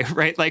yesterday,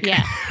 right? Like,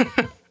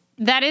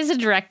 that is a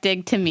direct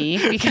dig to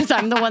me because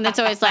I'm the one that's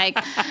always like,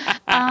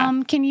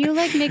 can you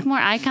like make more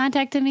eye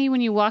contact to me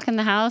when you walk in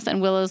the house? And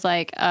Willow's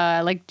like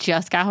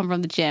just got home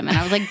from the gym. And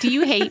I was like, do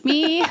you hate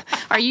me?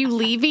 Are you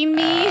leaving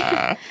me?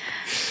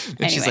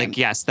 And she's like,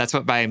 yes, that's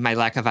what my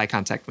lack of eye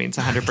contact means,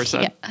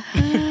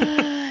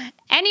 100%.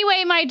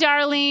 Anyway, my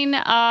darling,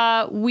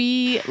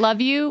 we love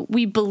you.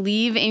 We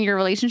believe in your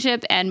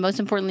relationship. And most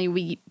importantly,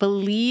 we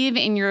believe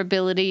in your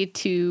ability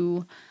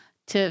to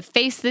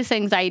face this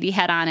anxiety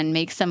head on and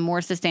make some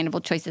more sustainable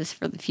choices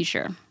for the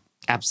future.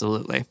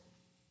 Absolutely.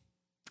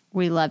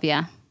 We love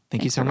you.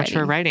 Thank you so much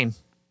for writing.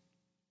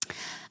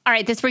 All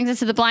right, this brings us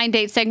to the blind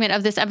date segment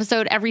of this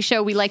episode. Every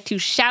show, we like to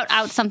shout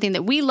out something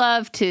that we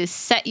love to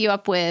set you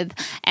up with.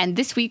 And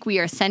this week, we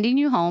are sending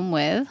you home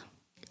with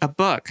a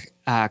book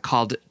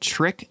called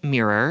Trick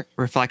Mirror,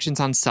 Reflections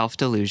on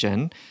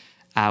Self-Delusion,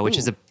 which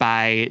is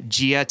by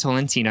Jia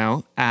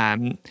Tolentino.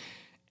 And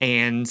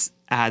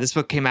this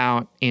book came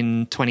out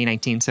in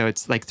 2019, so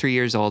it's like 3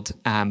 years old.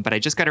 But I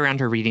just got around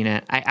to reading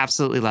it. I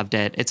absolutely loved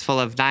it. It's full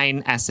of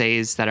 9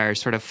 essays that are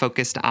sort of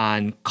focused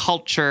on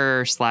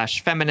culture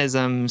 /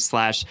 feminism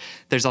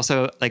 / there's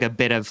also like a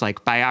bit of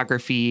like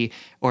biography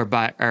or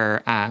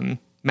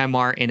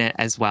memoir in it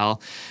as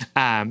well.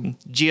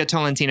 Jia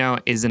Tolentino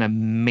is an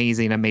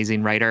amazing,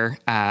 amazing writer.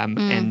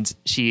 And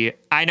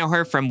I know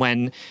her from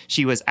when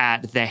she was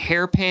at The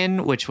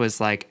Hairpin, which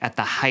was like at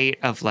the height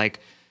of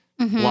like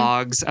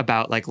blogs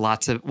about like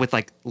with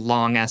like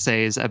long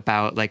essays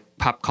about like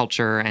pop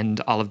culture and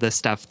all of this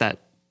stuff that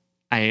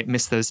I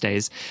miss those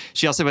days.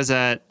 She also was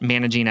a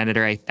managing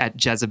editor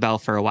at Jezebel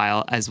for a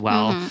while as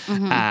well.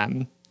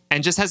 And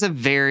just has a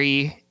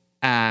very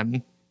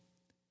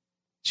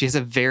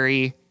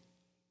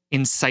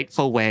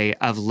insightful way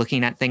of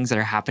looking at things that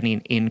are happening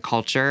in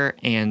culture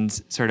and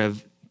sort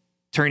of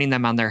turning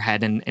them on their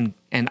head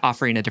and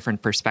offering a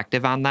different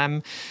perspective on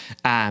them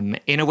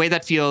in a way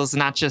that feels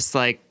not just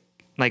like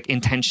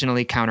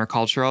intentionally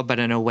countercultural, but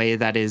in a way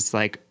that is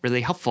like really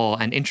helpful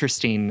and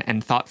interesting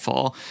and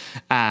thoughtful.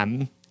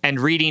 And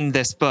reading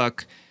this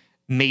book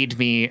made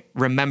me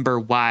remember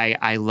why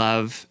I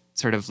love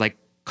sort of like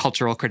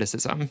cultural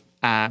criticism.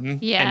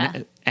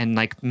 And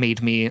like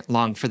made me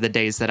long for the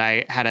days that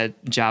I had a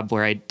job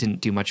where I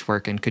didn't do much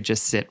work and could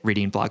just sit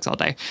reading blogs all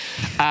day.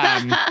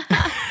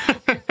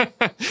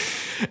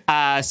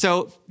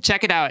 So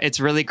check it out. It's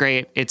really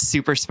great. It's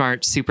super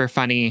smart, super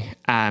funny,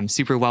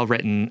 super well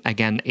written.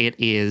 Again, it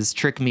is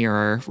Trick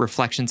Mirror,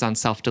 Reflections on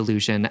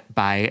Self-Delusion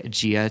by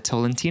Jia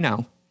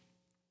Tolentino.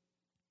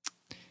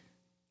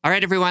 All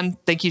right, everyone.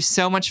 Thank you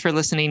so much for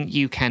listening.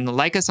 You can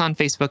like us on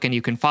Facebook and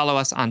you can follow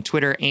us on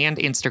Twitter and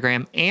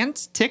Instagram and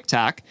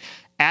TikTok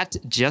at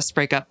Just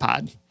Break Up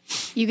Pod.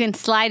 You can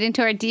slide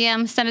into our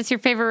DMs, send us your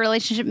favorite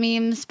relationship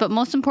memes, but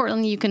most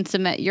importantly, you can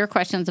submit your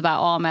questions about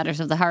all matters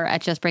of the heart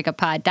at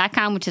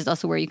justbreakuppod.com, which is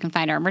also where you can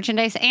find our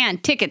merchandise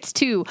and tickets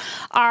to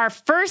our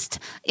first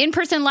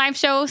in-person live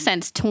show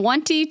since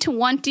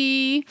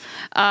 2020,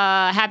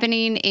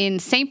 happening in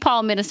St.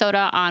 Paul,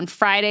 Minnesota on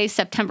Friday,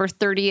 September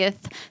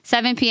 30th,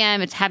 7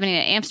 p.m. It's happening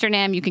at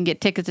Amsterdam. You can get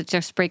tickets at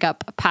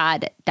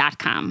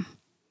justbreakuppod.com.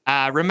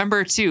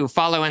 Remember to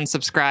follow and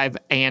subscribe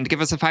and give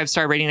us a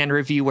 5-star rating and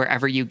review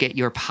wherever you get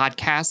your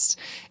podcasts.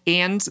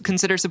 And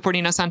consider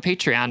supporting us on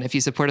Patreon. If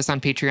you support us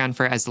on Patreon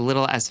for as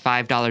little as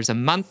 $5 a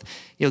month,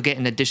 you'll get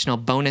an additional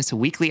bonus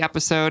weekly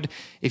episode.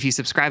 If you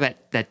subscribe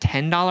at the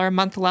 $10 a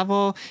month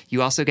level,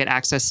 you also get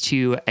access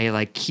to a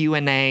like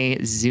Q&A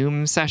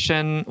Zoom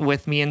session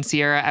with me and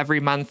Sierra every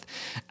month,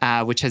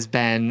 which has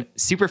been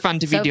super fun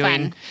to be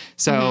doing.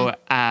 So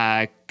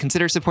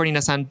consider supporting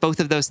us on both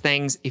of those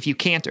things. If you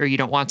can't or you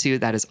don't want to,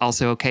 that is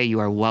also okay.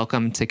 You are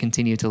welcome to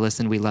continue to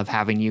listen. We love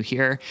having you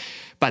here.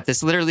 But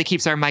this literally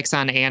keeps our mics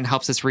on and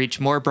helps us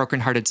reach more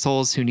brokenhearted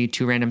souls who need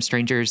 2 random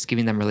strangers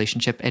giving them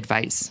relationship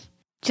advice.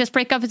 Just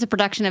Break Up is a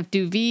production of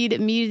Duvid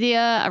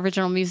Media,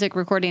 original music,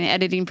 recording,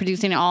 editing,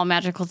 producing, all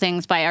magical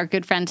things by our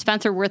good friend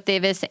Spencer Worth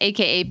Davis,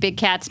 a.k.a. Big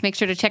Cats. Make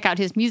sure to check out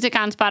his music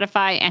on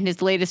Spotify and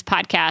his latest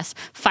podcast,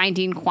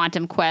 Finding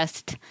Quantum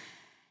Quest.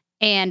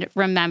 And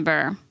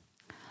remember,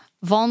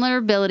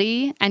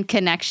 vulnerability and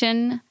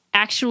connection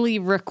actually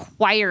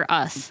require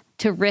us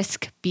to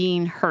risk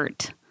being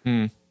hurt.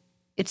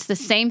 It's the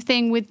same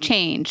thing with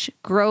change.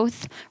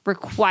 Growth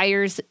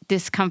requires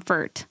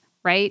discomfort,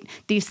 right?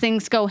 These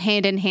things go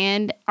hand in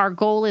hand. Our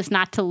goal is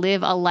not to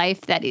live a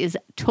life that is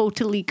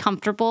totally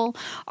comfortable.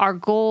 Our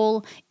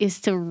goal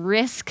is to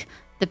risk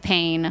the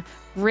pain,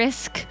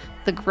 risk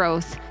the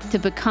growth, to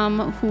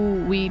become who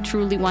we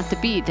truly want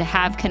to be, to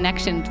have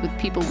connections with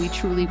people we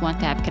truly want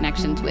to have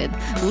connections with.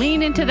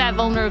 Lean into that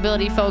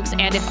vulnerability, folks,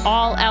 and if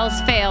all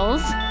else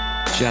fails,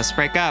 just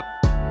break up.